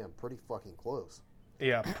damn, pretty fucking close.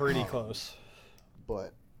 Yeah, pretty close.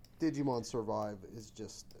 But Digimon Survive is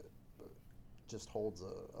just holds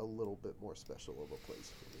a little bit more special of a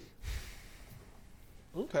place for me.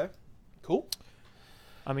 Okay, cool.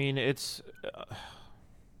 I mean, it's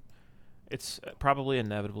probably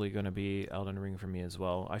inevitably going to be Elden Ring for me as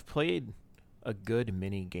well. I've played a good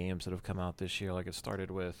many games that have come out this year. Like, it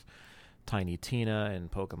started with Tiny Tina and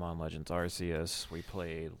Pokemon Legends Arceus. We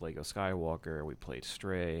played Lego Skywalker. We played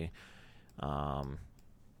Stray.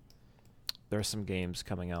 There's some games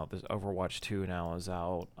coming out. There's Overwatch 2 now is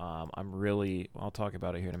out. I'm really, I'll talk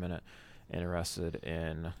about it here in a minute, interested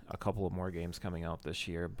in a couple of more games coming out this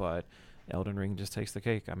year, but Elden Ring just takes the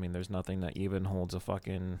cake. I mean, there's nothing that even holds a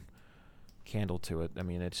fucking candle to it. I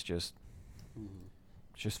mean, it's just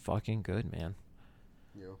fucking good, man.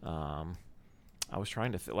 Yeah. I was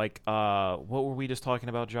trying to what were we just talking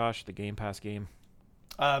about, Josh? The Game Pass game?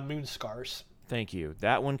 Moon Scars. Thank you.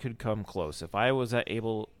 That one could come close. If I was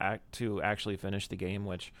able to actually finish the game,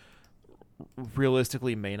 which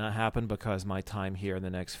realistically may not happen because my time here in the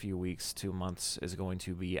next few weeks, 2 months, is going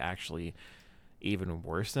to be actually even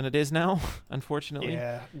worse than it is now, unfortunately.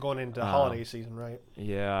 Yeah, going into holiday season, right?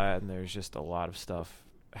 Yeah, and there's just a lot of stuff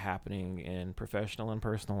happening in professional and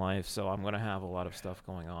personal life, so I'm going to have a lot of stuff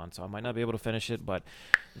going on. So I might not be able to finish it, but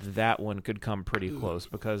that one could come pretty close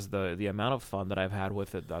because the amount of fun that I've had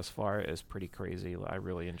with it thus far is pretty crazy. I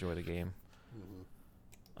really enjoy the game.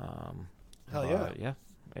 Hell yeah. Yeah,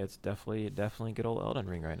 it's definitely good old Elden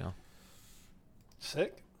Ring right now.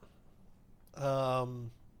 Sick.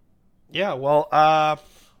 Yeah, well, I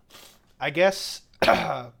guess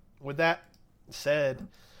with that said,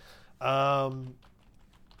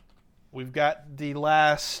 we've got the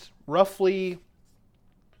last roughly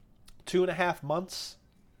 2.5 months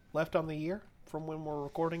left on the year from when we're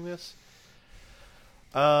recording this.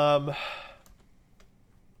 What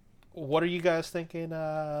are you guys thinking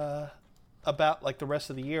about, like, the rest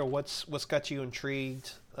of the year? What's got you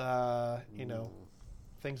intrigued?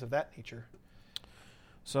 Things of that nature.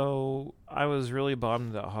 So I was really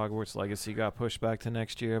bummed that Hogwarts Legacy got pushed back to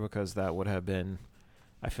next year because that would have been,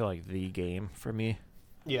 I feel like, the game for me.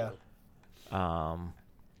 Yeah.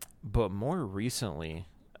 But more recently,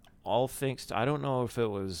 all thanks to, I don't know if it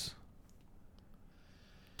was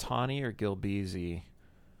Tawny or Gilbeezy,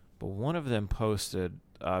 but one of them posted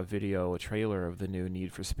a trailer of the new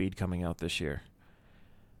Need for Speed coming out this year.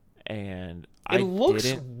 And it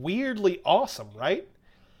looks weirdly awesome, right?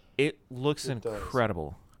 It looks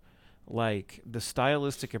incredible. Like, the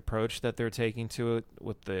stylistic approach that they're taking to it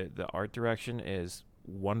with the art direction is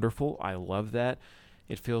wonderful. I love that.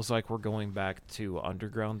 It feels like we're going back to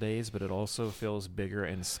Underground days, but it also feels bigger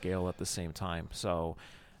in scale at the same time. So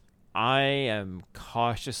I am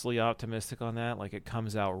cautiously optimistic on that. Like, it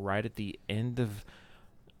comes out right at the end of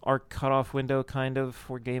our cutoff window, kind of,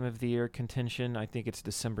 for Game of the Year contention. I think it's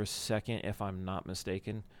December 2nd, if I'm not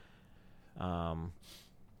mistaken. Let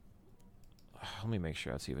me make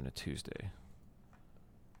sure that's even a Tuesday.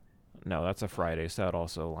 No, that's a Friday, so that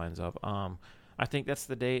also lines up. I think that's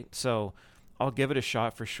the date, so I'll give it a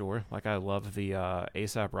shot for sure. Like, I love the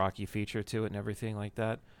A$AP Rocky feature to it and everything like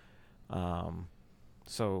that.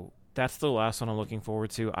 So that's the last one I'm looking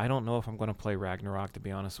forward to. I don't know if I'm going to play Ragnarok, to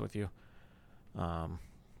be honest with you.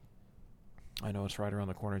 I know it's right around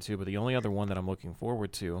the corner too, but the only other one that I'm looking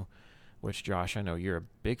forward to, which, Josh, I know you're a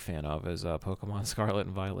big fan of, is Pokemon Scarlet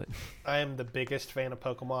and Violet. I am the biggest fan of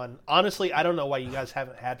Pokemon. Honestly, I don't know why you guys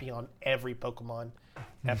haven't had me on every Pokemon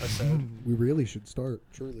episode. We really should start,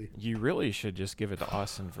 surely. You really should just give it to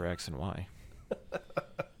Austin for X and Y.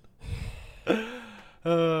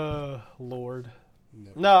 Lord.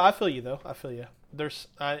 Never. No, I feel you, though. I feel you. There's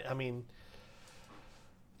a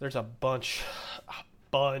bunch.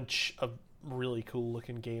 bunch of really cool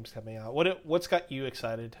looking games coming out. What's got you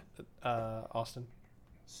excited, Austin?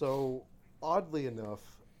 So, oddly enough,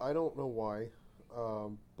 I don't know why,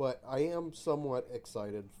 but I am somewhat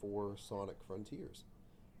excited for Sonic Frontiers.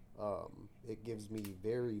 It gives me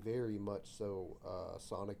very, very much so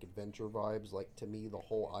Sonic Adventure vibes. Like, to me, the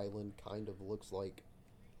whole island kind of looks like...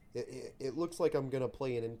 It looks like I'm going to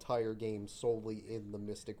play an entire game solely in the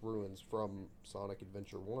Mystic Ruins from Sonic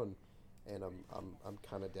Adventure 1, and I'm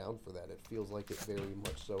kind of down for that. It feels like it very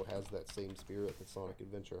much so has that same spirit that Sonic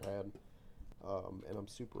Adventure had, and I'm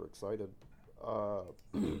super excited.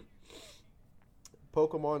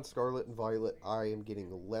 Pokemon Scarlet and Violet, I am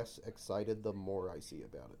getting less excited the more I see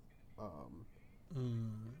about it.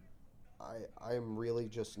 I am really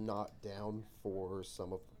just not down for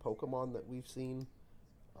some of the Pokemon that we've seen.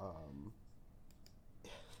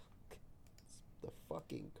 The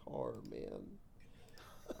fucking car, man.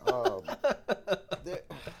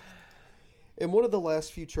 In one of the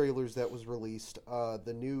last few trailers that was released,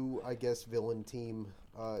 the new, I guess, villain team,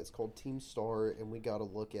 it's called Team Star, and we got to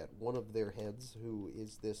look at one of their heads, who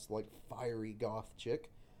is this, like, fiery goth chick.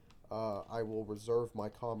 I will reserve my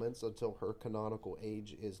comments until her canonical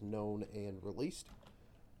age is known and released.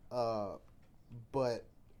 But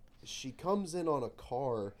she comes in on a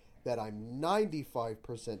car that I'm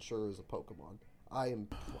 95% sure is a Pokemon. I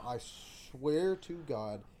swear to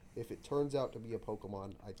God, if it turns out to be a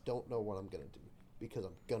Pokemon, I don't know what I'm going to do, because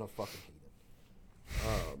I'm going to fucking hate it.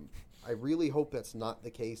 I really hope that's not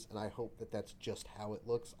the case, and I hope that that's just how it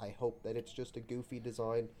looks. I hope that it's just a goofy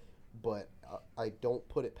design, but I don't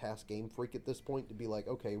put it past Game Freak at this point to be like,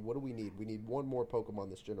 okay, what do we need? We need one more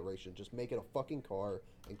Pokemon this generation. Just make it a fucking car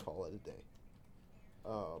and call it a day.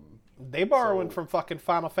 They borrowing from fucking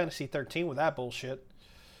Final Fantasy 13 with that bullshit.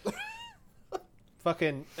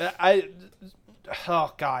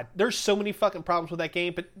 Oh god, there's so many fucking problems with that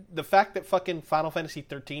game, but the fact that fucking Final Fantasy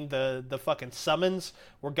 13, the fucking summons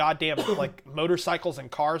were goddamn like motorcycles and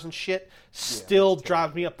cars and shit, still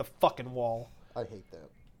drives me up the fucking wall. I hate that.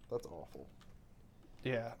 That's awful.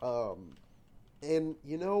 Yeah. And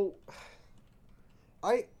you know,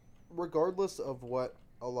 regardless of what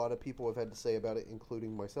a lot of people have had to say about it,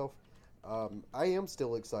 including myself, I am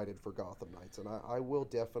still excited for Gotham Knights, and I will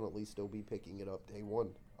definitely still be picking it up day one.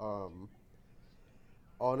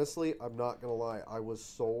 Honestly, I'm not gonna lie, I was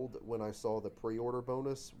sold when I saw the pre-order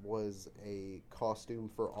bonus was a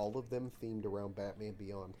costume for all of them themed around Batman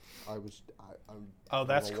Beyond.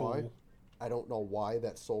 That's cool. Why. I don't know why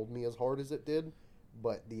that sold me as hard as it did,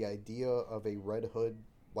 but the idea of a Red Hood,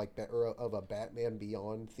 or of a Batman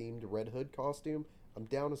Beyond themed Red Hood costume, I'm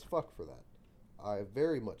down as fuck for that. I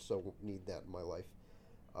very much so need that in my life.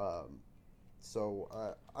 I'm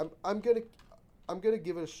gonna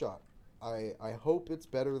give it a shot. I hope it's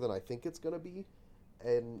better than I think it's gonna be,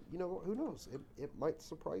 and you know, who knows? It might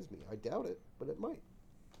surprise me. I doubt it, but it might.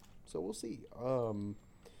 So we'll see.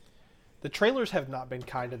 The trailers have not been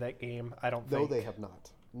kind to that game, I don't think. No, they have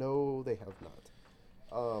not. No, they have not.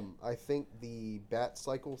 I think the Bat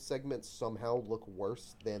Cycle segments somehow look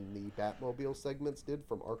worse than the Batmobile segments did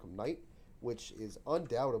from Arkham Knight, which is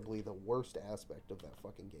undoubtedly the worst aspect of that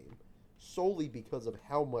fucking game, solely because of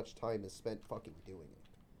how much time is spent fucking doing it.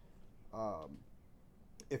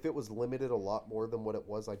 If it was limited a lot more than what it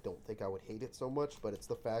was, I don't think I would hate it so much, but it's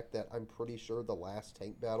the fact that I'm pretty sure the last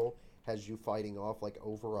tank battle has you fighting off like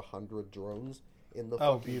over 100 drones in the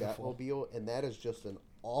fucking Batmobile, and that is just an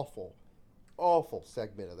awful, awful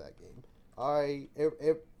segment of that game.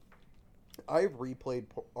 I've replayed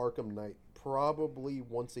Arkham Knight probably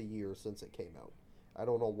once a year since it came out. I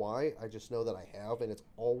don't know why, I just know that I have, and it's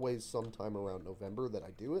always sometime around November that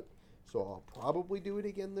I do it. So I'll probably do it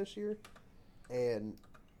again this year. And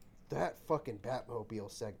that fucking Batmobile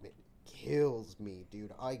segment kills me,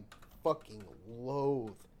 dude. I fucking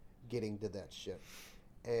loathe getting to that shit.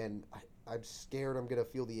 And I'm scared I'm going to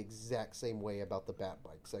feel the exact same way about the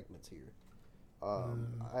Batbike segments here.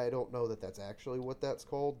 I don't know that that's actually what that's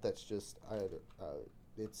called. That's just...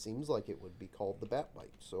 it seems like it would be called the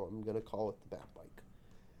Batbike. So I'm going to call it the Batbike.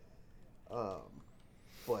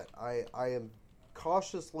 But I am...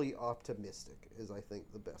 cautiously optimistic is, I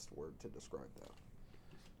think, the best word to describe that.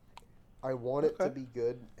 I want it to be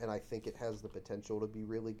good, and I think it has the potential to be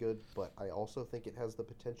really good, but I also think it has the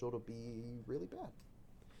potential to be really bad.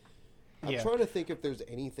 I'm trying to think if there's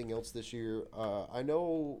anything else this year. I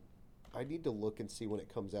know I need to look and see when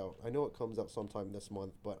it comes out. I know it comes out sometime this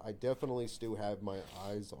month, but I definitely still have my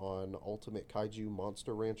eyes on Ultimate Kaiju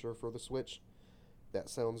Monster Rancher for the Switch. That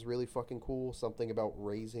sounds really fucking cool. Something about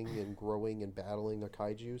raising and growing and battling a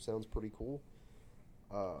kaiju sounds pretty cool.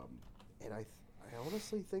 And I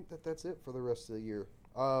honestly think that that's it for the rest of the year.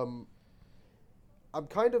 I'm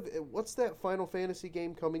kind of. What's that Final Fantasy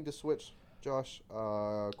game coming to Switch, Josh?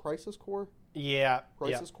 Crisis Core? Yeah.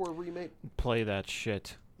 Crisis Core remake? Play that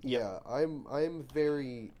shit. Yeah, I'm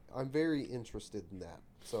very interested in that.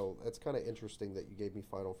 So it's kind of interesting that you gave me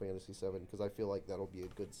Final Fantasy VII because I feel like that'll be a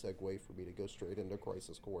good segue for me to go straight into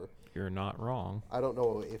Crisis Core. You're not wrong. I don't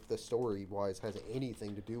know if the story wise has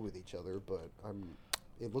anything to do with each other, but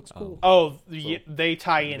it looks cool. Oh, So- they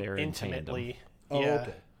tie in They're in intimately. Oh, Yeah.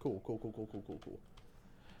 okay. Cool.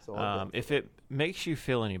 So If it makes you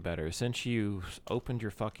feel any better, since you opened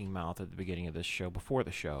your fucking mouth at the beginning of this show, before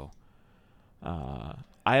the show, I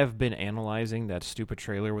have been analyzing that stupid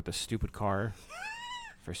trailer with the stupid car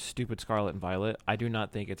for stupid Scarlet and Violet. I do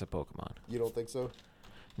not think it's a Pokemon. You don't think so?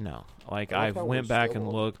 No. Like, I like I've how went we're back still and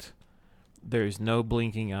on. looked. There's no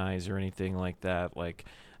blinking eyes or anything like that. Like,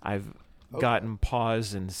 I've gotten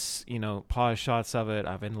pause and, pause shots of it.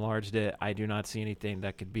 I've enlarged it. I do not see anything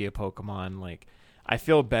that could be a Pokemon. Like, I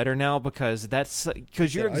feel better now because you're I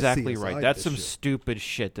see exactly his right. eye That's this some shit. stupid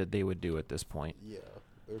shit that they would do at this point. Yeah,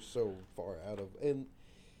 they're so far out of and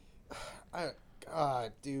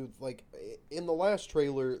dude, like in the last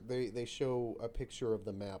trailer, they show a picture of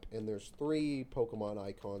the map, and there's 3 Pokemon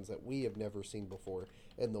icons that we have never seen before,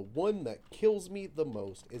 and the one that kills me the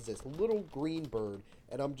most is this little green bird,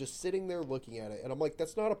 and I'm just sitting there looking at it, and I'm like,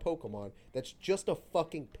 that's not a Pokemon, that's just a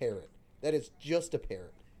fucking parrot. That is just a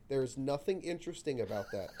parrot. There is nothing interesting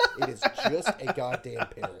about that. It is just a goddamn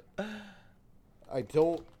parrot. I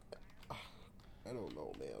don't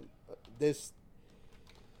know, man.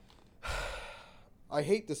 I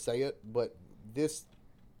hate to say it, but this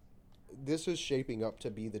is shaping up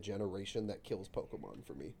to be the generation that kills Pokemon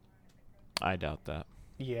for me. I doubt that.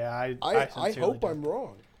 Yeah, I sincerely hope do. I'm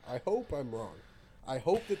wrong. I hope I'm wrong. I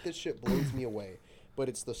hope that this shit blows me away. But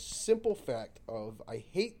it's the simple fact of I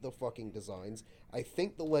hate the fucking designs. I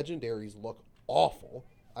think the legendaries look awful.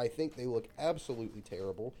 I think they look absolutely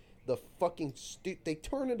terrible. The fucking they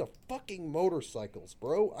turn into fucking motorcycles,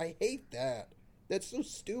 bro. I hate that. That's so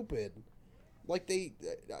stupid. Like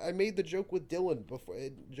I made the joke with Dylan before.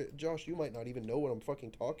 Josh, you might not even know what I'm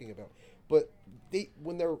fucking talking about. But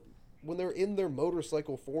when they're in their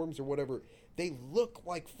motorcycle forms or whatever, they look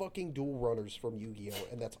like fucking dual runners from Yu-Gi-Oh,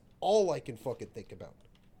 and that's all I can fucking think about.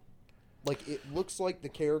 Like, it looks like the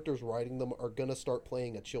characters riding them are gonna start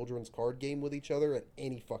playing a children's card game with each other at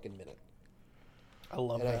any fucking minute. I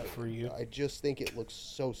love And that for you. I just think it looks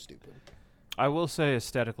so stupid. I will say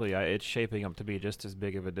aesthetically, it's shaping up to be just as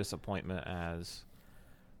big of a disappointment as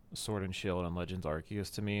Sword and Shield and Legends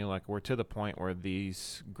Arceus to me. Like, we're to the point where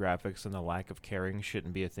these graphics and the lack of caring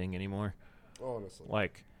shouldn't be a thing anymore. Honestly.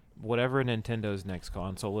 Like, whatever Nintendo's next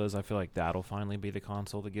console is, I feel like that'll finally be the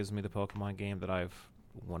console that gives me the Pokemon game that I've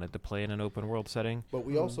wanted to play in an open world setting. But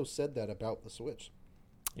we also said that about the Switch.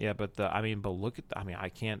 Yeah, but look at I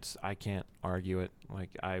can't argue it.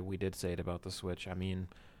 Like, we did say it about the Switch. I mean,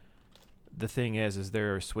 the thing is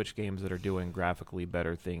there are Switch games that are doing graphically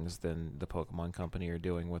better things than the Pokemon Company are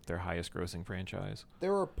doing with their highest grossing franchise.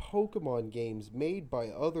 There are Pokemon games made by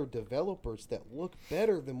other developers that look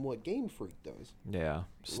better than what Game Freak does. Yeah,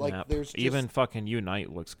 Like, Snap. there's Even just- fucking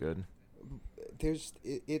Unite looks good.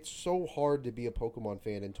 It's so hard to be a Pokemon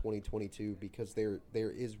fan in 2022 because there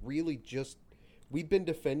is really just we've been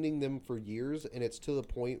defending them for years, and it's to the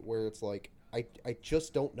point where it's like I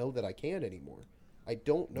just don't know that I can anymore. I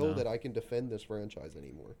don't know No. that I can defend this franchise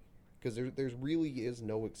anymore because there's really is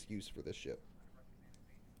no excuse for this shit.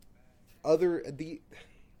 I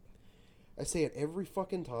say it every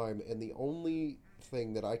fucking time, and the only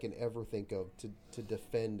thing that I can ever think of to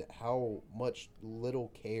defend how much little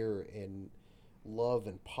care and love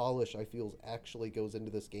and polish I feel actually goes into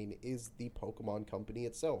this game is the Pokemon Company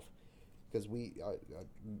itself. Because we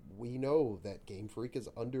know that Game Freak is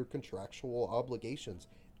under contractual obligations.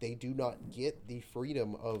 They do not get the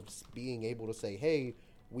freedom of being able to say, hey,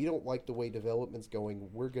 we don't like the way development's going,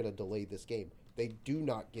 we're going to delay this game. They do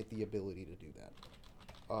not get the ability to do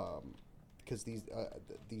that. Because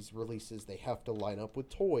these releases, they have to line up with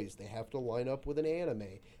toys, they have to line up with an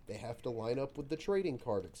anime, they have to line up with the trading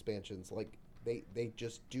card expansions. Like, they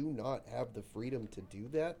just do not have the freedom to do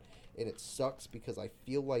that, and it sucks because I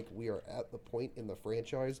feel like we are at the point in the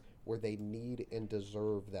franchise where they need and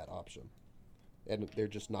deserve that option. And they're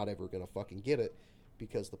just not ever going to fucking get it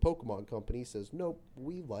because the Pokemon Company says, nope,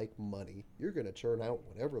 we like money. You're going to churn out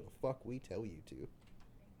whatever the fuck we tell you to.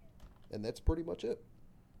 And that's pretty much it.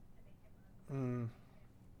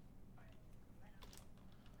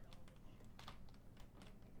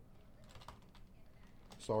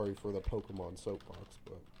 Sorry for the Pokemon soapbox,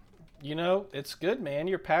 but You know, it's good, man.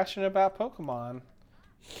 You're passionate about Pokemon.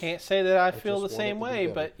 Can't say that I feel the just want it same to be way,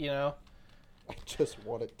 better. but, you know. I just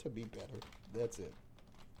want it to be better. That's it.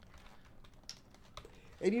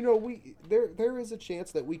 And you know, there is a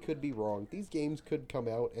chance that we could be wrong. These games could come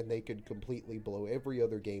out and they could completely blow every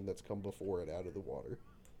other game that's come before it out of the water.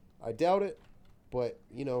 I doubt it, but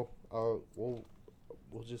you know, we'll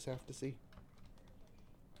just have to see.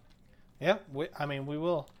 Yeah, we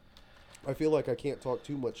will. I feel like I can't talk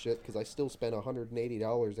too much shit because I still spend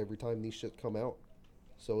 $180 every time these shit come out.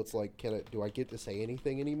 So it's like, do I get to say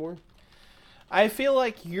anything anymore? I feel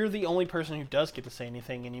like you're the only person who does get to say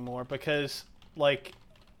anything anymore because, like,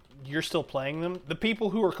 you're still playing them. The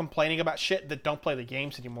people who are complaining about shit that don't play the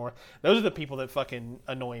games anymore, those are the people that fucking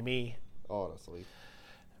annoy me. Honestly.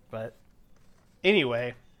 But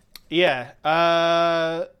anyway, yeah.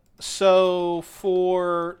 So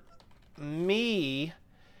for me,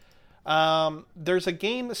 there's a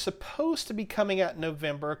game that's supposed to be coming out in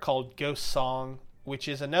November called Ghost Song, which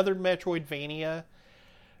is another Metroidvania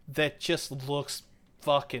that just looks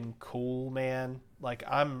fucking cool, man. Like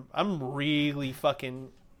I'm really fucking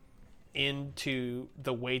into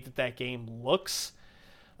the way that game looks.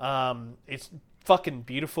 It's fucking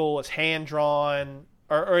beautiful. It's hand drawn,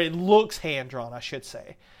 or it looks hand drawn, I should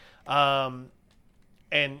say. And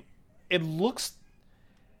it looks.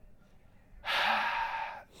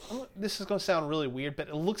 This is going to sound really weird, but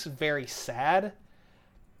it looks very sad.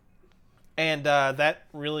 And that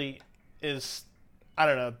really is, I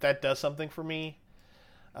don't know, that does something for me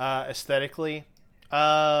aesthetically.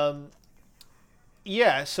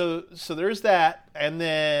 Yeah, so there's that. And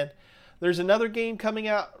then there's another game coming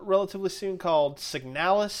out relatively soon called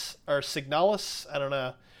Signalis. I don't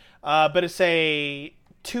know. But it's a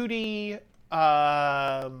 2D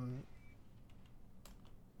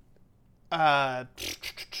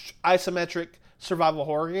isometric survival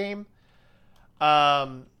horror game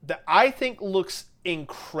that I think looks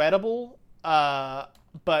incredible,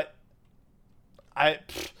 but I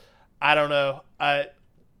don't know.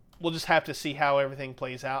 We'll just have to see how everything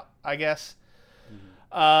plays out, I guess.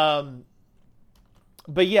 Mm-hmm.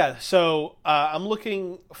 But yeah, so I'm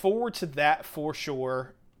looking forward to that for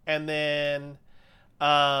sure. And then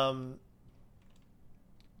I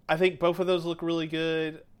think both of those look really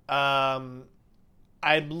good. I'm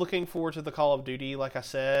looking forward to the Call of Duty, like I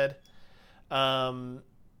said. And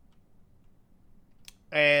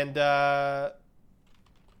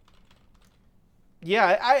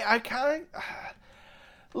yeah, I kind of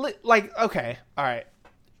like, okay, all right.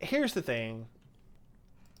 Here's the thing.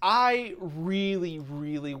 I really,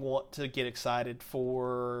 really want to get excited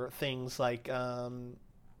for things like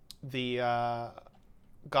the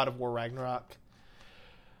God of War Ragnarok.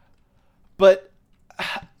 But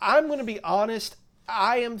I'm going to be honest,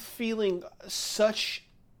 I am feeling such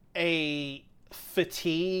a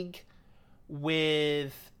fatigue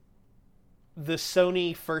with the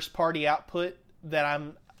Sony first party output that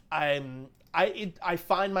I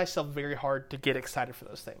find myself very hard to get excited for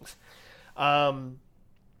those things.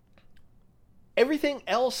 Everything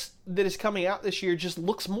else that is coming out this year just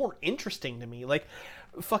looks more interesting to me. Like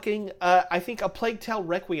fucking I think A Plague Tale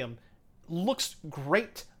Requiem looks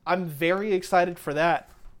great. I'm very excited for that.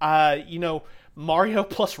 You know, Mario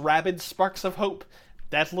plus Rabbids Sparks of Hope,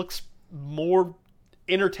 that looks more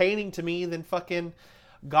entertaining to me than fucking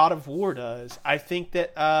God of War does. I think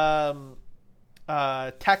that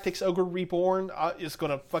Tactics Ogre Reborn is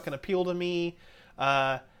going to fucking appeal to me.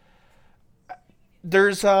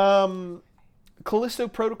 There's Callisto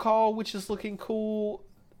Protocol, which is looking cool.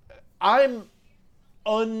 I'm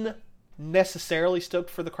unnecessarily stoked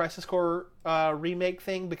for the Crisis Core remake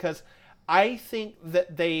thing because I think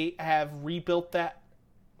that they have rebuilt that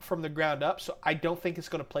from the ground up, so I don't think it's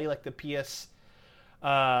going to play like the PSP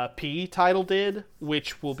title did,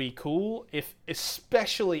 which will be cool,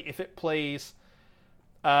 especially if it plays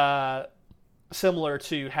similar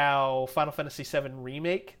to how Final Fantasy VII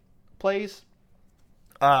Remake plays,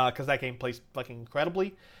 because that game plays fucking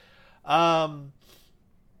incredibly. Yeah,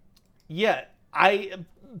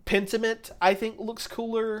 Pentiment I think looks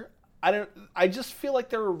cooler. I just feel like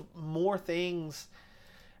there are more things,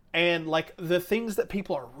 and like the things that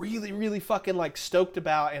people are really, really fucking like stoked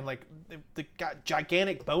about and like they got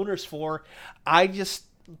gigantic boners for, I just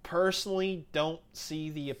personally don't see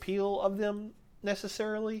the appeal of them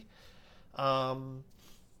necessarily. I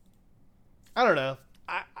don't know.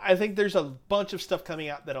 I think there's a bunch of stuff coming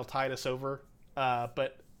out that'll tide us over,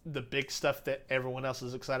 but the big stuff that everyone else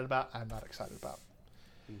is excited about, I'm not excited about.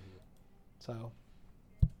 Mm-hmm. So,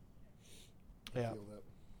 yeah.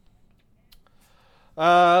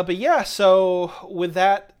 But yeah, so with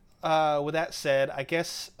that said, I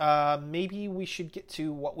guess maybe we should get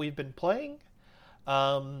to what we've been playing.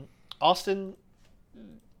 Austin,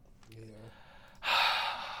 Yeah.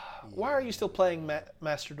 why are you still playing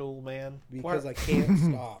Master Duel, man? Because I can't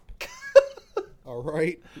stop. All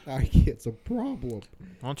right? It's a problem.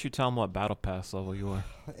 Why don't you tell them what battle pass level you are?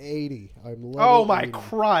 80. I'm level Oh my 80.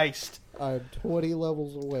 Christ! I'm 20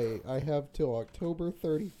 levels away. I have till October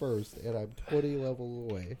 31st, and I'm 20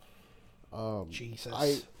 levels away. Jesus.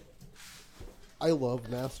 I love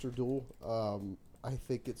Master Duel. I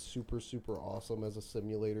think it's super, super awesome as a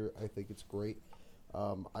simulator. I think it's great.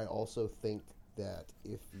 I also think that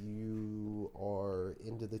if you are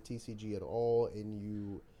into the TCG at all, and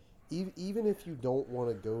you, even if you don't want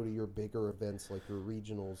to go to your bigger events like your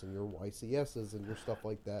regionals and your YCSs and your stuff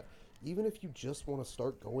like that, even if you just want to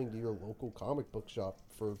start going to your local comic book shop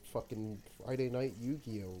for fucking Friday night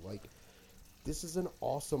Yu-Gi-Oh, like, this is an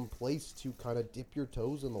awesome place to kind of dip your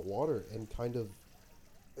toes in the water and kind of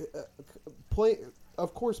play.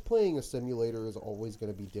 Of course, playing a simulator is always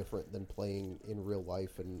going to be different than playing in real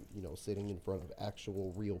life and, you know, sitting in front of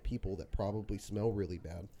actual real people that probably smell really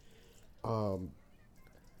bad.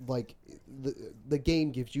 Like, the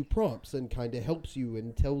game gives you prompts and kind of helps you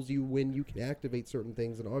and tells you when you can activate certain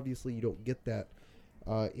things, and obviously you don't get that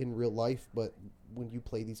in real life, but when you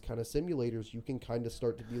play these kind of simulators, you can kind of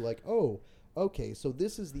start to be like, oh, okay, so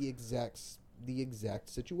this is the exact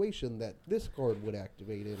situation that this card would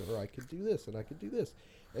activate in, or I could do this and I could do this,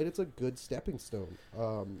 and it's a good stepping stone.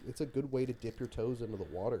 It's a good way to dip your toes into the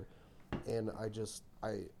water, and I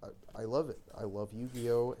love it. I love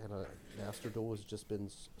Yu-Gi-Oh, and Master Duel has just been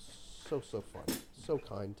so fun, so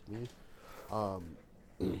kind to me.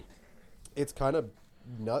 It's kind of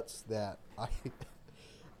nuts that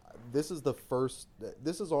this is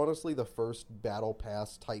honestly the first battle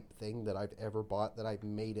pass type thing that I've ever bought that I've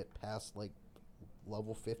made it past like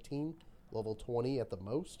level 15, level 20 at the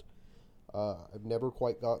most. I've never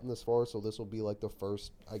quite gotten this far, so this will be like the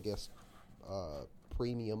first, I guess,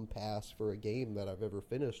 premium pass for a game that I've ever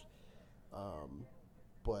finished.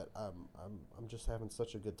 But I'm just having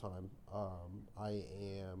such a good time. I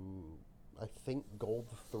think gold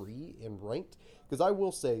 3 in ranked, because I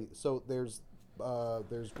will say, so there's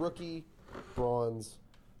rookie, bronze,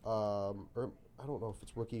 or I don't know if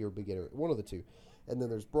it's rookie or beginner, one of the two, and then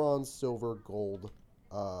there's bronze, silver, gold,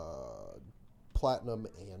 platinum,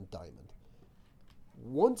 and diamond.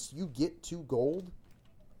 Once you get to gold,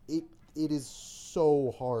 it is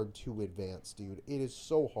so hard to advance, dude. It is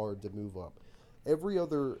so hard to move up. Every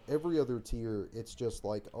other tier, it's just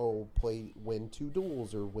like, oh, win 2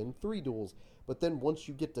 duels or win 3 duels. But then once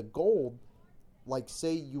you get to gold, like,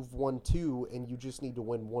 say you've won 2 and you just need to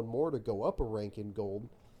win 1 more to go up a rank in gold,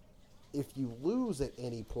 if you lose at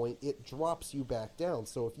any point, it drops you back down.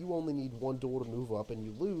 So if you only need 1 duel to move up and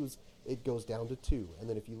you lose, it goes down to 2. And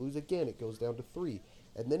then if you lose again, it goes down to 3.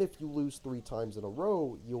 And then if you lose 3 times in a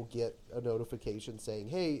row, you'll get a notification saying,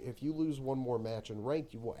 hey, if you lose 1 more match in rank,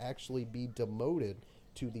 you will actually be demoted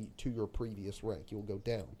to your previous rank. You'll go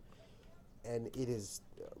down. And it is,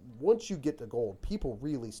 once you get to gold, people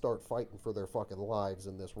really start fighting for their fucking lives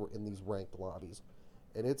in these ranked lobbies.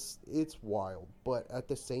 And it's wild. But at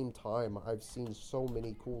the same time, I've seen so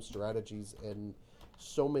many cool strategies and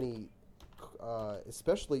so many,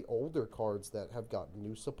 especially older cards that have gotten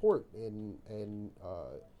new support and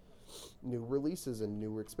new releases and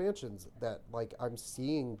new expansions, that, like, I'm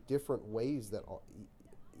seeing different ways that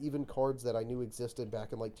even cards that I knew existed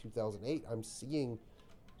back in like 2008, I'm seeing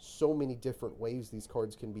so many different ways these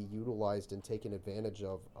cards can be utilized and taken advantage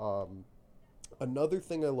of. Another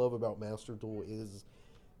thing I love about Master Duel is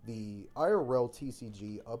the IRL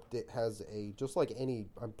TCG update has just like any,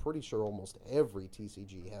 I'm pretty sure almost every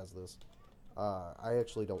TCG has this. I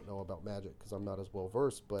actually don't know about Magic because I'm not as well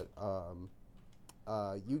versed, but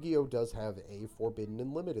Yu-Gi-Oh! Does have a Forbidden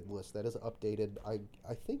and Limited list that is updated, I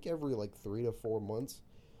think every like 3 to 4 months.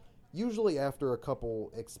 Usually after a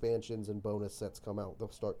couple expansions and bonus sets come out, they'll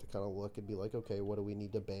start to kind of look and be like, okay, what do we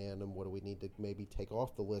need to ban and what do we need to maybe take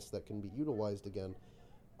off the list that can be utilized again.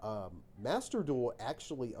 Master Duel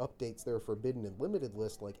actually updates their Forbidden and Limited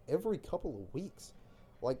list like every couple of weeks.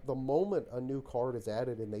 Like, the moment a new card is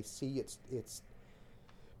added and they see it's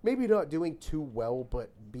maybe not doing too well,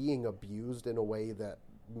 but being abused in a way that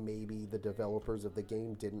maybe the developers of the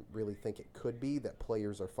game didn't really think it could be, that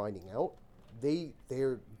players are finding out,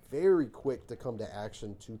 they're very quick to come to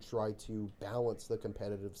action to try to balance the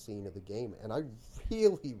competitive scene of the game, and I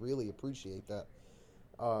really, really appreciate that.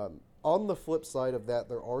 On the flip side of that,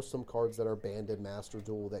 there are some cards that are banned in Master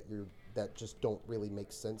Duel that just don't really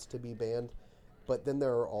make sense to be banned. But then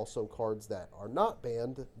there are also cards that are not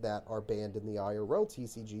banned, that are banned in the IRL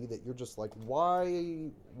TCG, that you're just like, why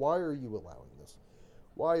are you allowing this?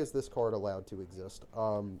 Why is this card allowed to exist?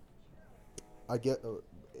 I get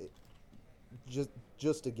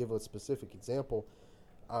just to give a specific example.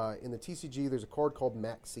 In the TCG, there's a card called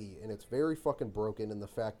Maxi, and it's very fucking broken in the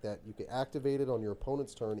fact that you can activate it on your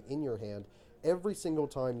opponent's turn in your hand. Every single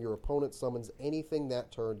time your opponent summons anything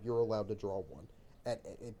that turn, you're allowed to draw one.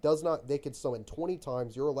 It does not. They can summon 20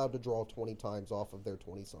 times. You're allowed to draw 20 times off of their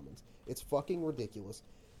 20 summons. It's fucking ridiculous.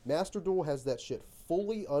 Master Duel has that shit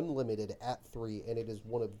fully unlimited at 3, and it is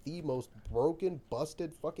one of the most broken,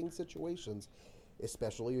 busted fucking situations.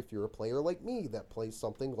 Especially if you're a player like me that plays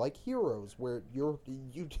something like Heroes, where you're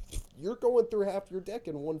going through half your deck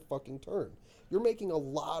in one fucking turn. You're making a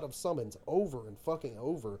lot of summons over and fucking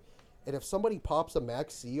over. And if somebody pops a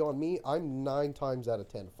Max C on me, I'm 9 times out of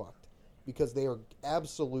 10 fucked. Because they are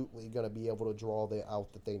absolutely going to be able to draw the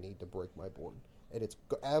out that they need to break my board. And it's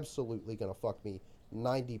absolutely going to fuck me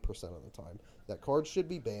 90% of the time. That card should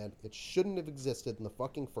be banned. It shouldn't have existed in the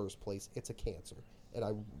fucking first place. It's a cancer. And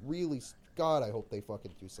I really, God, I hope they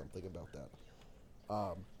fucking do something about that.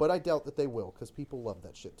 But I doubt that they will, because people love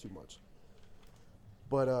that shit too much.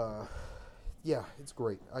 But, yeah, it's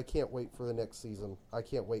great. I can't wait for the next season. I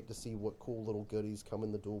can't wait to see what cool little goodies come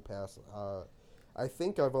in the Duel Pass. I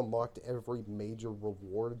think I've unlocked every major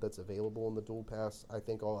reward that's available in the Duel Pass. I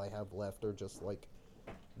think all I have left are just, like,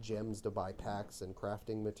 gems to buy packs and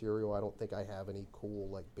crafting material. I don't think I have any cool,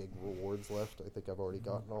 like, big rewards left. I think I've already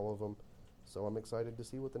gotten all of them. So I'm excited to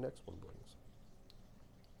see what the next one brings.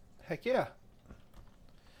 Heck yeah.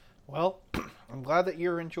 Well, I'm glad that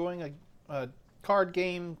you're enjoying a card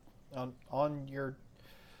game on your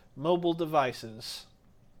mobile devices.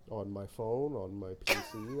 On my phone, on my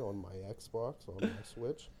PC, on my Xbox, on my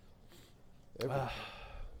Switch. Everything.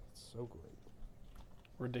 It's so great.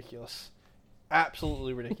 Ridiculous.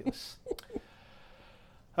 Absolutely ridiculous.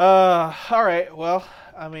 All right. Well,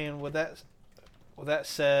 I mean, with that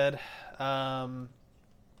said, Dylan,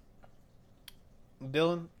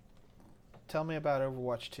 tell me about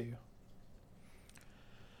Overwatch 2.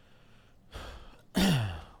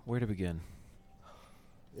 Where to begin?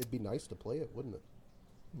 It'd be nice to play it, wouldn't it?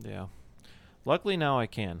 Yeah. Luckily now I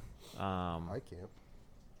can. I can't.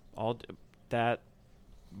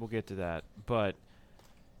 We'll get to that, but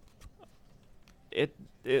it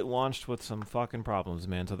launched with some fucking problems,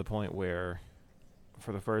 man, to the point where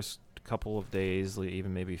for the first couple of days,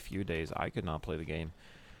 even maybe a few days, I could not play the game.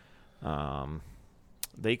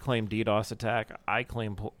 They claim DDoS attack. I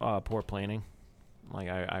claim poor planning. Like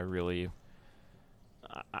I really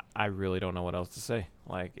don't know what else to say.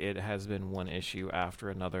 Like, it has been one issue after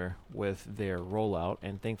another with their rollout,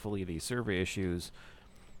 and thankfully the server issues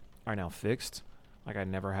are now fixed. Like, I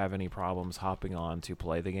never have any problems hopping on to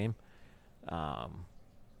play the game.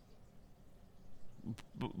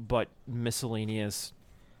 But miscellaneous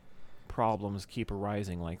problems keep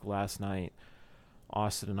arising. Like last night,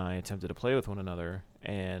 Austin and I attempted to play with one another,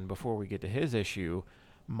 and before we get to his issue,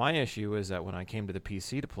 my issue is that when I came to the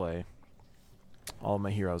PC to play, all of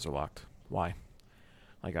my heroes are locked. Why?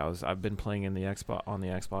 Like I've been playing on the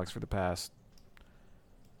Xbox for the past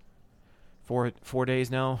 4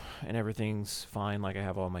 days now, and everything's fine. Like, I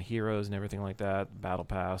have all my heroes and everything like that, battle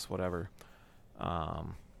pass, whatever.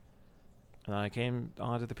 And I came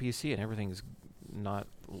onto the PC and everything's not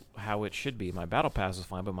how it should be. My battle pass was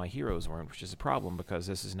fine, but my heroes weren't, which is a problem because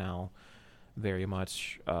this is now very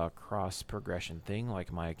much a cross progression thing.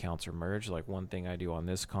 Like, my accounts are merged. Like, one thing I do on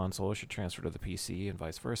this console should transfer to the PC and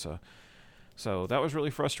vice versa. So that was really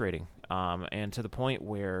frustrating. And to the point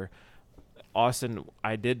where Austin,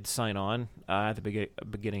 I did sign on at the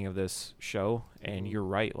beginning of this show, and you're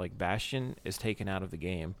right. Like, Bastion is taken out of the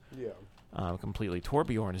game. Yeah. Completely.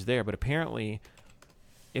 Torbjorn is there, but apparently,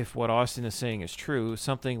 if what Austin is saying is true,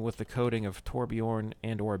 something with the coding of Torbjorn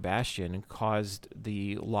and or Bastion caused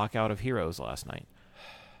the lockout of heroes last night.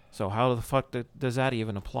 So how the fuck does that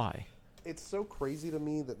even apply? It's so crazy to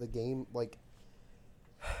me that the game, like,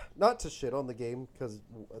 not to shit on the game, because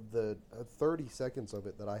the 30 seconds of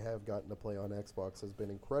it that I have gotten to play on Xbox has been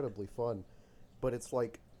incredibly fun, but it's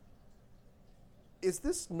like, is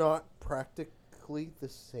this not practically the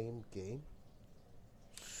same game?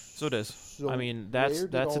 So it is. So I mean, that's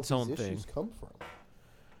all its own these thing. issues come from?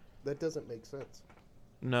 That doesn't make sense.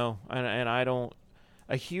 No, and I don't.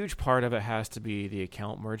 A huge part of it has to be the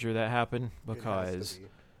account merger that happened, because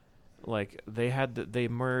like they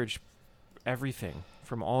merged everything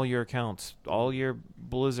from all your accounts, all your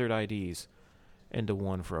Blizzard IDs into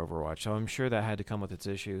one for Overwatch. So I'm sure that had to come with its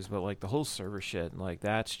issues, but like the whole server shit, like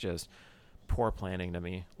that's just poor planning to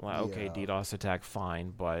me. Like, okay, DDoS attack,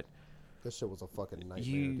 fine, but this shit was a fucking nightmare,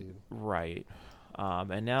 dude. Right.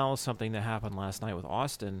 And now something that happened last night with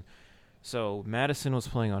Austin, So Madison was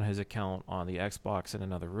playing on his account on the Xbox in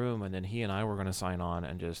another room, and then he and I were going to sign on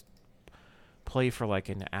and just play for like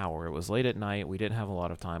an hour. It was late at night. We didn't have a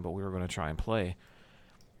lot of time, but we were going to try and play.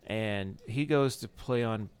 And he goes to play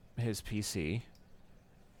on his PC,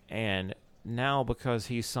 and now because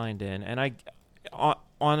he's signed in, and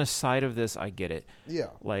on a side of this, I get it. Yeah,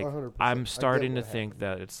 Like 100%. I'm starting to what think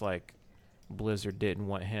that it's like Blizzard didn't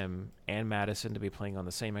want him and Madison to be playing on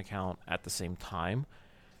the same account at the same time,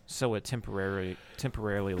 so it temporarily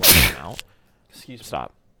locked him out. Excuse me.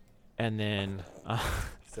 Stop. And then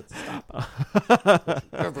Said stop.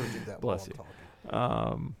 Never do that Bless while you. I'm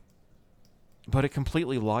talking. But it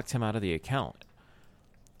completely locked him out of the account,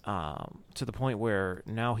 to the point where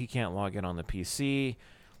now he can't log in on the PC.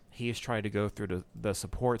 He's tried to go through the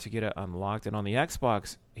support to get it unlocked, and on the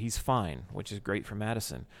Xbox, he's fine, which is great for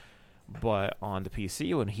Madison. But on the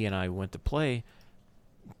PC, when he and I went to play,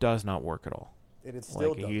 does not work at all. And it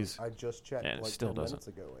still like, doesn't. I just checked and it like still 10 doesn't. minutes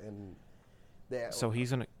ago, and the So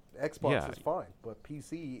he's in a Xbox yeah. is fine, but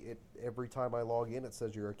PC, every time I log in, it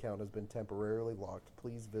says your account has been temporarily locked.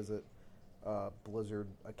 Please visit Blizzard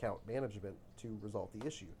account management to resolve the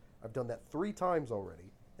issue. I've done that 3 times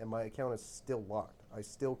already, and my account is still locked. I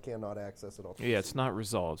still cannot access it on PC. Yeah, it's not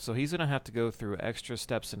resolved. So he's going to have to go through extra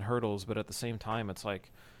steps and hurdles, but at the same time, it's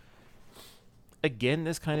like, again,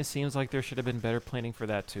 this kind of seems like there should have been better planning for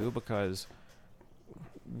that too, because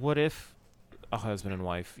what if a husband and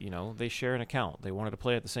wife, they share an account, they wanted to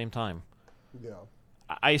play at the same time? Yeah.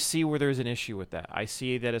 I see where there's an issue with that. I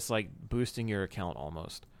see that it's like boosting your account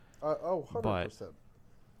almost. 100%.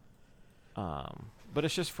 But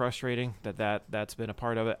it's just frustrating that's been a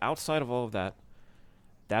part of it. Outside of all of that,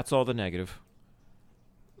 that's all the negative.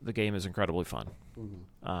 The game is incredibly fun.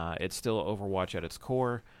 Mm-hmm. It's still Overwatch at its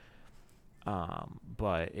core,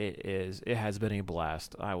 but it has been a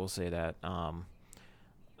blast. I will say that.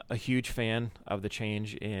 A huge fan of the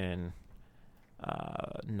change in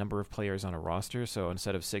number of players on a roster. So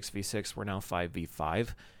instead of 6v6, we're now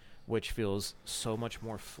 5v5, which feels so much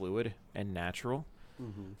more fluid and natural.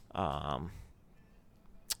 Mm-hmm.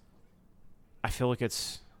 I feel like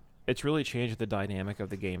it's really changed the dynamic of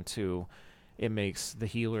the game too. It makes the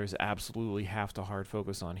healers absolutely have to hard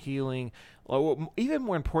focus on healing. Even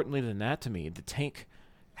more importantly than that, to me, the tank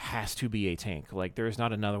has to be a tank. Like there's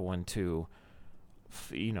not another one to,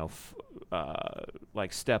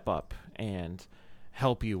 like step up and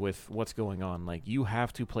help you with what's going on. Like you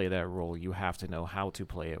have to play that role. You have to know how to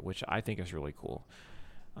play it, which I think is really cool.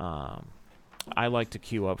 I like to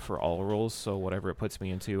queue up for all roles, so whatever it puts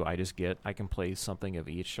me into, I can play something of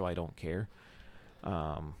each, so I don't care.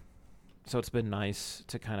 So it's been nice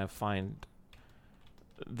to kind of find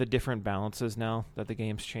the different balances now that the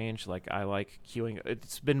game's changed. Like I like queuing.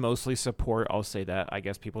 It's been mostly support, I'll say that. I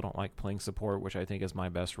guess people don't like playing support, which I think is my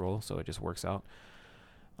best role, so it just works out.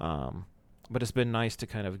 But it's been nice to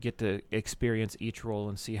kind of get to experience each role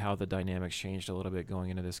and see how the dynamics changed a little bit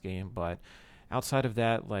going into this game. But outside of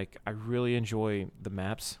that, like I really enjoy the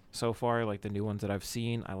maps so far, like the new ones that I've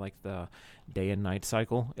seen. I like the day and night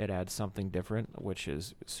cycle. It adds something different, which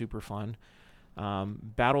is super fun.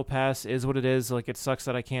 Battle Pass is what it is. Like it sucks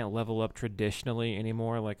that I can't level up traditionally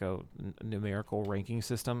anymore, like a numerical ranking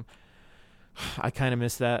system. I kind of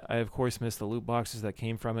miss that. I of course miss the loot boxes that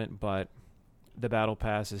came from it, but the Battle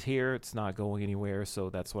Pass is here. It's not going anywhere, so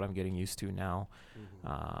that's what I'm getting used to now.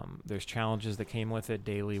 Mm-hmm. There's challenges that came with it,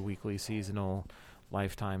 daily, weekly, seasonal,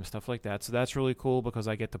 lifetime, stuff like that. So that's really cool because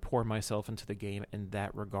I get to pour myself into the game in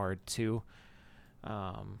that regard too.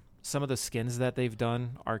 Some of the skins that they've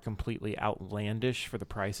done are completely outlandish for the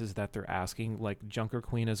prices that they're asking. Like Junker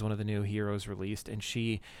Queen is one of the new heroes released, and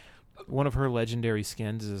one of her legendary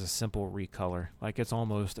skins is a simple recolor. Like it's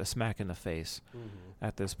almost a smack in the face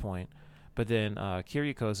at this point. But then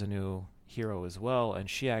Kiriko's a new hero as well, and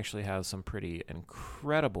she actually has some pretty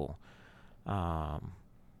incredible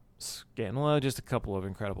skin. Well, just a couple of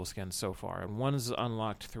incredible skins so far, and one's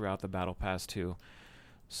unlocked throughout the Battle Pass too.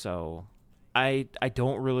 So I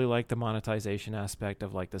don't really like the monetization aspect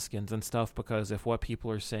of like the skins and stuff, because if what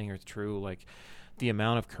people are saying are true, like the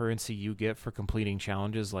amount of currency you get for completing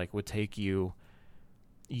challenges like would take you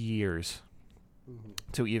years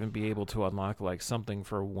to even be able to unlock like something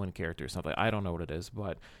for one character or something. I don't know what it is,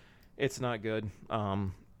 but it's not good.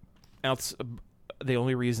 The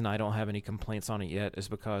only reason I don't have any complaints on it yet is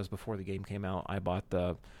because before the game came out, I bought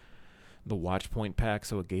the Watchpoint pack,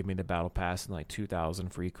 so it gave me the Battle Pass and like 2,000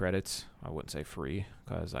 free credits. I wouldn't say free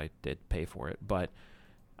because I did pay for it, but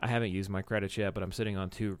I haven't used my credits yet. But I'm sitting on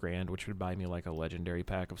 $2,000, which would buy me like a legendary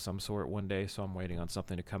pack of some sort one day. So I'm waiting on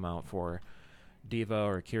something to come out for Diva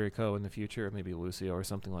or Kiriko in the future, or maybe Lucio or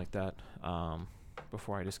something like that.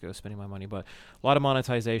 before I just go spending my money. But a lot of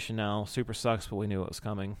monetization now. Super sucks, but we knew it was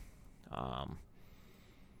coming. I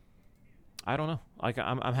don't know. Like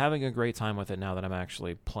I'm having a great time with it now that I'm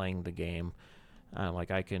actually playing the game.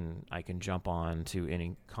 Like I can jump on to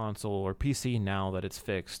any console or PC now that it's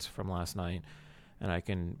fixed from last night, and I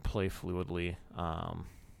can play fluidly.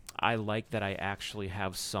 I like that I actually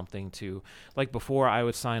have something to, like before I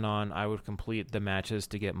would sign on, I would complete the matches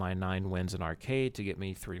to get my 9 wins in arcade to get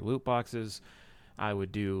me 3 loot boxes. I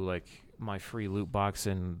would do like my free loot box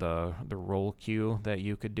in the roll queue that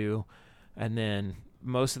you could do, and then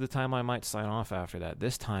most of the time I might sign off after that.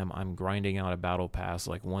 This time I'm grinding out a battle pass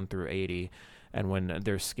like 1 through 80, and when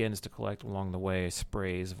there's skins to collect along the way,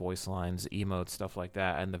 sprays, voice lines, emotes, stuff like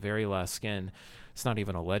that, and the very last skin, it's not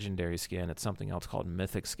even a legendary skin, it's something else called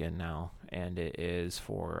mythic skin now, and it is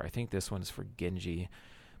for, I think this one's for Genji,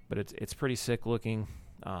 but it's pretty sick looking.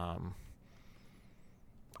 I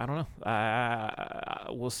don't know.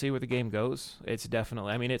 We'll see where the game goes. It's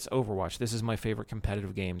definitely, I mean, it's Overwatch. This is my favorite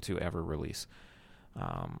competitive game to ever release.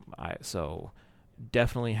 So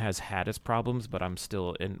definitely has had its problems, but I'm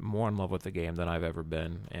still more in love with the game than I've ever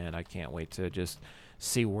been, and I can't wait to just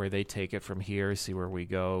see where they take it from here, see where we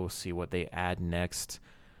go, see what they add next.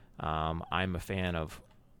 I'm a fan of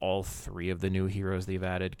all 3 of the new heroes they've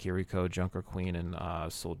added: Kiriko, Junker Queen, and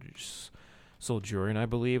Soldurian, I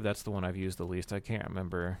believe. That's the one I've used the least. I can't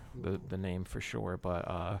remember the name for sure,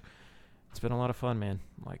 but it's been a lot of fun, man.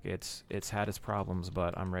 Like it's had its problems,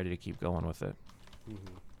 but I'm ready to keep going with it.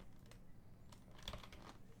 Mm-hmm.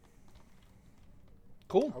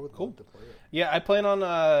 Cool. I would cool. love to play it. Yeah, I plan on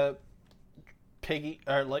not picking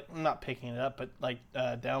it up, but like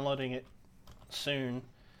downloading it soon,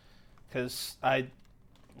 because I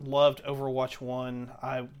loved Overwatch 1.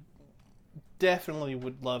 I definitely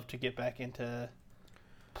would love to get back into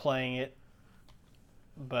playing it,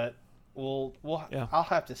 but I'll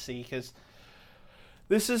have to see, because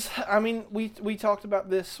this is, I mean, we talked about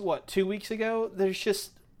this 2 weeks ago. There's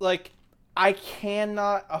just like, I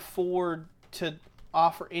cannot afford to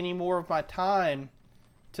offer any more of my time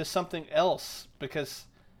to something else, because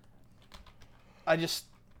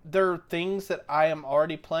there are things that I am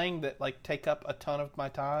already playing that like take up a ton of my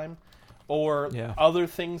time, or other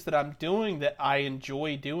things that I'm doing that I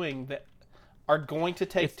enjoy doing that are going to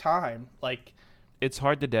take time. Like, it's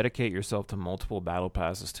hard to dedicate yourself to multiple battle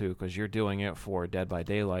passes too, because you're doing it for Dead by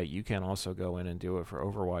Daylight. You can also go in and do it for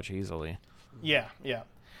Overwatch easily. Yeah.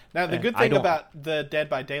 Now, the good thing about the Dead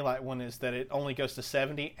by Daylight one is that it only goes to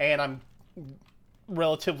 70, and I'm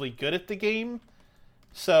relatively good at the game.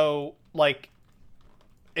 So, like,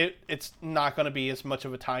 it's not going to be as much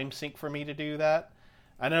of a time sink for me to do that.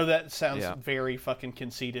 I know that sounds very fucking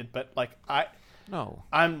conceited, but, like,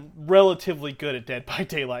 I'm relatively good at Dead by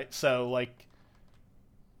Daylight, so, like,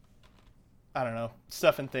 I don't know,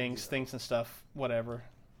 stuff and things and stuff, whatever.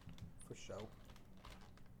 For sure.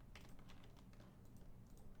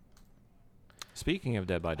 Speaking of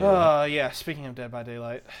Dead by Daylight. Speaking of Dead by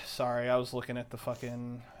Daylight. Sorry, I was looking at the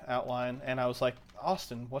fucking outline, and I was like,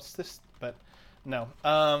 Austin, what's this? But, no.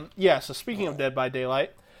 So speaking of Dead by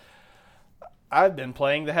Daylight, I've been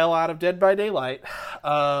playing the hell out of Dead by Daylight.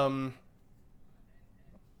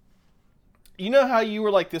 You know how you were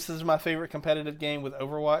like, this is my favorite competitive game with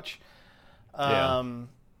Overwatch? I'm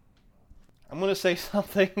going to say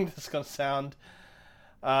something that's going to sound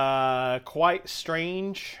quite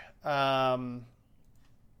strange.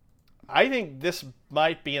 I think this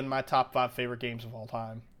might be in my top 5 favorite games of all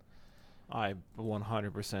time. I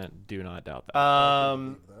 100% do not doubt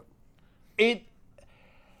that. It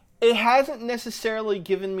hasn't necessarily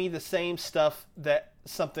given me the same stuff that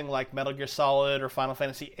something like Metal Gear Solid or Final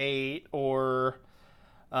Fantasy VIII or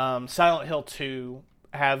Silent Hill 2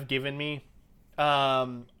 have given me.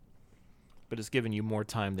 But it's given you more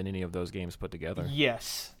time than any of those games put together.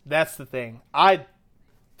 Yes, that's the thing. I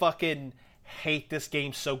fucking hate this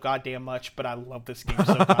game so goddamn much, but I love this game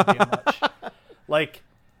so goddamn much. Like,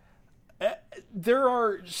 there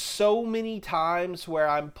are so many times where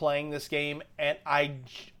I'm playing this game and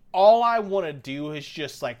all I want to do is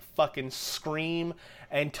just like fucking scream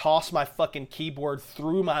and toss my fucking keyboard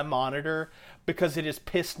through my monitor, because it has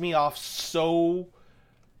pissed me off so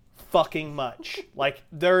fucking much. Like,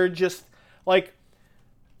 they're just like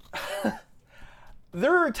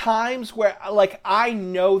there are times where, like, I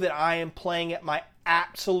know that I am playing at my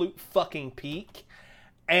absolute fucking peak,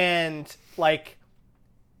 and, like,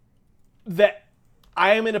 that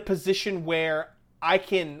I am in a position where I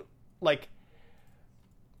can, like,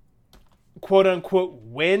 quote-unquote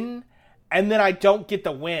win, and then I don't get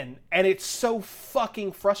the win. And it's so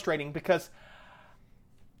fucking frustrating, because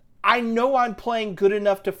I know I'm playing good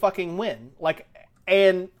enough to fucking win. Like,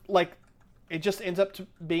 and like it just ends up to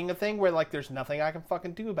being a thing where like there's nothing I can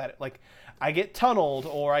fucking do about it. Like I get tunneled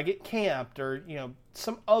or I get camped or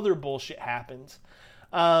some other bullshit happens,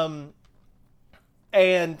 and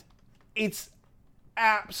it's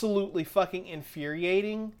absolutely fucking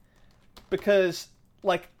infuriating because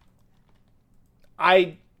like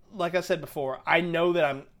I said before, I know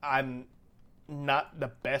that I'm not the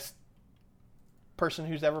best person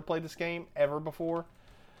who's ever played this game ever before,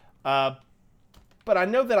 but I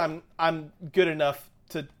know that I'm good enough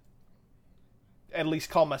to at least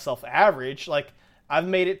call myself average. Like I've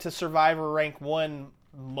made it to Survivor rank 1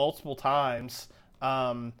 multiple times.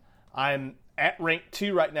 I'm at rank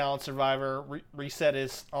 2 right now on Survivor. Reset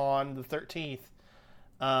is on the 13th.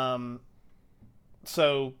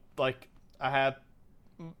 So like I have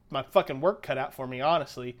my fucking work cut out for me,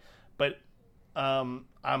 honestly. But I'm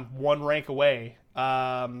 1 rank away.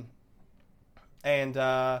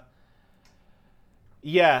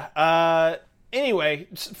 Anyway,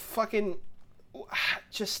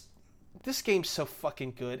 just this game's so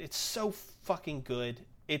fucking good. It's so fucking good.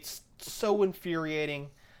 It's so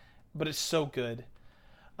infuriating, but it's so good.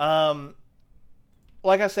 Like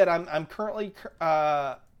I said, I'm currently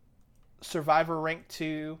Survivor rank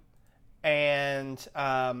 2, and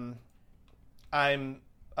I'm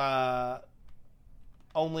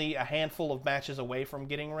only a handful of matches away from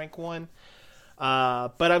getting rank 1.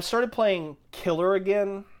 But I've started playing Killer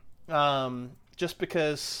again, just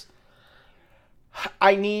because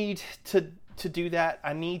I need to do that.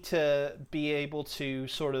 I need to be able to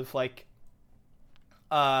sort of like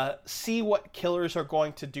see what killers are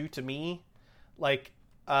going to do to me, like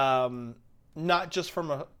not just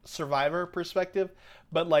from a Survivor perspective,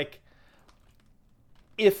 but like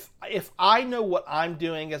if I know what I'm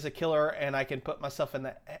doing as a killer and I can put myself in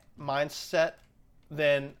that mindset,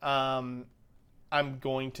 then I'm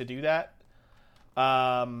going to do that.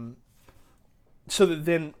 So that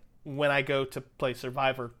then when I go to play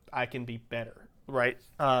Survivor, I can be better, right?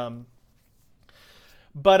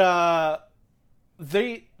 But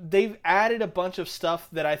they've added a bunch of stuff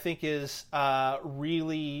that I think is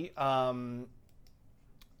really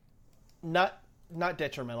not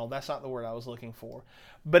detrimental. That's not the word I was looking for,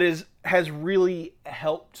 but has really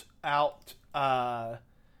helped out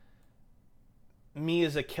me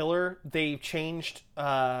as a killer. They've changed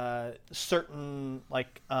certain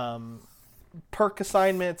like perk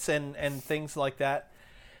assignments and things like that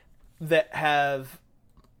have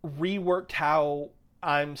reworked how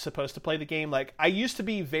I'm supposed to play the game. Like I used to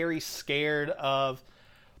be very scared of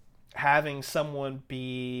having someone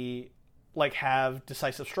be like have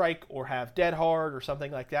decisive strike or have dead hard or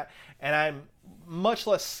something like that, and I'm much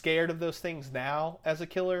less scared of those things now as a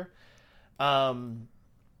killer.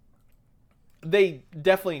 They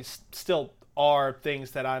definitely still are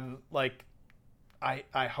things that I'm like,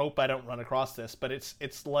 I hope I don't run across this, but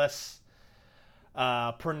it's less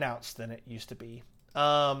pronounced than it used to be.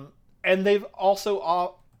 And they've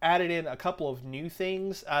also added in a couple of new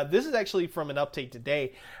things. This is actually from an update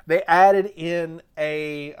today. They added in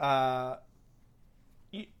a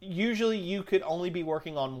usually you could only be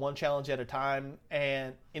working on one challenge at a time,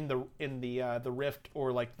 and in the Rift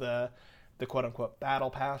or like the quote unquote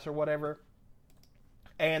battle pass or whatever.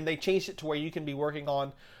 And they changed it to where you can be working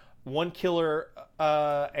on one killer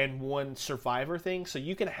and one survivor thing, so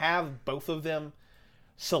you can have both of them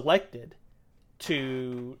selected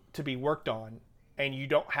to be worked on, and you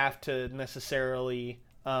don't have to necessarily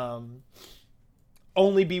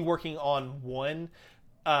only be working on one.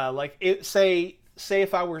 Like it, say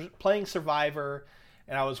if I were playing Survivor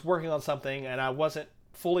and I was working on something and I wasn't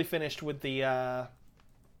fully finished with the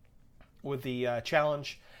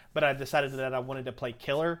challenge, but I decided that I wanted to play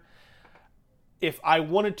Killer. If I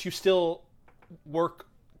wanted to still work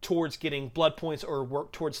towards getting blood points or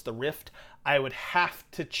work towards the Rift, I would have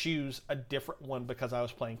to choose a different one because I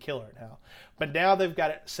was playing Killer now. But now they've got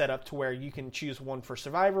it set up to where you can choose one for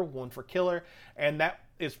Survivor, one for Killer, and that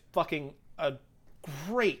is fucking a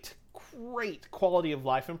great quality of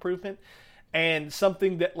life improvement, and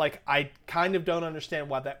something that like I kind of don't understand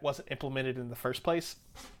why that wasn't implemented in the first place.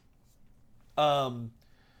 I'm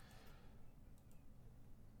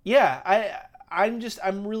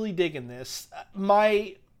really digging this.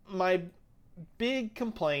 My big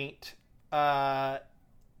complaint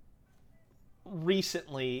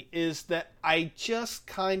recently is that I just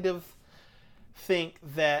kind of think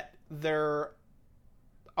that there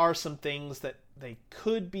are some things that they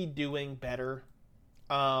could be doing better.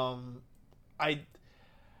 I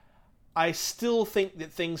still think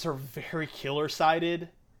that things are very killer-sided,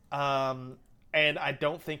 and I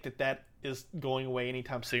don't think that is going away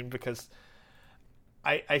anytime soon, because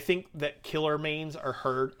I think that killer mains are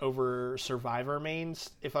hurt over survivor mains,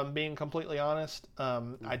 if I'm being completely honest.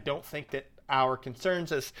 I don't think that our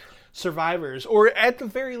concerns as survivors, or at the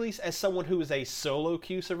very least as someone who is a solo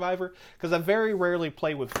queue survivor, because I very rarely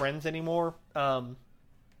play with friends anymore,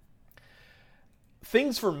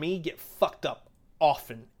 things for me get fucked up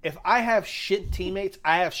often. If I have shit teammates,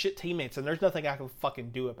 I have shit teammates, and there's nothing I can fucking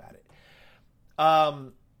do about it.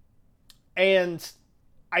 And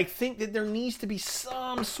I think that there needs to be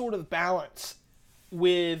some sort of balance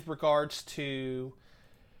with regards to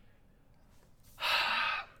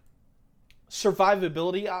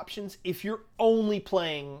survivability options if you're only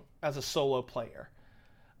playing as a solo player.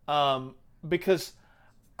 Because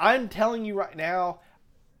I'm telling you right now,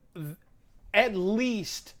 at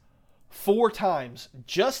least 4 times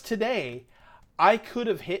just today, I could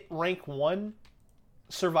have hit rank 1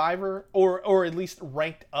 survivor, or at least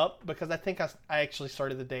ranked up, because I think I actually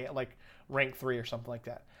started the day at like rank 3 or something like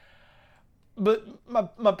that. But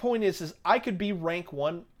my point is I could be rank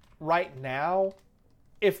 1 right now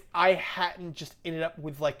if I hadn't just ended up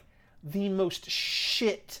with like the most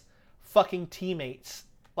shit fucking teammates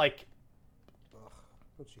like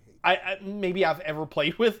I maybe I've ever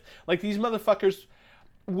played with. Like, these motherfuckers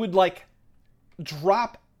would like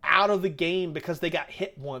drop out of the game because they got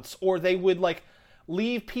hit once, or they would like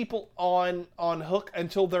leave people on hook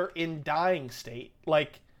until they're in dying state.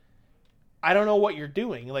 Like, I don't know what you're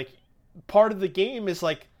doing. Like, part of the game is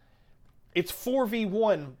like, it's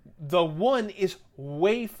 4v1. The 1 is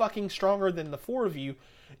way fucking stronger than the 4 of you.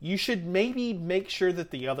 You should maybe make sure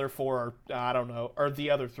that the other 4 are, I don't know, or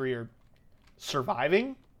the other 3 are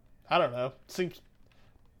surviving. I don't know. Seems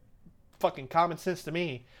fucking common sense to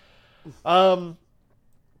me. I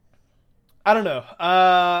don't know.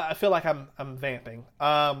 I feel like I'm vamping.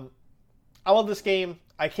 I love this game.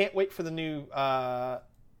 I can't wait for the new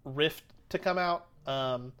Rift to come out.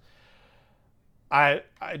 I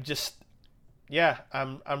just, yeah,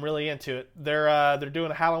 I'm really into it. They're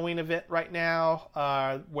doing a Halloween event right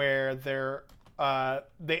now, where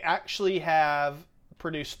they actually have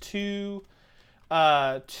produced two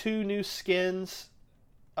new skins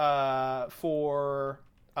for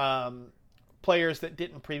players that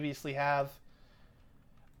didn't previously have.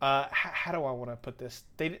 How do I want to put this?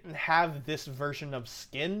 They didn't have this version of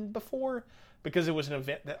skin before because it was an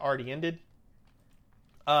event that already ended.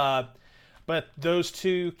 But those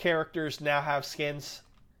 2 characters now have skins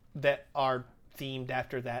that are themed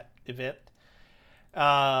after that event.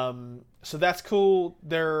 So that's cool.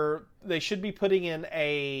 They should be putting in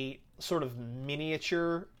a sort of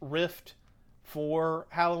miniature Rift for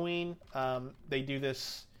Halloween. They do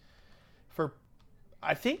this for,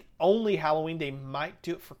 I think, only Halloween. They might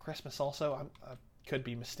do it for Christmas also. I could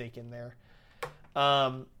be mistaken there.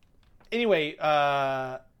 Anyway,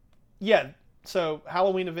 yeah. So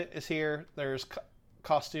Halloween event is here. There's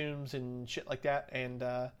costumes and shit like that, and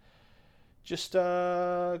just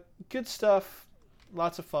good stuff.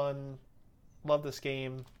 Lots of fun. Love this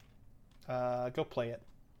game. Go play it.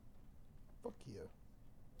 Fuck yeah.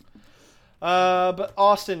 But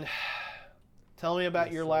Austin, tell me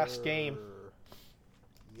about your last sir. game.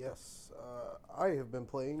 Yes, I have been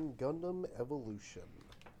playing Gundam Evolution.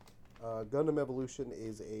 Gundam Evolution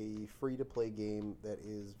is a free-to-play game that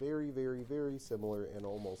is very, very, very similar in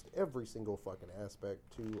almost every single fucking aspect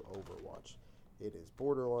to Overwatch. It is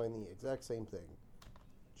borderline the exact same thing,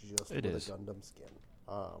 just with a Gundam skin.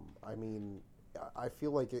 I mean, I feel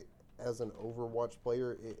like as an Overwatch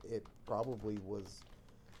player, it probably was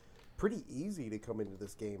pretty easy to come into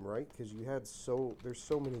this game, right? Because there's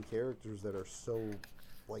so many characters that are so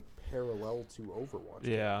like parallel to Overwatch.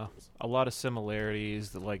 Yeah, characters. a lot of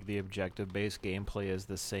similarities. Like the objective-based gameplay is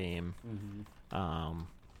the same. Mm-hmm.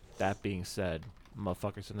 That being said,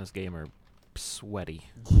 motherfuckers in this game are sweaty.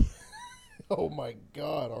 Oh my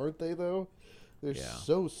god, aren't they though? They're Yeah.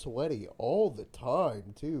 so sweaty all the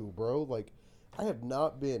time too, bro. Like, I have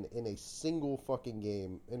not been in a single fucking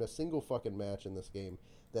game, in a single fucking match in this game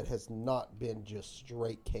that has not been just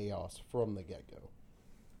straight chaos from the get-go.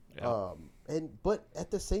 Yeah. But at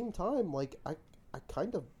the same time, like, I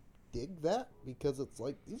kind of dig that, because it's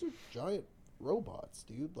like, these are giant robots,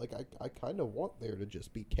 dude. Like, I kind of want there to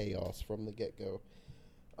just be chaos from the get-go.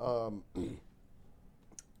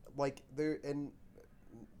 Like,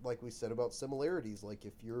 like we said about similarities, like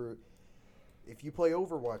if you play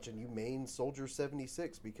Overwatch and you main Soldier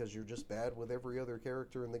 76 because you're just bad with every other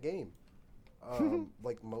character in the game,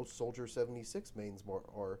 like most Soldier 76 mains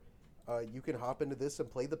are, you can hop into this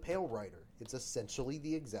and play the Pale Rider. It's essentially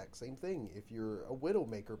the exact same thing. If you're a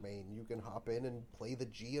Widowmaker main, you can hop in and play the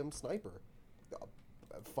GM Sniper.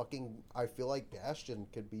 I feel like Bastion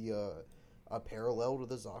could be a a parallel to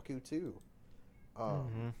the Zaku 2.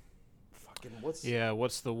 Fucking what's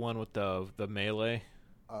what's the one with the melee?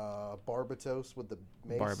 Barbatos with the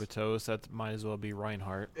mace. Barbatos. That might as well be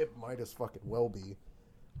Reinhardt. It might as fucking well be.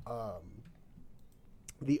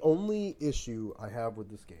 The only issue I have with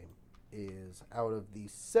this game is out of the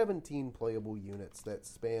 17 playable units that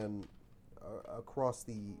span across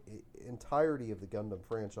the entirety of the Gundam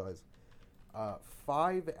franchise,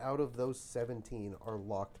 5 out of those 17 are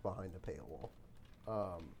locked behind a paywall.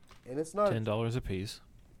 And it's not $10 a piece.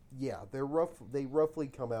 Yeah, they roughly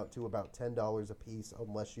come out to about $10 a piece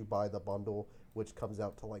unless you buy the bundle, which comes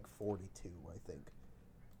out to like $42, I think.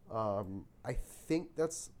 I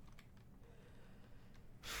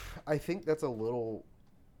think that's a little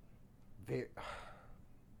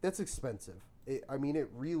that's expensive. It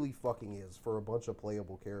really fucking is for a bunch of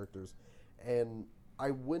playable characters, and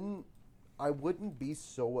I wouldn't be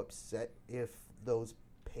so upset if those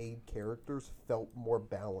paid characters felt more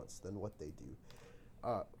balanced than what they do.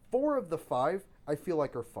 4 of the 5 I feel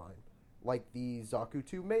like are fine, like the Zaku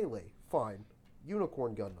 2 Melee, fine.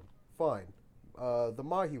 Unicorn Gundam, fine. The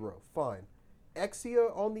Mahiro, fine.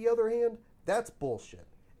 Exia, on the other hand, that's bullshit.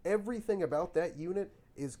 Everything about that unit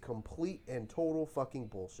is complete and total fucking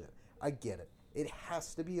bullshit. I get it. It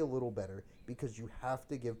has to be a little better because you have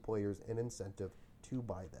to give players an incentive to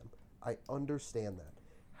buy them. I understand that.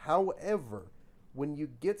 However, when you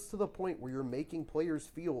get to the point where you're making players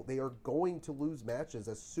feel they are going to lose matches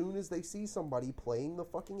as soon as they see somebody playing the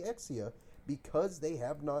fucking Exia because they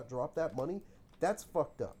have not dropped that money, that's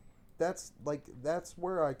fucked up. That's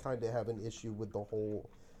where I kind of have an issue with the whole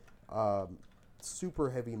super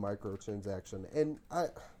heavy microtransaction. And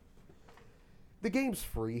the game's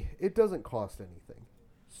free. It doesn't cost anything.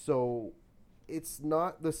 So it's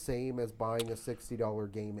not the same as buying a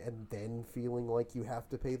 $60 game and then feeling like you have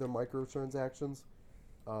to pay the microtransactions.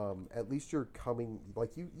 At least you're coming,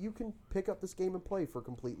 like, you can pick up this game and play for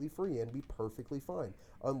completely free and be perfectly fine.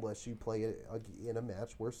 Unless you play it in a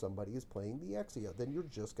match where somebody is playing the Exia. Then you're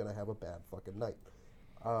just going to have a bad fucking night.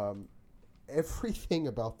 Everything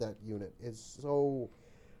about that unit is so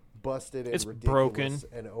busted and it's ridiculous broken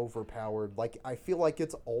and overpowered. Like, I feel like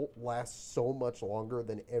its ult lasts so much longer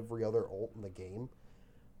than every other ult in the game.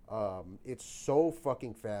 It's so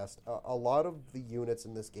fucking fast. A lot of the units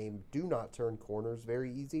in this game do not turn corners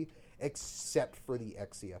very easy, except for the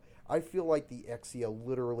Exia. I feel like the Exia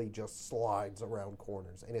literally just slides around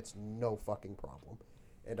corners, and it's no fucking problem.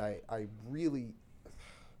 And I really...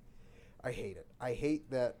 I hate it. I hate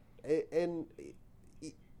that... And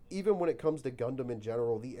even when it comes to Gundam in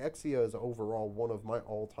general, the Exia is overall one of my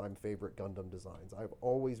all-time favorite Gundam designs. I've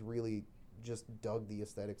always really just dug the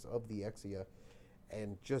aesthetics of the Exia,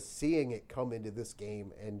 and just seeing it come into this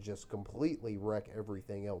game and just completely wreck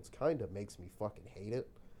everything else kind of makes me fucking hate it.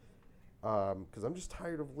 Because I'm just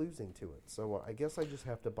tired of losing to it. So I guess I just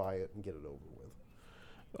have to buy it and get it over with.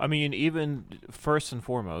 I mean, even first and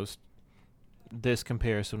foremost, this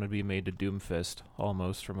comparison would be made to Doomfist,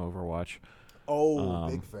 almost, from Overwatch. Oh,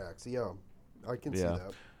 big facts. Yeah, I can see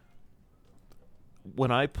that.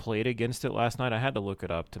 When I played against it last night, I had to look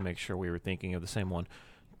it up to make sure we were thinking of the same one.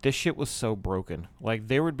 This shit was so broken. Like,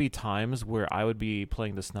 there would be times where I would be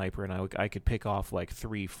playing the sniper and I could pick off like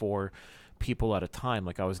 3-4 people at a time,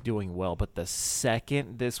 like I was doing well. But the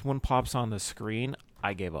second this one pops on the screen,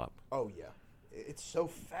 I gave up. Oh, yeah. It's so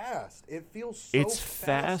fast. It feels so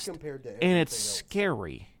fast compared to everything and it's else.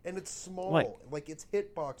 Scary. And it's small. Like its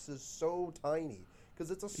hitbox is so tiny because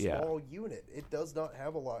it's a small unit. It does not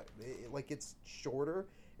have a lot. It's shorter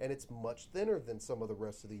and it's much thinner than some of the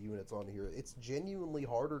rest of the units on here. It's genuinely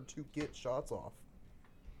harder to get shots off.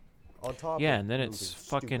 On top of and then its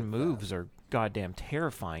fucking moves are goddamn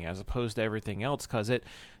terrifying as opposed to everything else because it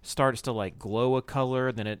starts to like glow a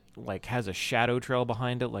color, then it like has a shadow trail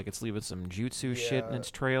behind it, like it's leaving some jutsu shit in its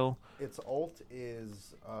trail. Its ult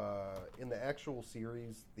is in the actual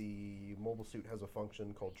series, the mobile suit has a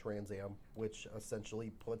function called Transam, which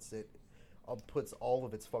essentially puts all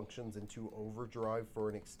of its functions into overdrive for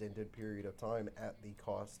an extended period of time at the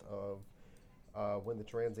cost of when the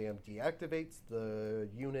Transam deactivates, the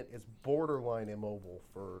unit is borderline immobile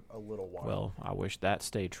for a little while. Well, I wish that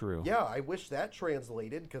stayed true. Yeah, I wish that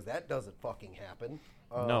translated, because that doesn't fucking happen.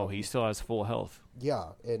 No, he still has full health.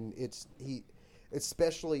 Yeah, and he,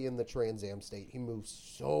 especially in the Transam state, he moves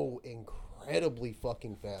so incredibly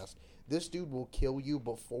fucking fast. This dude will kill you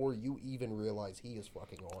before you even realize he is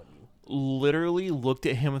fucking on you. Literally looked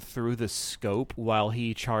at him through the scope while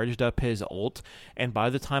he charged up his ult, and by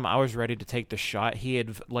the time I was ready to take the shot, he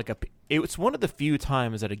had it's one of the few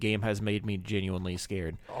times that a game has made me genuinely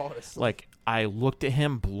scared. Honestly. Like, I looked at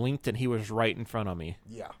him, blinked, and he was right in front of me.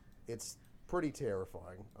 Yeah, it's pretty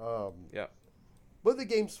terrifying. Yeah. But the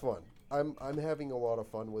game's fun. I'm having a lot of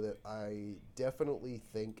fun with it. I definitely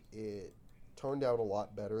think it turned out a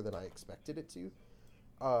lot better than I expected it to.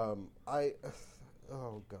 Oh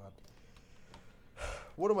god.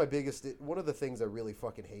 One of the things I really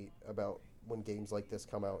fucking hate about when games like this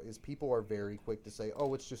come out is people are very quick to say,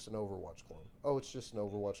 "Oh, it's just an Overwatch clone. Oh, it's just an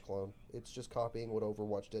Overwatch clone. It's just copying what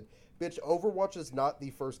Overwatch did." Bitch, Overwatch is not the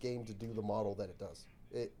first game to do the model that it does.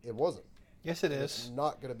 It wasn't. Yes, it It's is.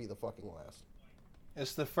 not going to be the fucking last.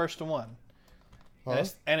 It's the first one. Huh?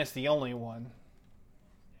 And it's the only one.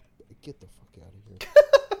 Get the fuck out of here.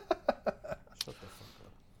 Shut the fuck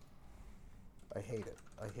up. I hate it.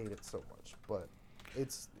 I hate it so much. But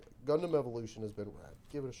it's Gundam Evolution has been rad.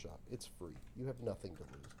 Give it a shot. It's free. You have nothing to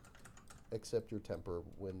lose. Except your temper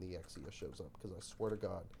when the Exia shows up. Because I swear to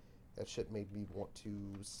God, that shit made me want to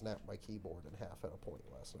snap my keyboard in half at a point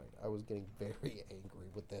last night. I was getting very angry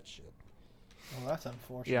with that shit. Well, that's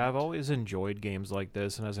unfortunate. Yeah, I've always enjoyed games like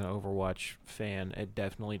this, and as an Overwatch fan, it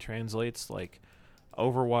definitely translates. Like,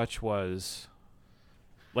 Overwatch was...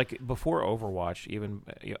 Like, before Overwatch, even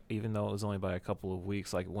though it was only by a couple of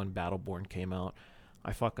weeks, like, when Battleborn came out,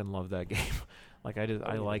 I fucking love that game. Like, I don't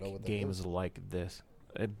even know like what that games is. like this.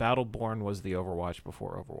 Battleborn was the Overwatch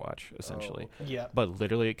before Overwatch, essentially. Oh, okay. Yeah. But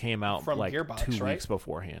literally, it came out, From like, Gearbox, 2 right? weeks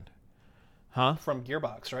beforehand. Huh? From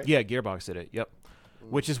Gearbox, right? Yeah, Gearbox did it, yep.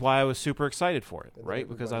 Which is why I was super excited for it, And right?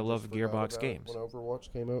 Because I everybody love just forgot Gearbox about it games. when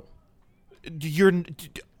Overwatch came out.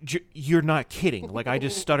 You're not kidding. Like, I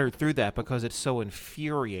just stuttered through that because it's so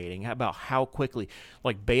infuriating about how quickly,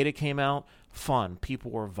 like, beta came out, fun, people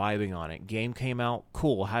were vibing on it. Game came out,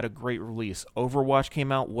 cool, had a great release. Overwatch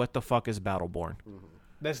came out, what the fuck is Battleborn?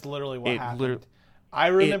 That's literally what It happened. I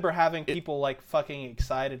remember having people like fucking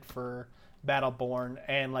excited for Battleborn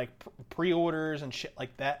and like pre-orders and shit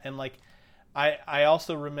like that. And like, I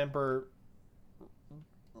also remember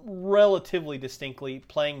relatively distinctly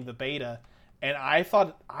playing the beta, and I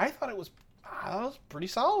thought it was pretty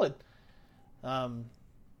solid.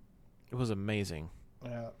 It was amazing.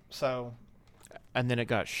 So And then it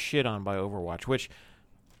got shit on by Overwatch, which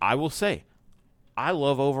I will say, I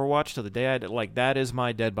love Overwatch to the day I like. That is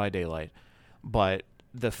my Dead by Daylight. But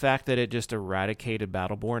the fact that it just eradicated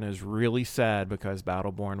Battleborn is really sad because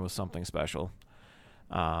Battleborn was something special.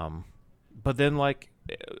 But then, like,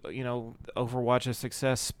 you know, Overwatch's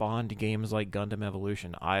success spawned games like Gundam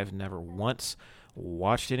Evolution. I've never once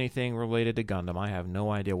watched anything related to Gundam. I have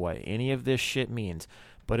no idea what any of this shit means.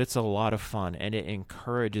 But it's a lot of fun, and it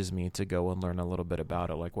encourages me to go and learn a little bit about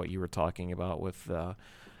it, like what you were talking about with the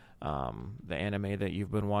anime that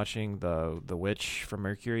you've been watching, the Witch from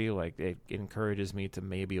Mercury. Like, it encourages me to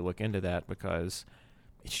maybe look into that because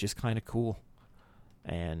it's just kind of cool,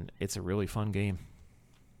 and it's a really fun game.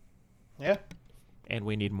 yeah, And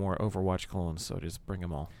we need more Overwatch clones, so just bring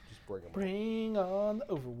them all. Just bring them. bring on the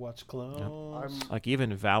Overwatch clones. Like,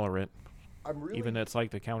 even Valorant, I'm really even it's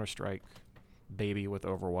like the Counter-Strike baby with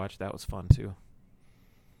Overwatch, that was fun too.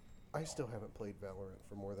 I still haven't played Valorant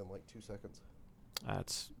for more than like 2 seconds.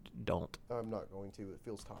 Don't. I'm not going to. It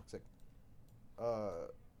feels toxic.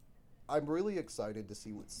 I'm really excited to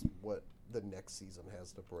see what the next season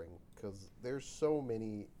has to bring because there's so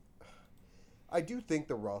many. I do think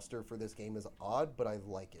the roster for this game is odd, but I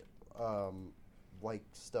like it. Like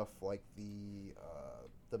stuff like the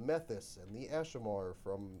Methus and the Ashamar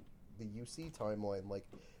from the UC timeline. Like,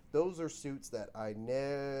 those are suits that I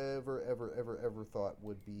never, ever thought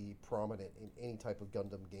would be prominent in any type of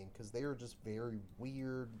Gundam game because they are just very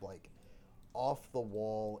weird, like off the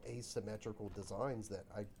wall, asymmetrical designs that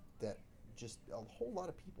just a whole lot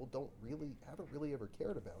of people haven't really ever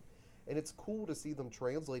cared about. And it's cool to see them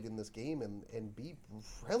translate in this game and be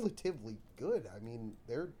relatively good. I mean,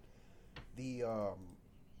 the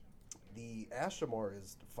Ashamar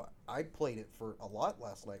is... I played it for a lot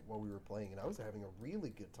last night while we were playing, and I was having a really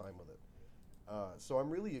good time with it. So I'm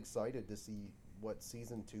really excited to see what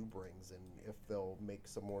Season 2 brings and if they'll make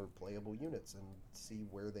some more playable units and see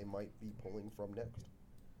where they might be pulling from next.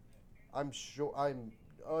 I'm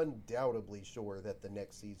undoubtedly sure that the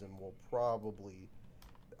next season will probably...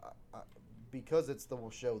 because it's the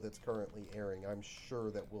show that's currently airing, I'm sure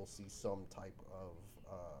that we'll see some type of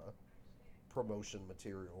promotion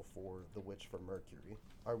material for The Witch from Mercury.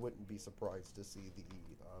 I wouldn't be surprised to see the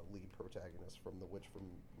lead protagonist from The Witch from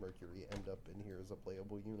Mercury end up in here as a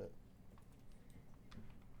playable unit.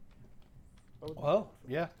 Well,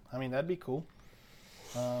 yeah. I mean, that'd be cool.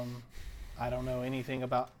 I don't know anything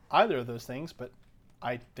about either of those things, but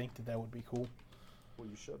I think that would be cool. Well,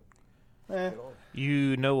 you should. Eh. Get on.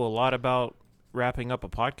 You know a lot about wrapping up a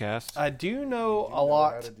podcast. I do know You a know how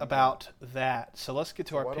lot to do about that. So let's get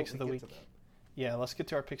to So our why picks don't of the we week. get to that? Yeah, let's get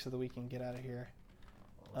to our picks of the week and get out of here.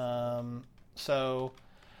 So,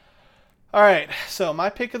 all right. So my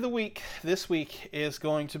pick of the week this week is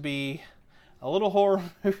going to be a little horror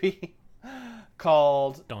movie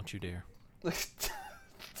called. Don't you dare.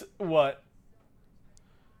 What?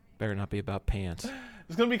 Better not be about pants.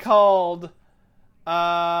 It's going to be called.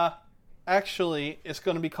 Actually, it's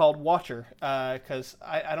going to be called Watcher, because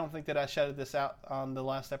I don't think that I shouted this out on the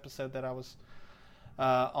last episode that I was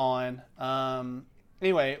on.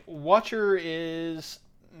 Anyway, Watcher is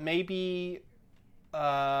maybe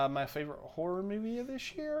my favorite horror movie of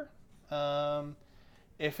this year.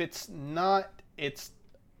 If it's not, it's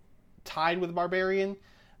tied with Barbarian.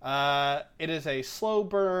 It is a slow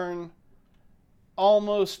burn,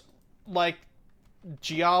 almost like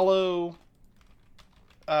Giallo,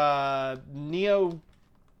 neo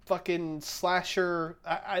fucking slasher.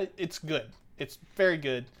 It's good. It's very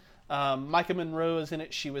good. Micah Monroe is in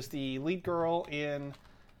it. She was the lead girl in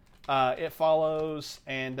It Follows,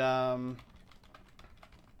 and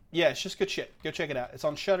yeah, it's just good shit. Go check it out. It's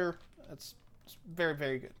on Shudder. It's very,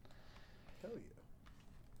 very good. Hell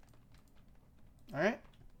yeah. All right,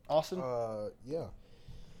 Austin. Yeah.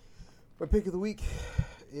 My pick of the week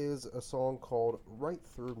is a song called Right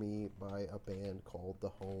Through Me by a band called The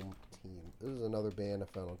Home Team. This is another band I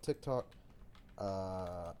found on TikTok.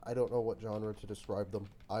 I don't know what genre to describe them.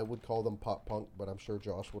 I would call them pop punk, but I'm sure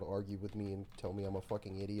Josh would argue with me and tell me I'm a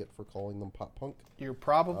fucking idiot for calling them pop punk. You're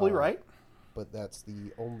probably right. But that's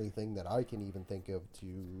the only thing that I can even think of to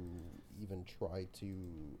even try to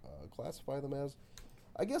classify them as.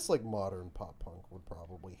 I guess like modern pop punk would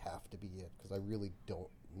probably have to be it, because I really don't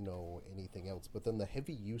know anything else. But then the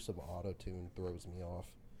heavy use of auto-tune throws me off.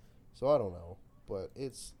 So I don't know. But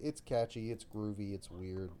it's catchy, it's groovy, it's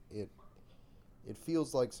weird. It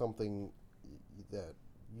feels like something that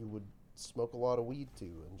you would smoke a lot of weed to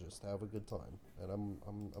and just have a good time. And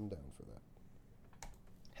I'm down for that.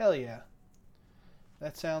 Hell yeah.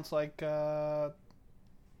 That sounds like yeah.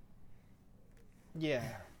 Yeah.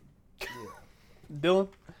 Dylan?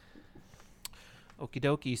 Okie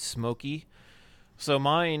dokie, Smokey. So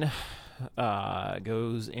mine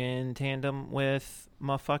goes in tandem with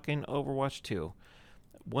my fucking Overwatch 2.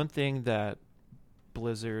 One thing that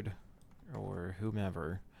Blizzard or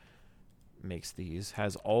whomever makes these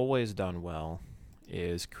has always done well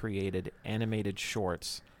is created animated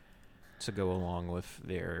shorts to go along with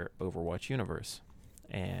their Overwatch universe.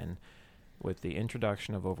 And with the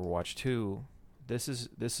introduction of Overwatch 2, this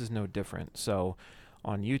is no different. So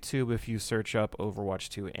on YouTube, if you search up Overwatch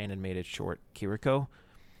 2 animated short Kiriko,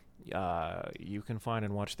 you can find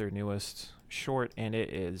and watch their newest short, and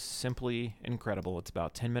it is simply incredible. It's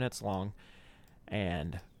about 10 minutes long,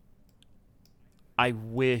 and I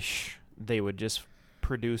wish they would just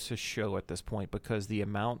produce a show at this point, because the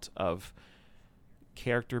amount of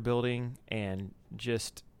character building and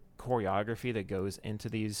just choreography that goes into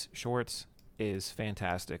these shorts is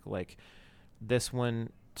fantastic. Like, this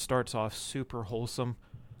one starts off super wholesome,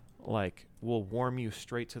 like will warm you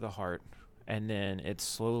straight to the heart, and then it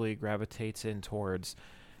slowly gravitates in towards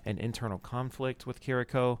an internal conflict with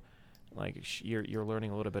Kiriko. Like, you're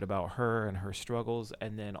learning a little bit about her and her struggles,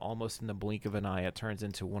 and then almost in the blink of an eye, it turns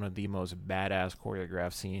into one of the most badass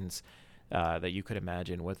choreographed scenes that you could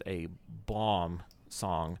imagine, with a bomb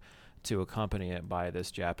song to accompany it by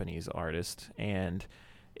this Japanese artist. And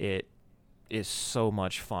it is so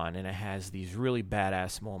much fun, and it has these really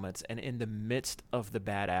badass moments, and in the midst of the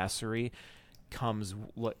badassery comes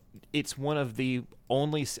what it's one of the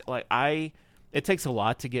only, like, it takes a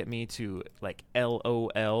lot to get me to like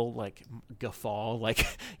LOL, like guffaw, like,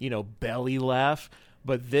 you know, belly laugh,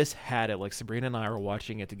 but this had it. Like, Sabrina and I were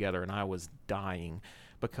watching it together, and I was dying,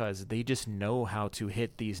 because they just know how to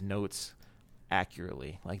hit these notes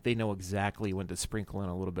accurately. Like, they know exactly when to sprinkle in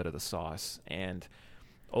a little bit of the sauce, and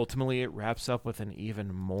ultimately it wraps up with an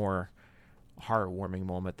even more heartwarming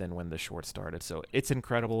moment than when the short started. So it's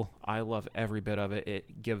incredible. I love every bit of it.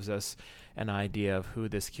 It gives us an idea of who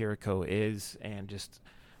this Kiriko is, and just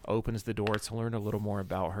opens the door to learn a little more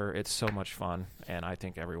about her. It's so much fun, and I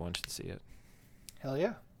think everyone should see it. Hell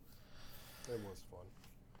yeah. It was fun.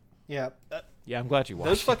 Yeah. Yeah, I'm glad you watched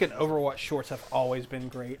Those it. fucking Overwatch shorts have always been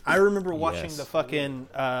great. I remember watching Yes. the fucking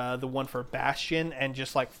the one for Bastion and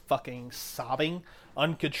just like fucking sobbing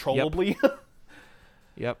uncontrollably.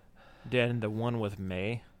 Yep. Then the one with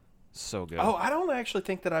May, so good. Oh, I don't actually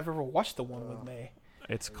think that I've ever watched the one with May.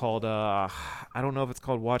 It's called I don't know if it's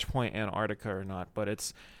called Watchpoint Antarctica or not, but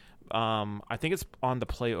it's I think it's on the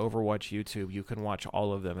Play Overwatch YouTube. You can watch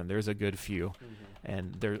all of them, and there's a good few,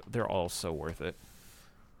 and they're all so worth it.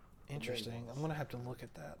 Interesting. I'm gonna have to look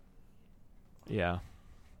at that. Yeah.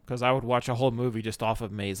 because I would watch a whole movie just off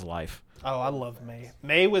of May's life. Oh, I love May.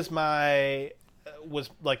 May was my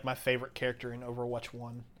favorite character in Overwatch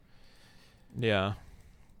 1. Yeah.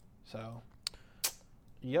 So,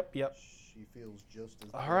 yep. She feels just as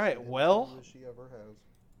All right, busted well- as she ever has.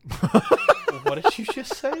 What did you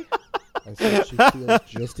just say? I said she feels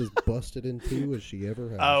just as busted in two as she ever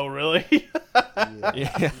has. Oh, really? Yeah.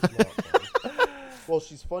 Yeah. She's not fun. Well,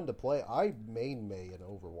 she's fun to play. I main May in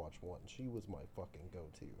Overwatch 1. She was my fucking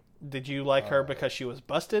go-to. Did you like her because she was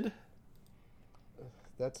busted?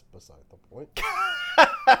 That's beside the point.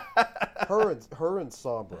 her and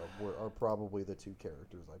Sombra are probably the two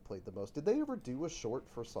characters I played the most. Did they ever do a short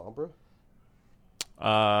for Sombra?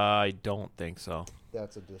 I don't think so.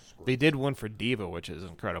 That's a disgrace. They did one for Diva, which is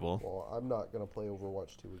incredible. Well, I'm not going to play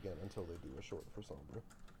Overwatch 2 again until they do a short for Sombra.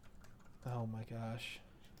 Oh my gosh.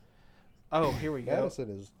 Oh, here we go. Madison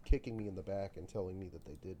is kicking me in the back and telling me that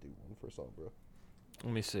they did do one for Sombra.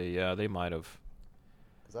 Let me see. Yeah, they might have.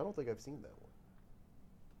 Because I don't think I've seen that one.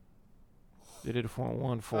 They did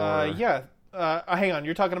one for. Yeah. Hang on.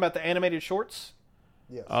 You're talking about the animated shorts?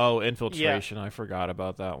 Yes. Oh, Infiltration. I forgot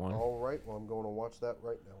about that one. All right. Well, I'm going to watch that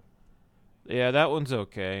right now. Yeah, that one's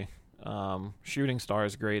okay. Shooting Star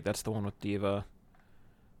is great. That's the one with Diva.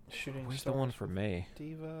 Shooting Where's Stars the one for May?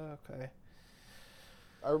 Diva. Okay.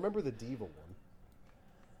 I remember the Diva one.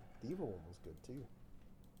 Diva one was good too.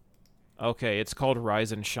 Okay, it's called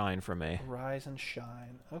Rise and Shine for May. Rise and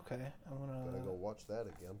Shine. Okay. I'm Gotta go watch that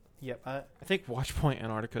again. Yep. I think Watchpoint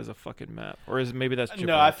Antarctica is a fucking map, or is it, maybe that's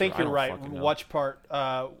No, I think you're don't right. fucking know. Watch part.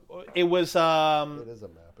 It was. It is a map.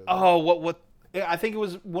 Isn't Oh, what? I think it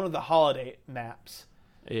was one of the holiday maps.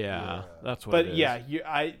 Yeah, that's what. But it is. yeah,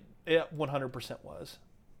 it 100% was.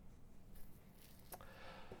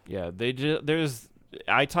 Yeah, there's.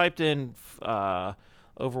 I typed in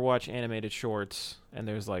Overwatch animated shorts, and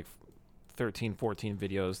there's like 13, 14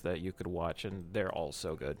 videos that you could watch, and they're all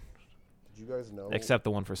so good. Did you guys know? Except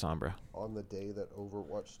the one for Sombra. On the day that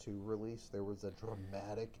Overwatch 2 released, there was a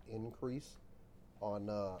dramatic increase on.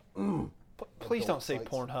 Please don't adult say sites.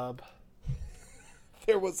 Pornhub.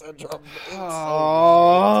 There was a dramatic.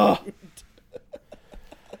 Oh.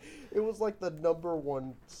 It was like the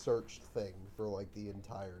 #1 searched thing for like the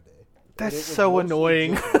entire day. That's And it was so mostly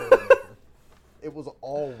annoying. just Widowmaker. It was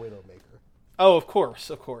all Widowmaker. Oh, of course.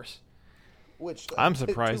 Which I'm to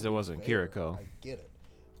surprised be it wasn't fair, Kiriko. I get it.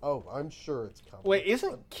 Oh, I'm sure it's coming. Wait,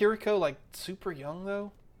 isn't Kiriko like super young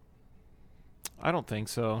though? I don't think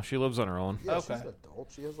so. She lives on her own. Yeah, Okay. she's an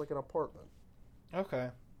adult. She has like an apartment. Okay.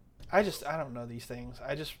 I don't know these things.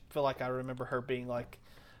 I just feel like I remember her being like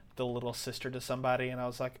the little sister to somebody, and I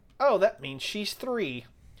was like, oh, that means she's 3.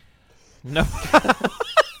 No.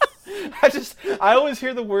 I always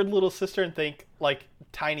hear the word little sister and think like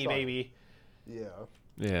tiny Sorry. baby. Yeah,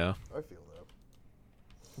 Yeah. I feel that.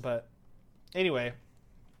 But anyway,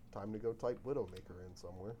 Time to go type Widowmaker in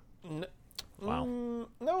somewhere. Wow.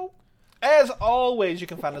 no. As always, you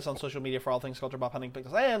can find us on social media for all things Culture Bob Hunting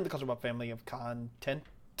Pixels and the Culture Bob family of content.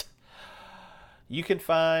 You can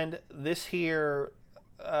find this here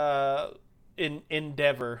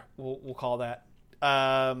endeavor, we'll call that,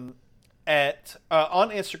 at on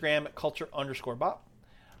Instagram at culture_bop.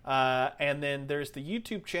 And then there's the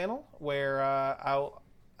YouTube channel where I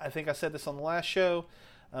think I said this on the last show.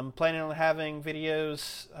 I'm planning on having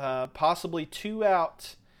videos, possibly 2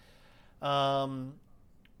 out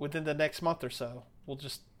within the next month or so. We'll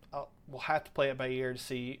have to play it by ear to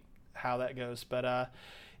see how that goes. But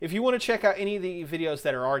if you want to check out any of the videos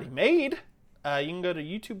that are already made, you can go to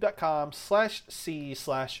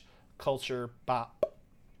youtube.com/c/culturebop.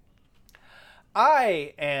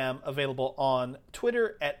 I am available on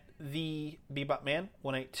Twitter at the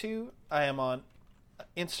BebopMan182. I am on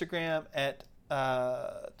Instagram at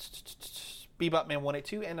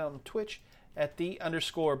BebopMan182 and on Twitch at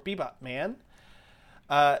 _BebopMan.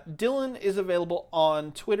 Dylan is available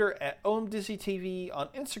on Twitter at OMDizzyTV, on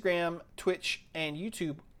Instagram, Twitch, and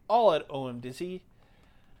YouTube, all at OMDizzy.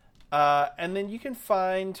 And then you can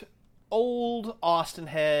find old Austin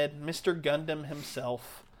Head, Mr. Gundam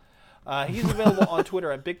himself. He's available on Twitter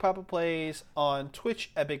at Big Papa Plays, on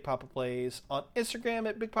Twitch at Big Papa Plays, on Instagram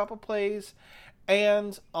at Big Papa Plays,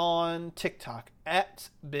 and on TikTok at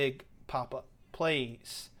Big Papa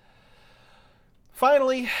Plays.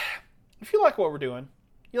 Finally, if you like what we're doing,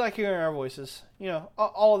 you like hearing our voices,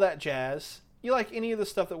 all of that jazz, you like any of the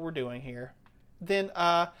stuff that we're doing here, then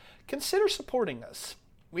consider supporting us.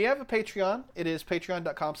 We have a Patreon. It is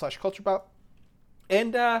patreon.com/culturebop.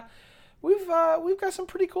 And we've got some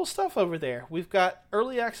pretty cool stuff over there. We've got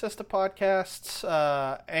early access to podcasts,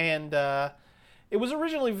 and it was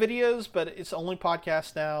originally videos, but it's only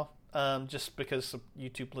podcasts now. just because of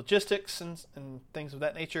YouTube logistics and things of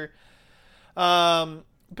that nature.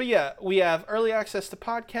 But yeah, we have early access to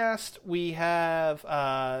podcast. We have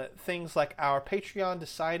things like our Patreon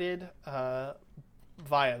decided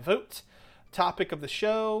via vote. Topic of the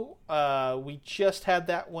show. We just had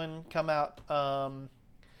that one come out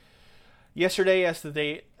yesterday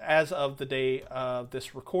as of the day of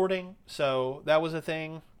this recording. So that was a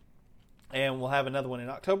thing. And we'll have another one in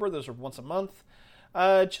October. Those are once a month.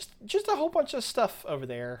 Just a whole bunch of stuff over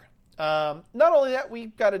there. Not only that,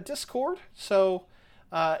 we've got a Discord. So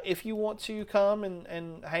if you want to come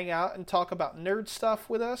and hang out and talk about nerd stuff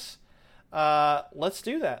with us, let's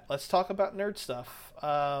do that. Let's talk about nerd stuff.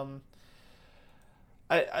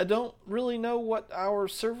 I don't really know what our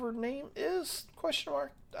server name is, ?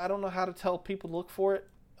 I don't know how to tell people to look for it.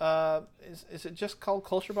 Is it just called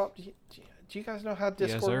Culture Bop? Do you guys know how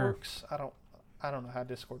Discord works? I don't know how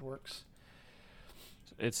Discord works.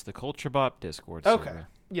 It's the Culture Bop Discord Okay. server.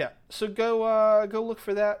 Yeah. So go look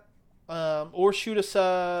for that. Or shoot us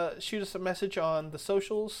a message on the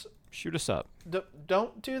socials. Shoot us up.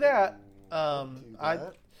 Don't do that. I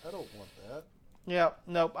don't want that. Yeah,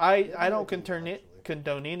 no, I don't I do,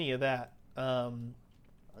 condone any of that. I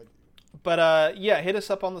do. But yeah, hit us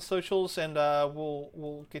up on the socials, and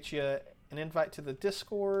we'll get you an invite to the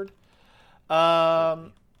Discord.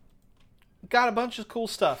 Got a bunch of cool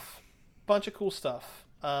stuff.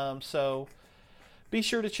 So be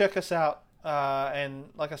sure to check us out. And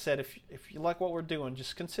like I said, if you like what we're doing,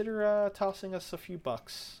 just consider tossing us a few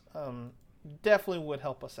bucks. Definitely would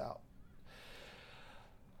help us out.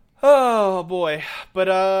 Oh boy, but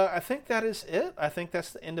I think that is it. I think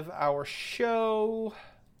that's the end of our show.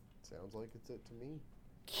 Sounds like it's it to me.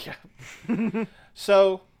 Yeah.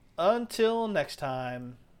 So until next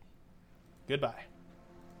time, goodbye.